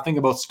know nothing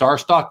about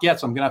Starstock yet,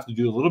 so I'm going to have to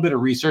do a little bit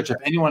of research. If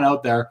anyone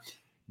out there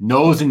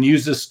knows and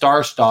uses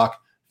Starstock,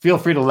 feel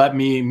free to let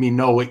me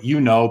know what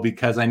you know,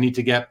 because I need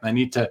to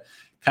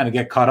kind of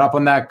get caught up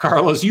on that.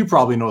 Carlos, you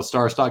probably know what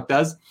Starstock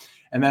does.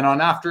 And then on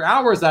After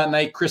Hours that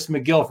night, Chris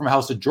McGill from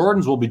House of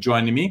Jordans will be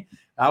joining me.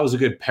 That was a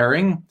good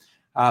pairing.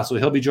 So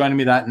he'll be joining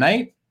me that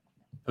night.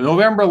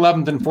 November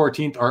 11th and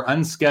 14th are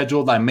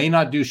unscheduled. I may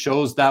not do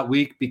shows that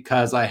week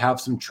because I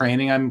have some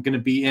training I'm going to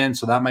be in,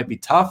 so that might be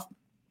tough.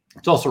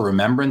 It's also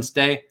Remembrance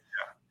Day. Yeah.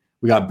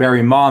 We got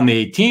Barry Ma on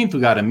the 18th. We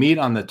got Ameet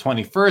on the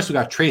 21st. We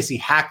got Tracy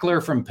Hackler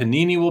from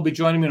Panini will be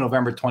joining me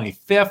November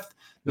 25th.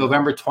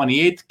 November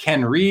 28th,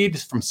 Ken Reed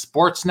from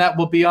Sportsnet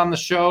will be on the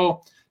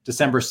show.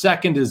 December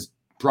 2nd is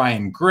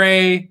Brian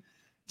Gray.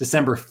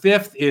 December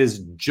 5th is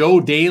Joe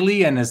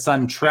Daly and his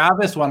son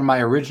Travis, one of my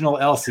original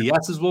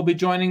LCSs, will be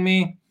joining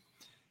me.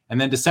 And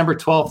then December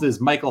 12th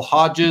is Michael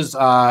Hodges,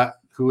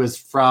 who is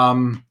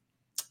from,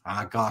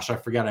 I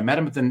forget. I met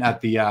him at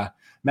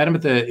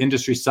the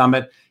industry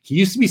summit. He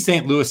used to be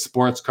St. Louis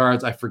Sports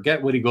Cards. I forget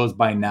what he goes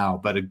by now,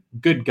 but a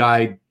good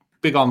guy,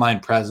 big online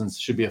presence.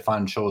 Should be a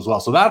fun show as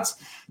well. So that's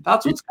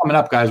what's coming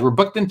up, guys. We're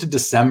booked into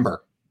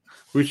December.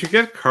 We should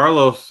get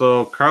Carlos.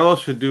 So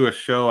Carlos should do a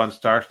show on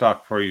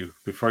Starstock for you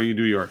before you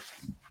do yours.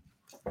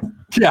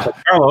 Yeah. So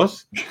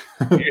Carlos, you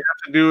have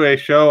to do a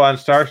show on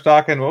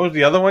Starstock, and what was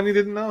the other one you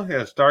didn't know?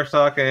 Yeah,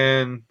 Starstock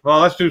and,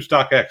 let's do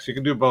StockX. You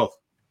can do both.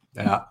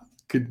 Yeah.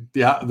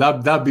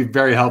 That'd be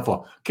very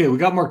helpful. Okay, we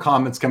got more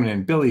comments coming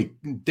in. Billy,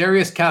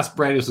 Darius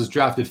Kasparaitis was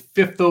drafted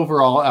 5th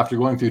overall after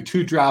going through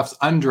 2 drafts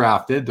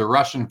undrafted, the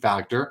Russian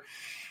factor.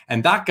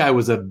 And that guy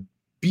was a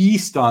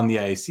beast on the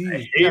ice.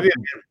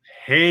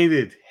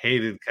 Hated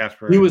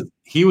Kasparaitis.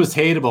 He was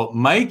hateable.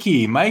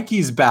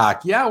 Mikey's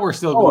back. Yeah, we're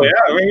still going.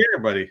 Oh, yeah, right here,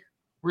 buddy.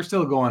 We're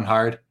still going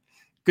hard.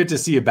 Good to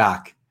see you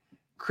back.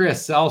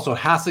 Chris also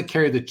has to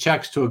carry the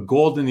Czechs to a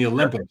gold in the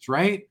Olympics,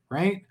 right?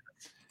 Right.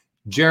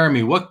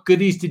 Jeremy, what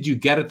goodies did you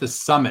get at the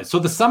summit? So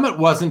the summit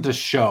wasn't a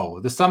show.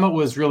 The summit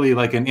was really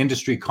like an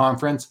industry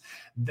conference,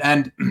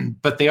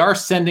 but they are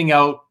sending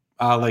out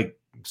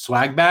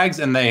swag bags,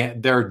 and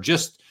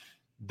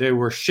they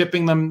were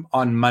shipping them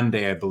on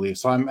Monday, I believe.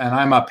 So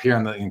I'm up here,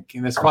 and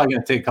it's probably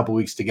going to take a couple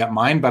weeks to get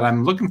mine, but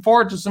I'm looking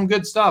forward to some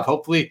good stuff.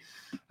 Hopefully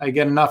I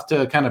get enough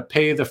to kind of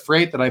pay the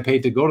freight that I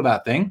paid to go to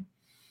that thing.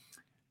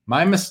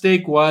 My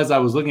mistake was I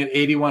was looking at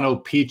 81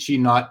 Peachy,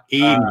 not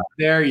 80.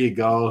 There you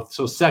go.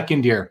 So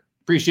second year.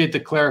 Appreciate the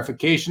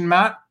clarification,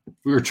 Matt.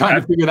 We were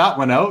trying to figure that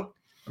one out.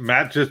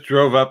 Matt just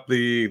drove up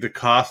the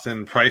cost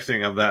and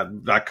pricing of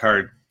that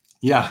card.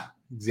 Yeah,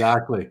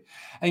 exactly.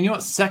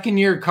 And second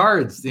year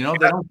cards, they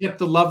don't get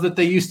the love that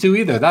they used to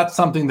either. That's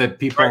something that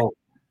people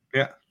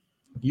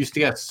used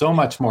to get so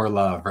much more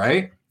love,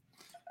 right?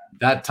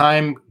 That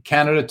time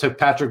Canada took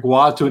Patrick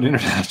Waugh to an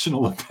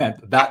international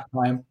event at that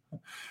time.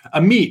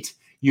 Ameet,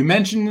 you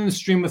mentioned in the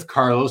stream with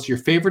Carlos, your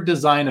favorite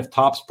design of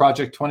Topps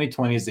Project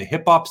 2020 is a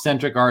hip-hop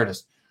centric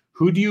artist.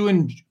 Who do you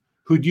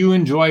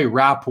enjoy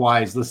rap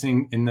wise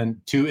listening in the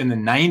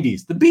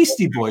 90s? The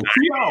Beastie Boys.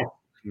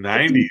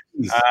 90s.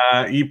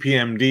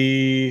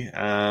 EPMD.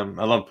 I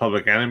love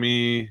Public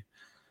Enemy.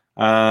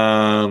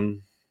 I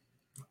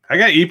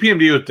got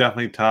EPMD was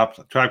definitely Topps.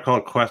 Tribe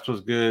Called Quest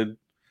was good.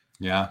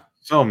 Yeah.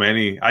 So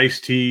many.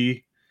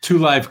 Ice-T. Two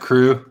Live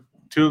Crew.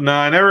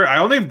 I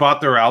only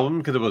bought their album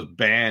because it was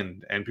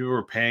banned and people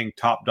were paying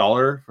top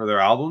dollar for their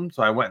album.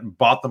 So I went and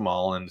bought them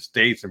all in the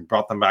States and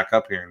brought them back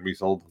up here and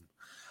resold them.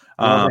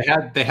 Well,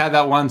 they had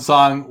that one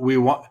song, we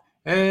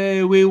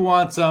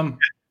want some.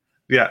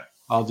 Yeah.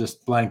 I'll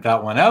just blank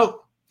that one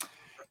out.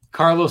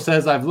 Carlos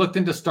says, I've looked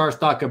into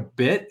StarStock a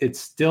bit. It's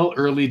still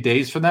early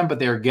days for them, but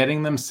they're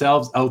getting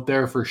themselves out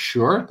there for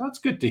sure. That's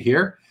good to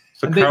hear.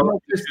 So Carlos,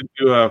 you should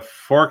do a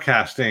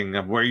forecasting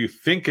of where you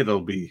think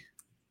it'll be.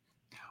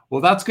 Well,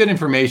 that's good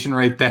information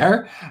right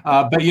there.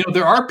 But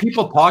there are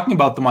people talking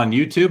about them on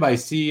YouTube. I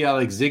see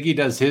like Ziggy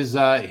does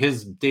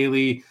his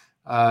daily,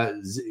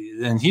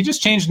 and he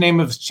just changed the name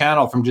of his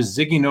channel from just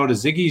Ziggy No to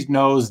Ziggy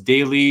Knows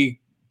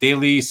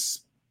Daily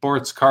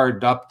Sports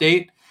Card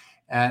Update,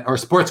 or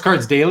Sports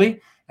Cards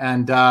Daily.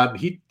 And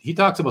he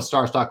talks about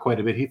StarStock quite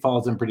a bit. He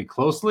follows them pretty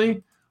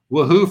closely.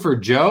 Woohoo for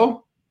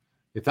Joe,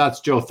 if that's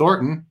Joe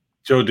Thornton.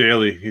 Joe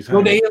Daly.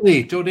 Joe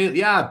Daly.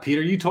 Yeah,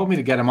 Peter, you told me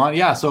to get him on.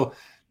 Yeah, so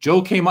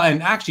Joe came on,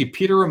 and actually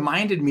Peter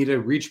reminded me to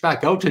reach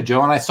back out to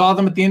Joe, and I saw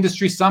them at the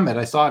industry summit.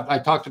 I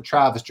talked to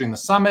Travis during the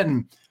summit,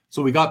 and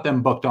so we got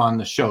them booked on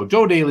the show.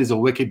 Joe Daly's a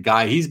wicked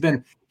guy.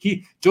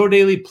 Joe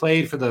Daly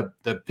played for the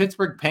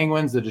Pittsburgh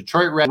Penguins, the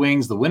Detroit Red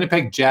Wings, the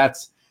Winnipeg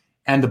Jets,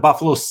 and the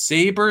Buffalo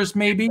Sabres,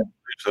 maybe.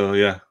 So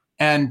yeah.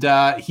 And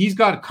he's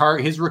got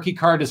his rookie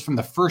card is from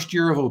the first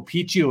year of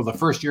O-Pee-Chee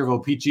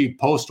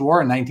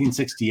post-war in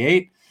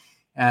 1968.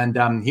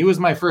 And he was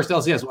my first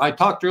LCS. I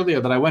talked earlier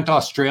that I went to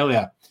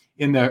Australia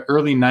in the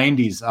early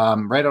 90s,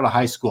 right out of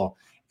high school.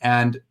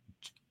 And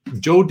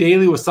Joe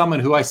Daly was someone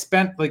who I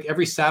spent like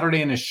every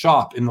Saturday in his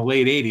shop in the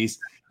late 80s.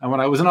 And when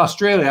I was in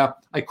Australia,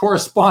 I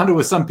corresponded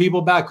with some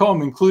people back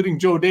home, including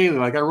Joe Daly.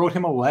 Like I wrote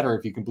him a letter,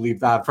 if you can believe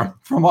that,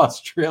 from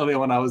Australia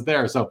when I was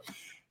there. So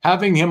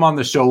having him on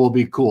the show will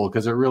be cool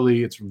because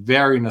it's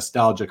very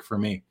nostalgic for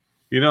me.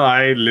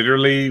 I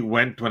literally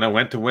when I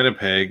went to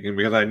Winnipeg, and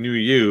because I knew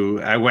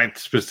you, I went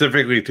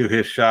specifically to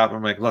his shop.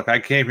 I'm like, look, I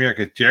came here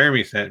because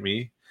Jeremy sent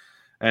me.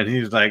 And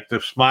he's like,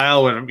 the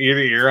smile went from ear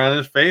to ear on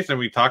his face, and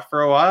we talked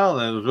for a while,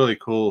 and it was really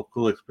cool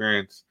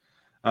experience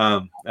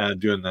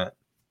doing that.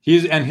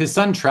 His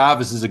son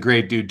Travis is a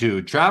great dude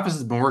too. Travis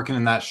has been working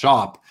in that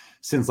shop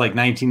since like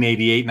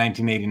 1988,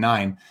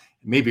 1989,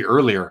 maybe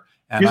earlier.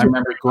 And I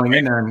remember going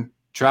in there, and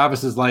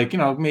Travis is like,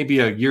 maybe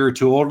a year or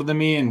two older than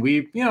me, and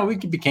we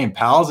became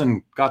pals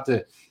and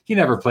he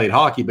never played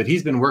hockey, but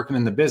he's been working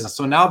in the business.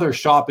 So now their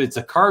shop, it's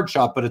a card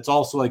shop, but it's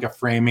also like a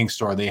framing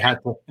store. They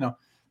had to,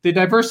 they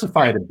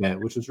diversified a bit,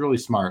 which was really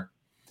smart.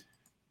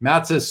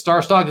 Matt says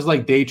StarStock is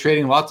like day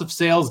trading, lots of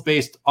sales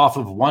based off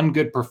of one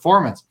good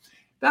performance.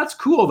 That's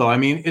cool, though. I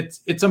mean,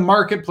 it's a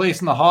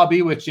marketplace in the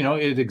hobby, which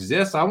it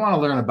exists. I want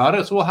to learn about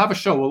it, so we'll have a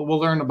show. We'll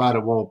learn about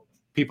it. Well,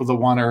 people that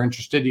are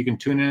interested, you can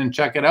tune in and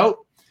check it out.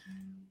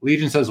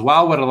 Legion says,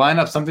 "Wow, what a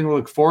lineup! Something to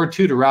look forward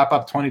to wrap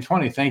up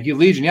 2020." Thank you,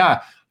 Legion.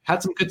 Yeah,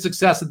 had some good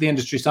success at the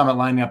industry summit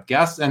lining up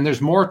guests, and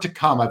there's more to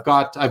come. I've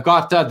got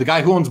the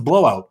guy who owns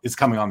Blowout is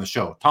coming on the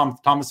show.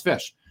 Thomas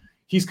Fish.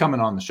 He's coming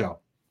on the show.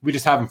 We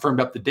just haven't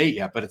firmed up the date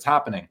yet, but it's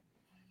happening.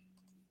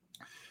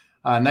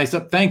 Nice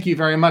up. Thank you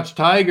very much,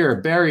 Tiger.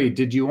 Barry,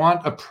 did you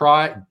want a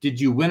prize? Did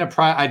you win a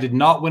prize? I did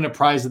not win a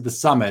prize at the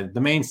summit. The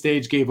main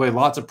stage gave away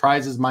lots of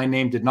prizes. My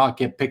name did not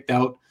get picked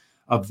out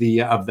of the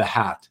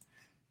hat.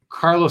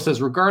 Carlos says,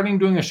 regarding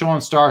doing a show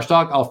on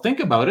StarStock, I'll think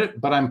about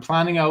it, but I'm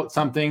planning out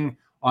something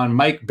on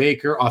Mike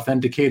Baker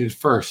authenticated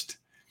first.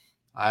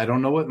 I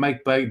don't know what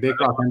Mike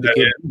Baker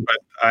authenticated. But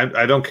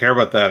I don't care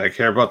about that. I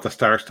care about the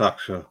StarStock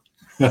show.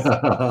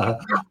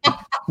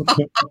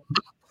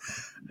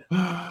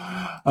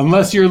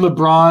 Unless you're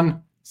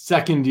LeBron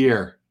second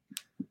year.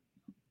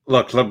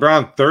 Look,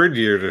 LeBron third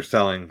year they're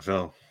selling,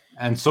 so.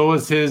 And so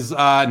is his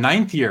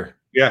ninth year.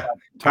 Yeah.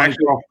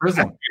 2012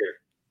 Prism.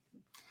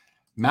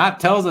 Matt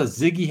tells us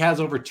Ziggy has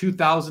over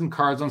 2,000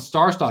 cards on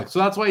StarStock. So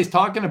that's why he's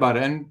talking about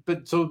it.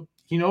 But so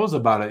he knows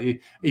about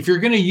it. If you're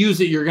going to use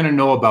it, you're going to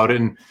know about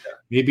it. And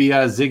maybe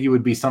Ziggy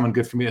would be someone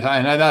good for me.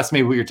 And that's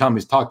maybe what you're telling me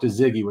is talk to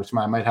Ziggy, which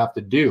I might have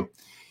to do.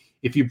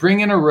 If you bring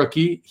in a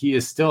rookie, he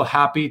is still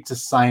happy to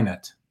sign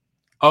it.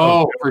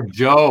 Oh, for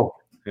Joe.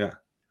 Yeah.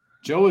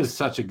 Joe is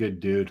such a good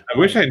dude. I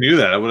wish I knew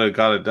that. I would have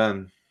got it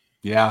done.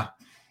 Yeah.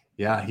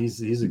 Yeah,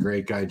 he's a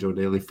great guy, Joe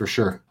Daly, for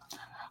sure.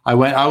 I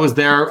was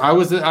there. I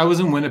was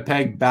in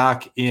Winnipeg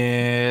back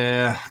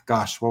in,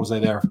 what was I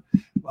there?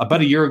 About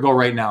a year ago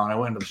right now. And I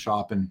went to the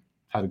shop and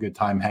had a good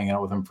time hanging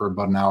out with him for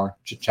about an hour,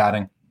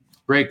 chatting.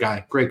 Great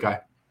guy.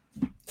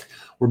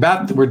 We're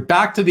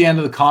back to the end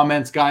of the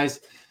comments, guys.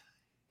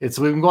 We've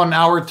been going an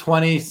hour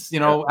 20.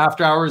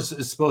 After hours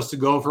is supposed to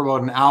go for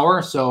about an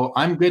hour. So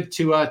I'm good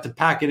to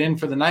pack it in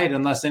for the night,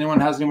 unless anyone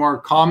has any more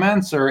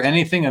comments or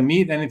anything.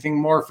 Ameet, anything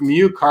more from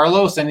you?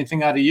 Carlos,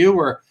 anything out of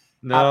you?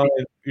 No,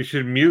 you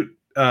should mute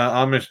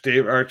Amish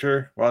Dave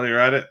Archer while you're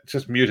at it.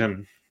 Just mute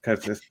him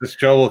because this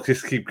show will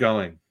just keep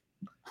going.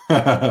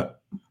 Not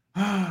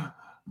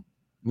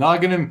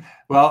gonna.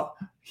 Well,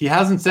 He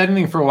hasn't said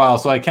anything for a while,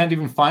 so I can't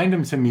even find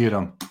him to mute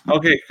him.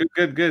 Okay,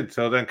 good.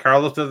 So then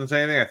Carlos doesn't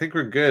say anything. I think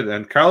we're good.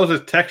 And Carlos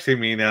is texting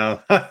me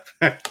now.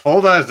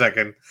 Hold on a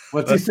second.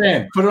 What's he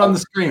saying? Put it on the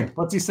screen.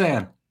 What's he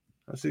saying?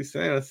 What's he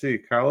saying? Let's see.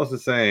 Carlos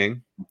is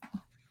saying,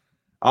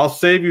 I'll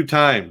save you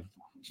time.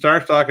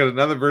 StarStock is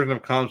another version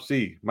of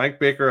ComC. Mike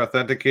Baker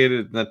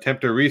authenticated an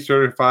attempt to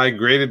recertify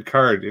graded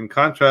card. In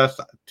contrast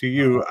to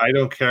you, I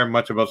don't care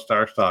much about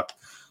StarStock.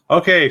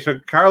 Okay, so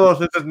Carlos,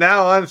 this is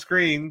now on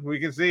screen. We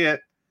can see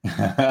it.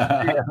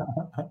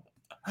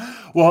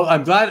 Well,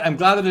 I'm glad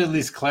that it at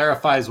least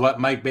clarifies what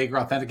Mike Baker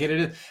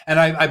authenticated is. And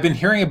I've been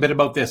hearing a bit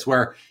about this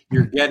where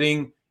you're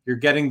getting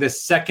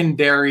this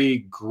secondary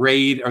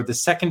grade or the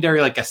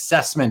secondary like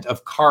assessment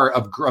of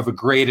a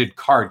graded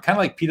card, kind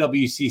of like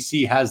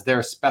PWCC has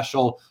their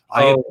special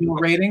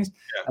IFL ratings.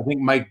 Yeah. I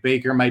think Mike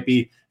Baker might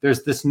be.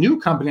 There's this new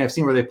company I've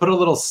seen where they put a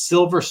little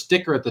silver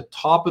sticker at the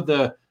top of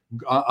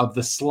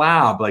the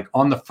slab, like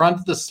on the front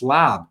of the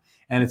slab,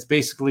 and it's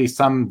basically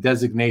some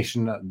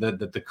designation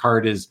that the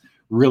card is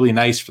really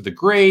nice for the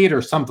grade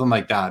or something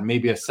like that.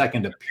 Maybe a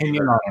second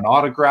opinion on an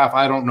autograph.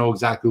 I don't know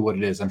exactly what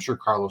it is. I'm sure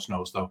Carlos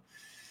knows though.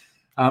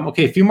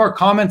 Okay, a few more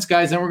comments,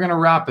 guys, and we're going to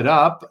wrap it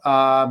up.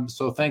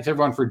 So thanks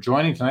everyone for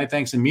joining tonight.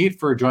 Thanks Ameet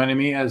for joining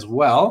me as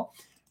well.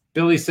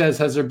 Billy says,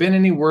 has there been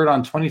any word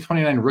on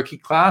 2029 rookie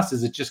class?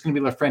 Is it just going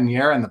to be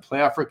Lafreniere and the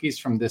playoff rookies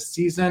from this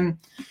season?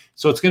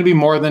 So it's going to be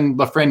more than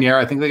Lafreniere.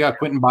 I think they got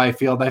Quentin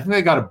Byfield. I think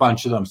they got a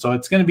bunch of them. So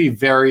it's going to be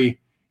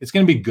it's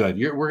going to be good.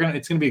 It's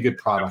going to be a good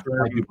product,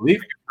 I do believe.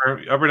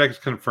 Upper Deck's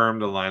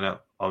confirmed the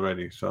lineup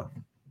already. So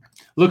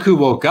look who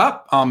woke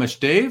up, Amish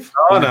Dave.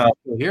 Oh, no.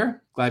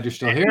 Glad you're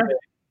still here.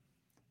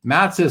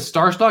 Matt says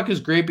StarStock is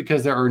great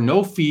because there are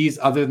no fees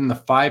other than the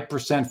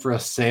 5% for a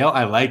sale.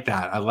 I like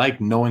that. I like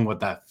knowing what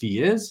that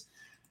fee is.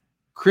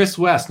 Chris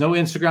West, no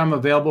Instagram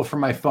available for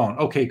my phone.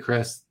 Okay,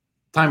 Chris,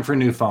 time for a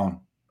new phone.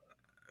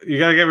 You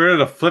got to get rid of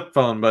the flip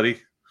phone,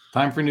 buddy.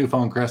 Time for a new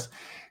phone, Chris.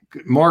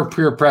 More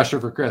peer pressure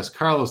for Chris.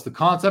 Carlos, the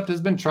concept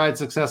has been tried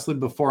successfully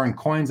before in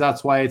coins.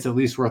 That's why it's at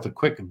least worth a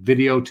quick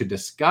video to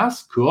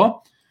discuss.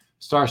 Cool.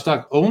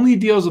 StarStock only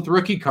deals with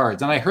rookie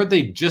cards. And I heard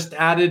they just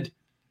added,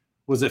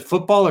 was it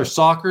football or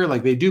soccer?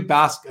 Like they do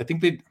I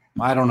think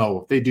I don't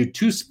know. They do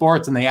 2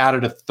 sports and they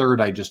added a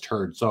third, I just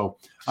heard. So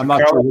I'm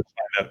not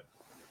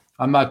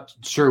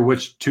sure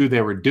which 2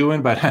 they were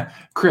doing, but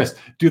Chris,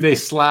 do they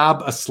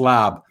slab a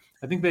slab?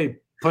 I think they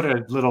put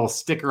a little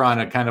sticker on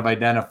it kind of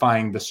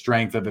identifying the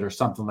strength of it or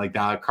something like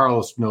that.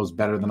 Carlos knows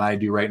better than I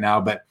do right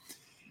now, but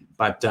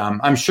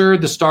I'm sure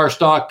the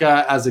StarStock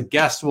as a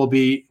guest it'll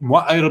be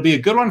a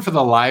good one for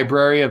the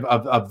library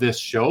of this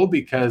show,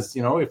 because,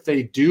 you know, if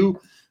they do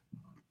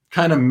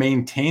kind of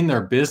maintain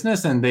their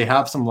business and they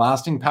have some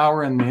lasting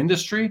power in the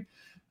industry,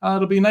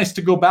 it'll be nice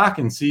to go back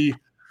and see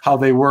how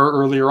they were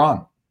earlier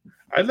on.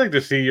 I'd like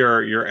to see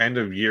your end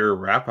of year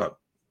wrap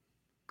up.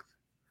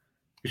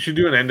 You should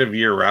do an end of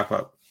year wrap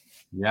up.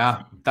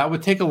 Yeah, that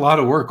would take a lot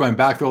of work going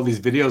back to all these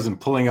videos and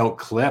pulling out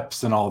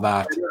clips and all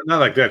that. Not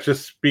like that,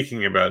 just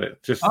speaking about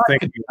it. Just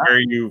thinking where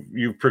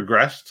you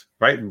progressed,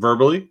 right?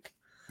 Verbally.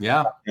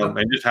 Yeah. And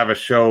just have a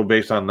show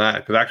based on that.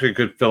 Because actually it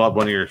could fill up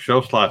one of your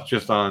show slots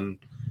just on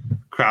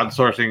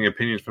crowdsourcing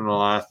opinions from the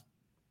last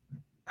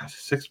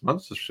 6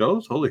 months of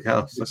shows. Holy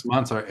cow. 6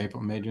 months are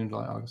April, May, June,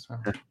 July, August.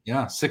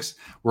 Yeah, 6.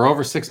 We're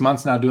over 6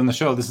 months now doing the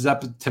show. This is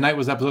tonight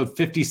was episode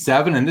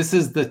 57, and this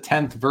is the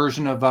 10th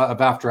version of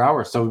After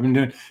Hours. So we've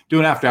been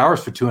doing After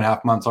Hours for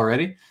 2.5 months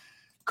already.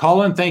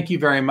 Colin, thank you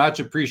very much.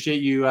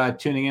 Appreciate you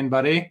tuning in,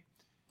 buddy.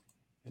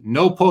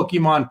 No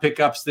Pokemon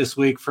pickups this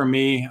week for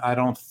me. I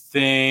don't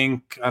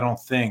think.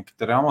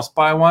 Did I almost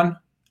buy one?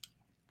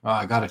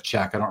 I got to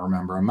check. I don't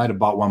remember. I might have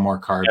bought one more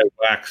card.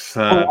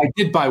 I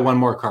did buy one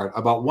more card.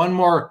 I bought one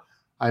more.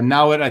 I'm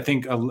now at, I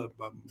think,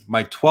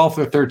 my 12th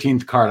or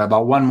 13th card. I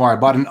bought one more. I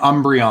bought an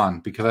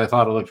Umbreon because I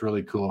thought it looked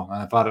really cool.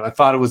 And I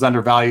thought it was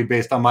undervalued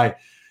based on my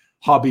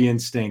hobby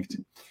instinct.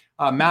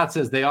 Matt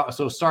says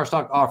so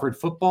StarStock offered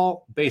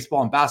football,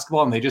 baseball, and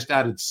basketball, and they just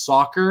added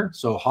soccer.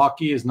 So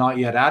hockey is not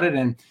yet added.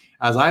 And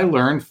as I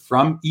learned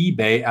from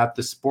eBay at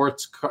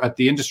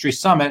the industry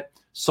summit,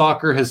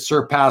 soccer has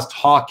surpassed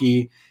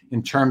hockey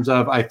in terms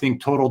of, I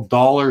think, total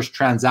dollars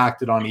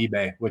transacted on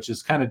eBay, which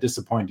is kind of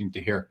disappointing to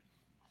hear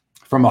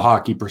from a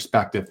hockey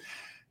perspective.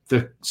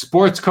 The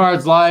Sports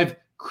Cards Live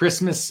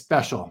Christmas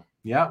special.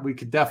 Yeah, we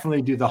could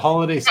definitely do the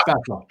holiday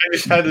special. I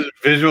just had this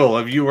visual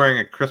of you wearing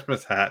a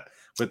Christmas hat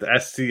with the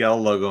SCL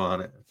logo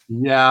on it.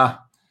 Yeah,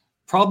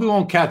 probably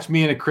won't catch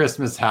me in a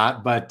Christmas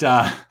hat, but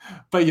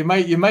you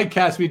might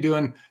catch me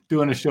doing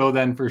a show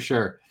then for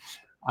sure.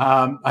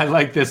 I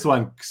like this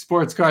one.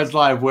 Sports Cards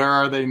Live. Where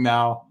are they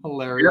now?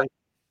 Hilarious. Yeah.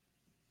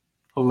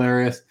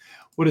 Hilarious.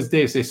 What does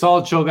Dave say?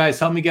 Solid show, guys.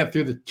 Help me get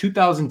through the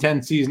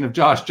 2010 season of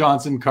Josh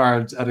Johnson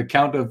cards at a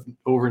count of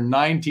over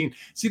 19.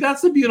 See,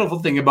 that's the beautiful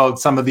thing about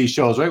some of these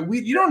shows, right?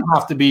 You don't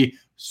have to be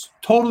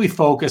totally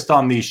focused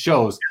on these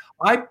shows.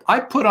 I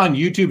put on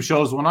YouTube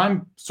shows when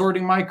I'm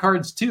sorting my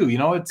cards too. You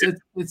know,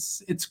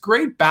 it's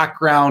great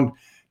background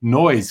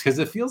noise because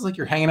it feels like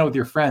you're hanging out with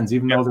your friends,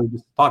 even though they're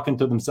just talking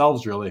to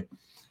themselves, really.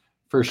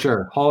 For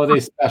sure. Holiday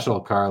special,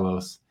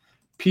 Carlos.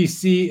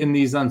 PC in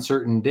these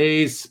uncertain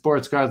days.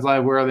 Sports Cards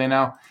Live, where are they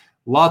now?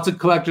 Lots of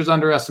collectors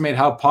underestimate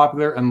how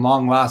popular and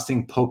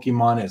long-lasting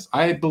Pokemon is.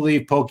 I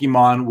believe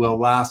Pokemon will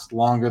last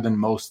longer than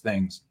most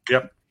things.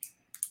 Yep.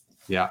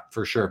 Yeah,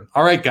 for sure.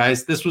 All right,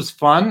 guys. This was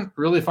fun.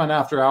 Really fun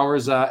after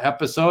hours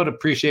episode.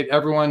 Appreciate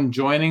everyone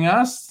joining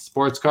us.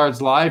 Sports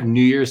Cards Live,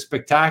 New Year's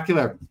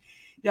Spectacular.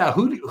 Yeah,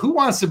 who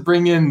wants to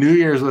bring in New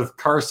Year's with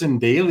Carson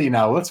Daly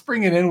now? Let's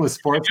bring it in with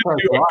Sports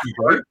Cards Live.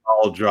 Card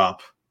ball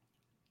drop.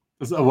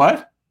 Is a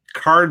what?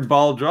 Card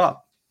ball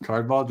drop.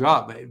 Card ball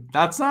drop.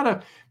 That's not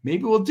a.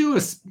 Maybe we'll do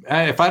a.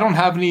 If I don't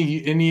have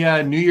any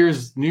New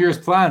Year's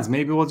plans,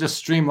 maybe we'll just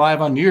stream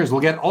live on New Year's. We'll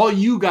get all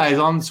you guys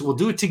on. So we'll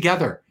do it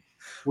together.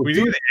 We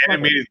need an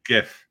animated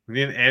GIF. We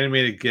need an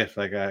animated GIF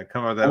like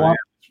come out that way.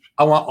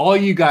 I want all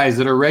you guys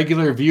that are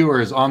regular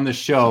viewers on the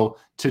show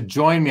to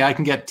join me. I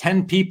can get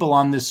 10 people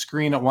on this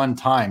screen at one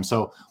time.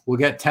 So we'll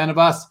get 10 of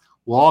us.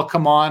 We'll all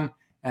come on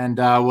and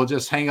we'll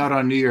just hang out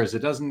on New Year's.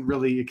 It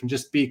can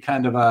just be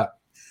kind of a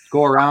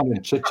go around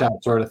and chit chat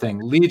sort of thing.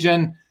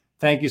 Legion,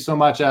 thank you so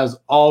much as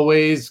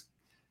always.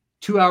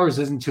 2 hours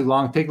isn't too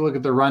long. Take a look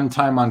at the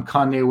runtime on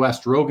Kanye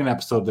West Rogan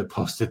episode that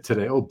posted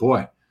today. Oh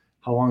boy,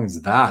 how long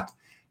is that?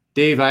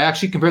 Dave, I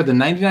actually compared the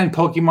 99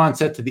 Pokemon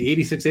set to the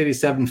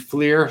 86-87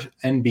 Fleer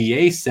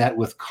NBA set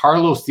with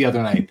Carlos the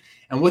other night.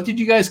 And what did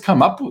you guys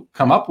come up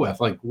with?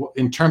 Like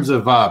in terms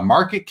of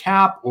market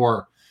cap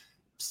or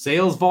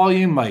sales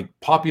volume, like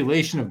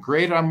population of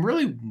grade?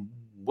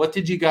 What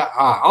did you got?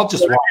 I'll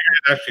just watch.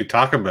 Actually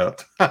talk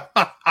about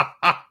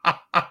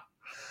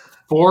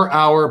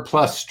 4-hour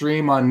plus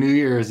stream on New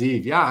Year's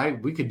Eve. Yeah,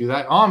 we could do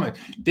that.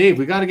 Dave,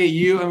 we got to get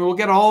you. I mean, we'll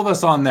get all of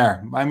us on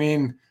there. I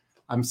mean,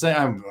 I'm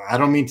saying I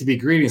don't mean to be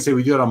greedy and say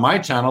we do it on my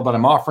channel, but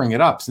I'm offering it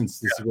up since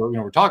this is what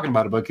we're talking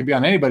about it. But it could be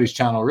on anybody's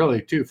channel,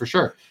 really, too, for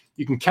sure.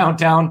 You can count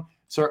down.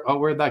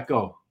 Where'd that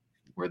go?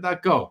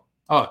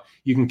 Oh,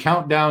 you can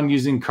count down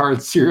using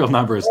card serial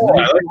numbers. Oh,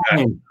 I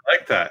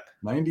like that.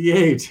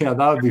 98. Yeah,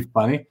 that would be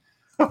funny.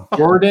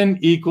 Jordan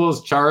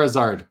equals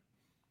Charizard.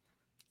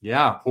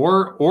 Yeah,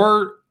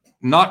 or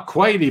not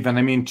quite even.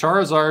 I mean,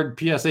 Charizard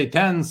PSA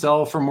 10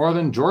 sell for more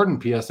than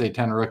Jordan PSA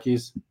 10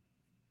 rookies.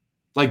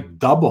 Like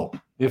double,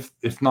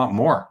 if not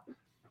more.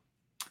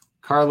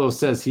 Carlos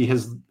says he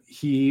has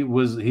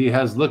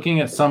looking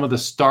at some of the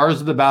stars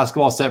of the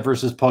basketball set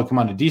versus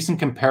Pokemon, a decent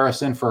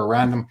comparison for a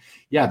random.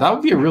 Yeah, that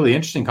would be a really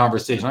interesting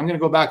conversation. I'm going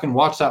to go back and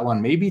watch that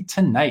one maybe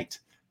tonight.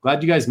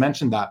 Glad you guys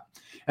mentioned that.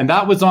 And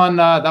that was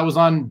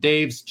on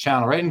Dave's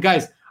channel, right? And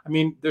guys, I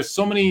mean, there's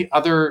so many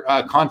other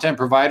content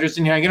providers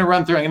in here. I'm going to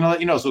run through. I'm going to let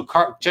you know. So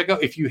check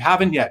out, if you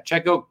haven't yet,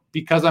 check out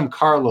Because I'm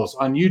Carlos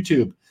on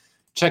YouTube.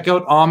 Check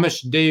out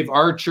Amish Dave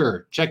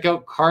Archer. Check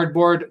out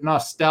Cardboard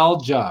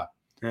Nostalgia.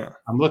 Yeah,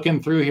 I'm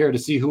looking through here to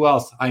see who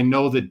else I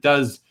know that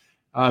does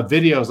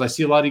videos. I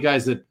see a lot of you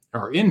guys that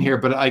are in here,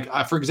 but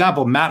I for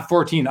example, Matt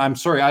 14. I'm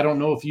sorry, I don't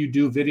know if you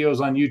do videos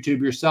on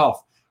YouTube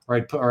yourself,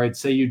 or I'd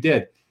say you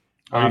did.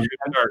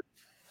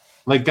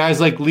 Like guys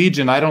like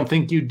Legion, I don't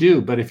think you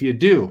do, but if you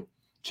do,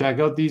 check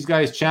out these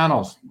guys'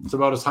 channels. It's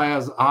about as high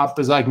up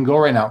as I can go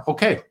right now.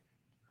 Okay.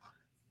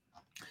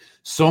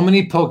 So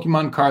many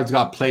Pokemon cards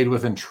got played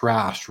with and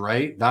trashed,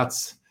 right?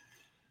 That's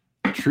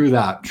true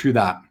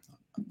that.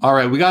 All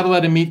right, we got to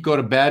let Ameet go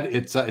to bed.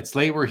 It's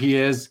late where he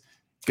is.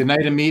 Good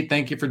night, Ameet.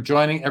 Thank you for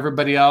joining.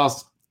 Everybody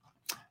else,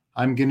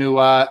 I'm going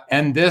to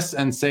end this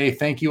and say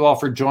thank you all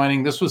for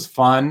joining. This was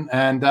fun,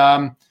 and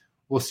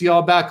we'll see you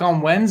all back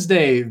on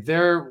Wednesday.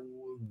 There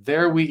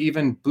were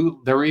even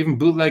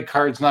bootleg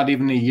cards not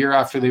even a year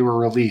after they were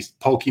released.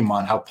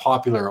 Pokemon, how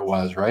popular it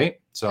was, right?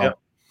 So, yep.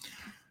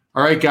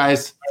 All right,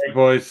 guys. All right,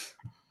 boys.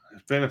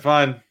 It's been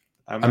fun.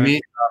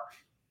 Ameet,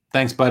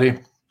 thanks, buddy.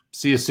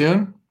 See you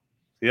soon.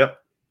 Yep.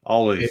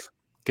 Always. Okay,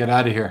 get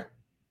out of here.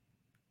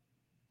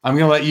 I'm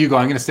going to let you go.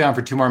 I'm going to stay on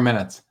for 2 more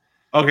minutes.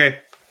 Okay.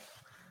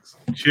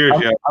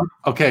 Cheers, yeah.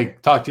 Okay.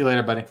 Talk to you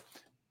later, buddy.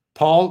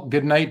 Paul,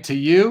 good night to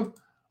you.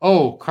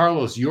 Oh,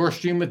 Carlos, your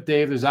stream with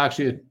Dave. There's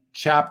actually a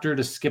chapter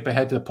to skip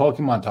ahead to the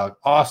Pokemon talk.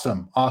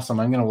 Awesome. I'm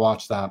going to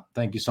watch that.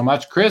 Thank you so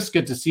much. Chris,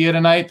 good to see you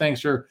tonight.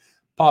 Thanks for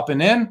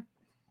popping in.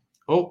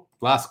 Oh,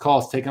 last call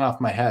is taken off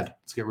my head.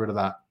 Let's get rid of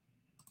that.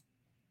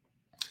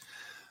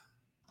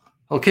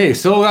 Okay,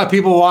 still got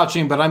people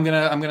watching, but I'm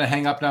gonna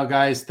hang up now,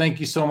 guys. Thank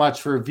you so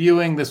much for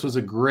viewing. This was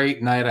a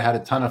great night. I had a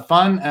ton of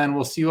fun, and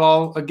we'll see you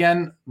all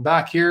again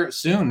back here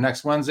soon,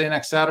 next Wednesday,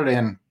 next Saturday,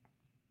 and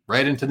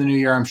right into the new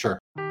year, I'm sure.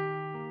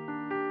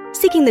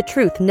 Seeking the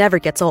truth never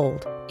gets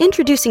old.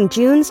 Introducing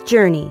June's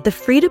Journey, the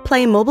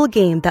free-to-play mobile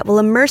game that will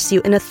immerse you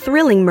in a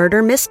thrilling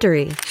murder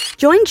mystery.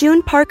 Join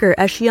June Parker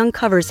as she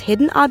uncovers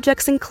hidden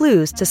objects and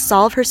clues to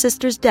solve her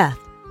sister's death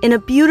in a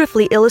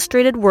beautifully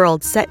illustrated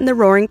world set in the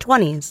Roaring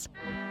 20s.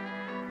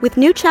 With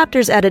new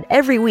chapters added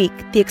every week,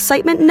 the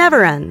excitement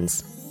never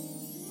ends.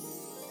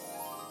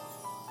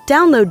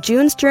 Download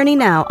June's Journey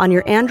now on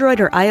your Android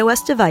or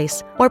iOS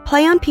device, or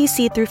play on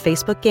PC through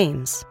Facebook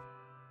Games.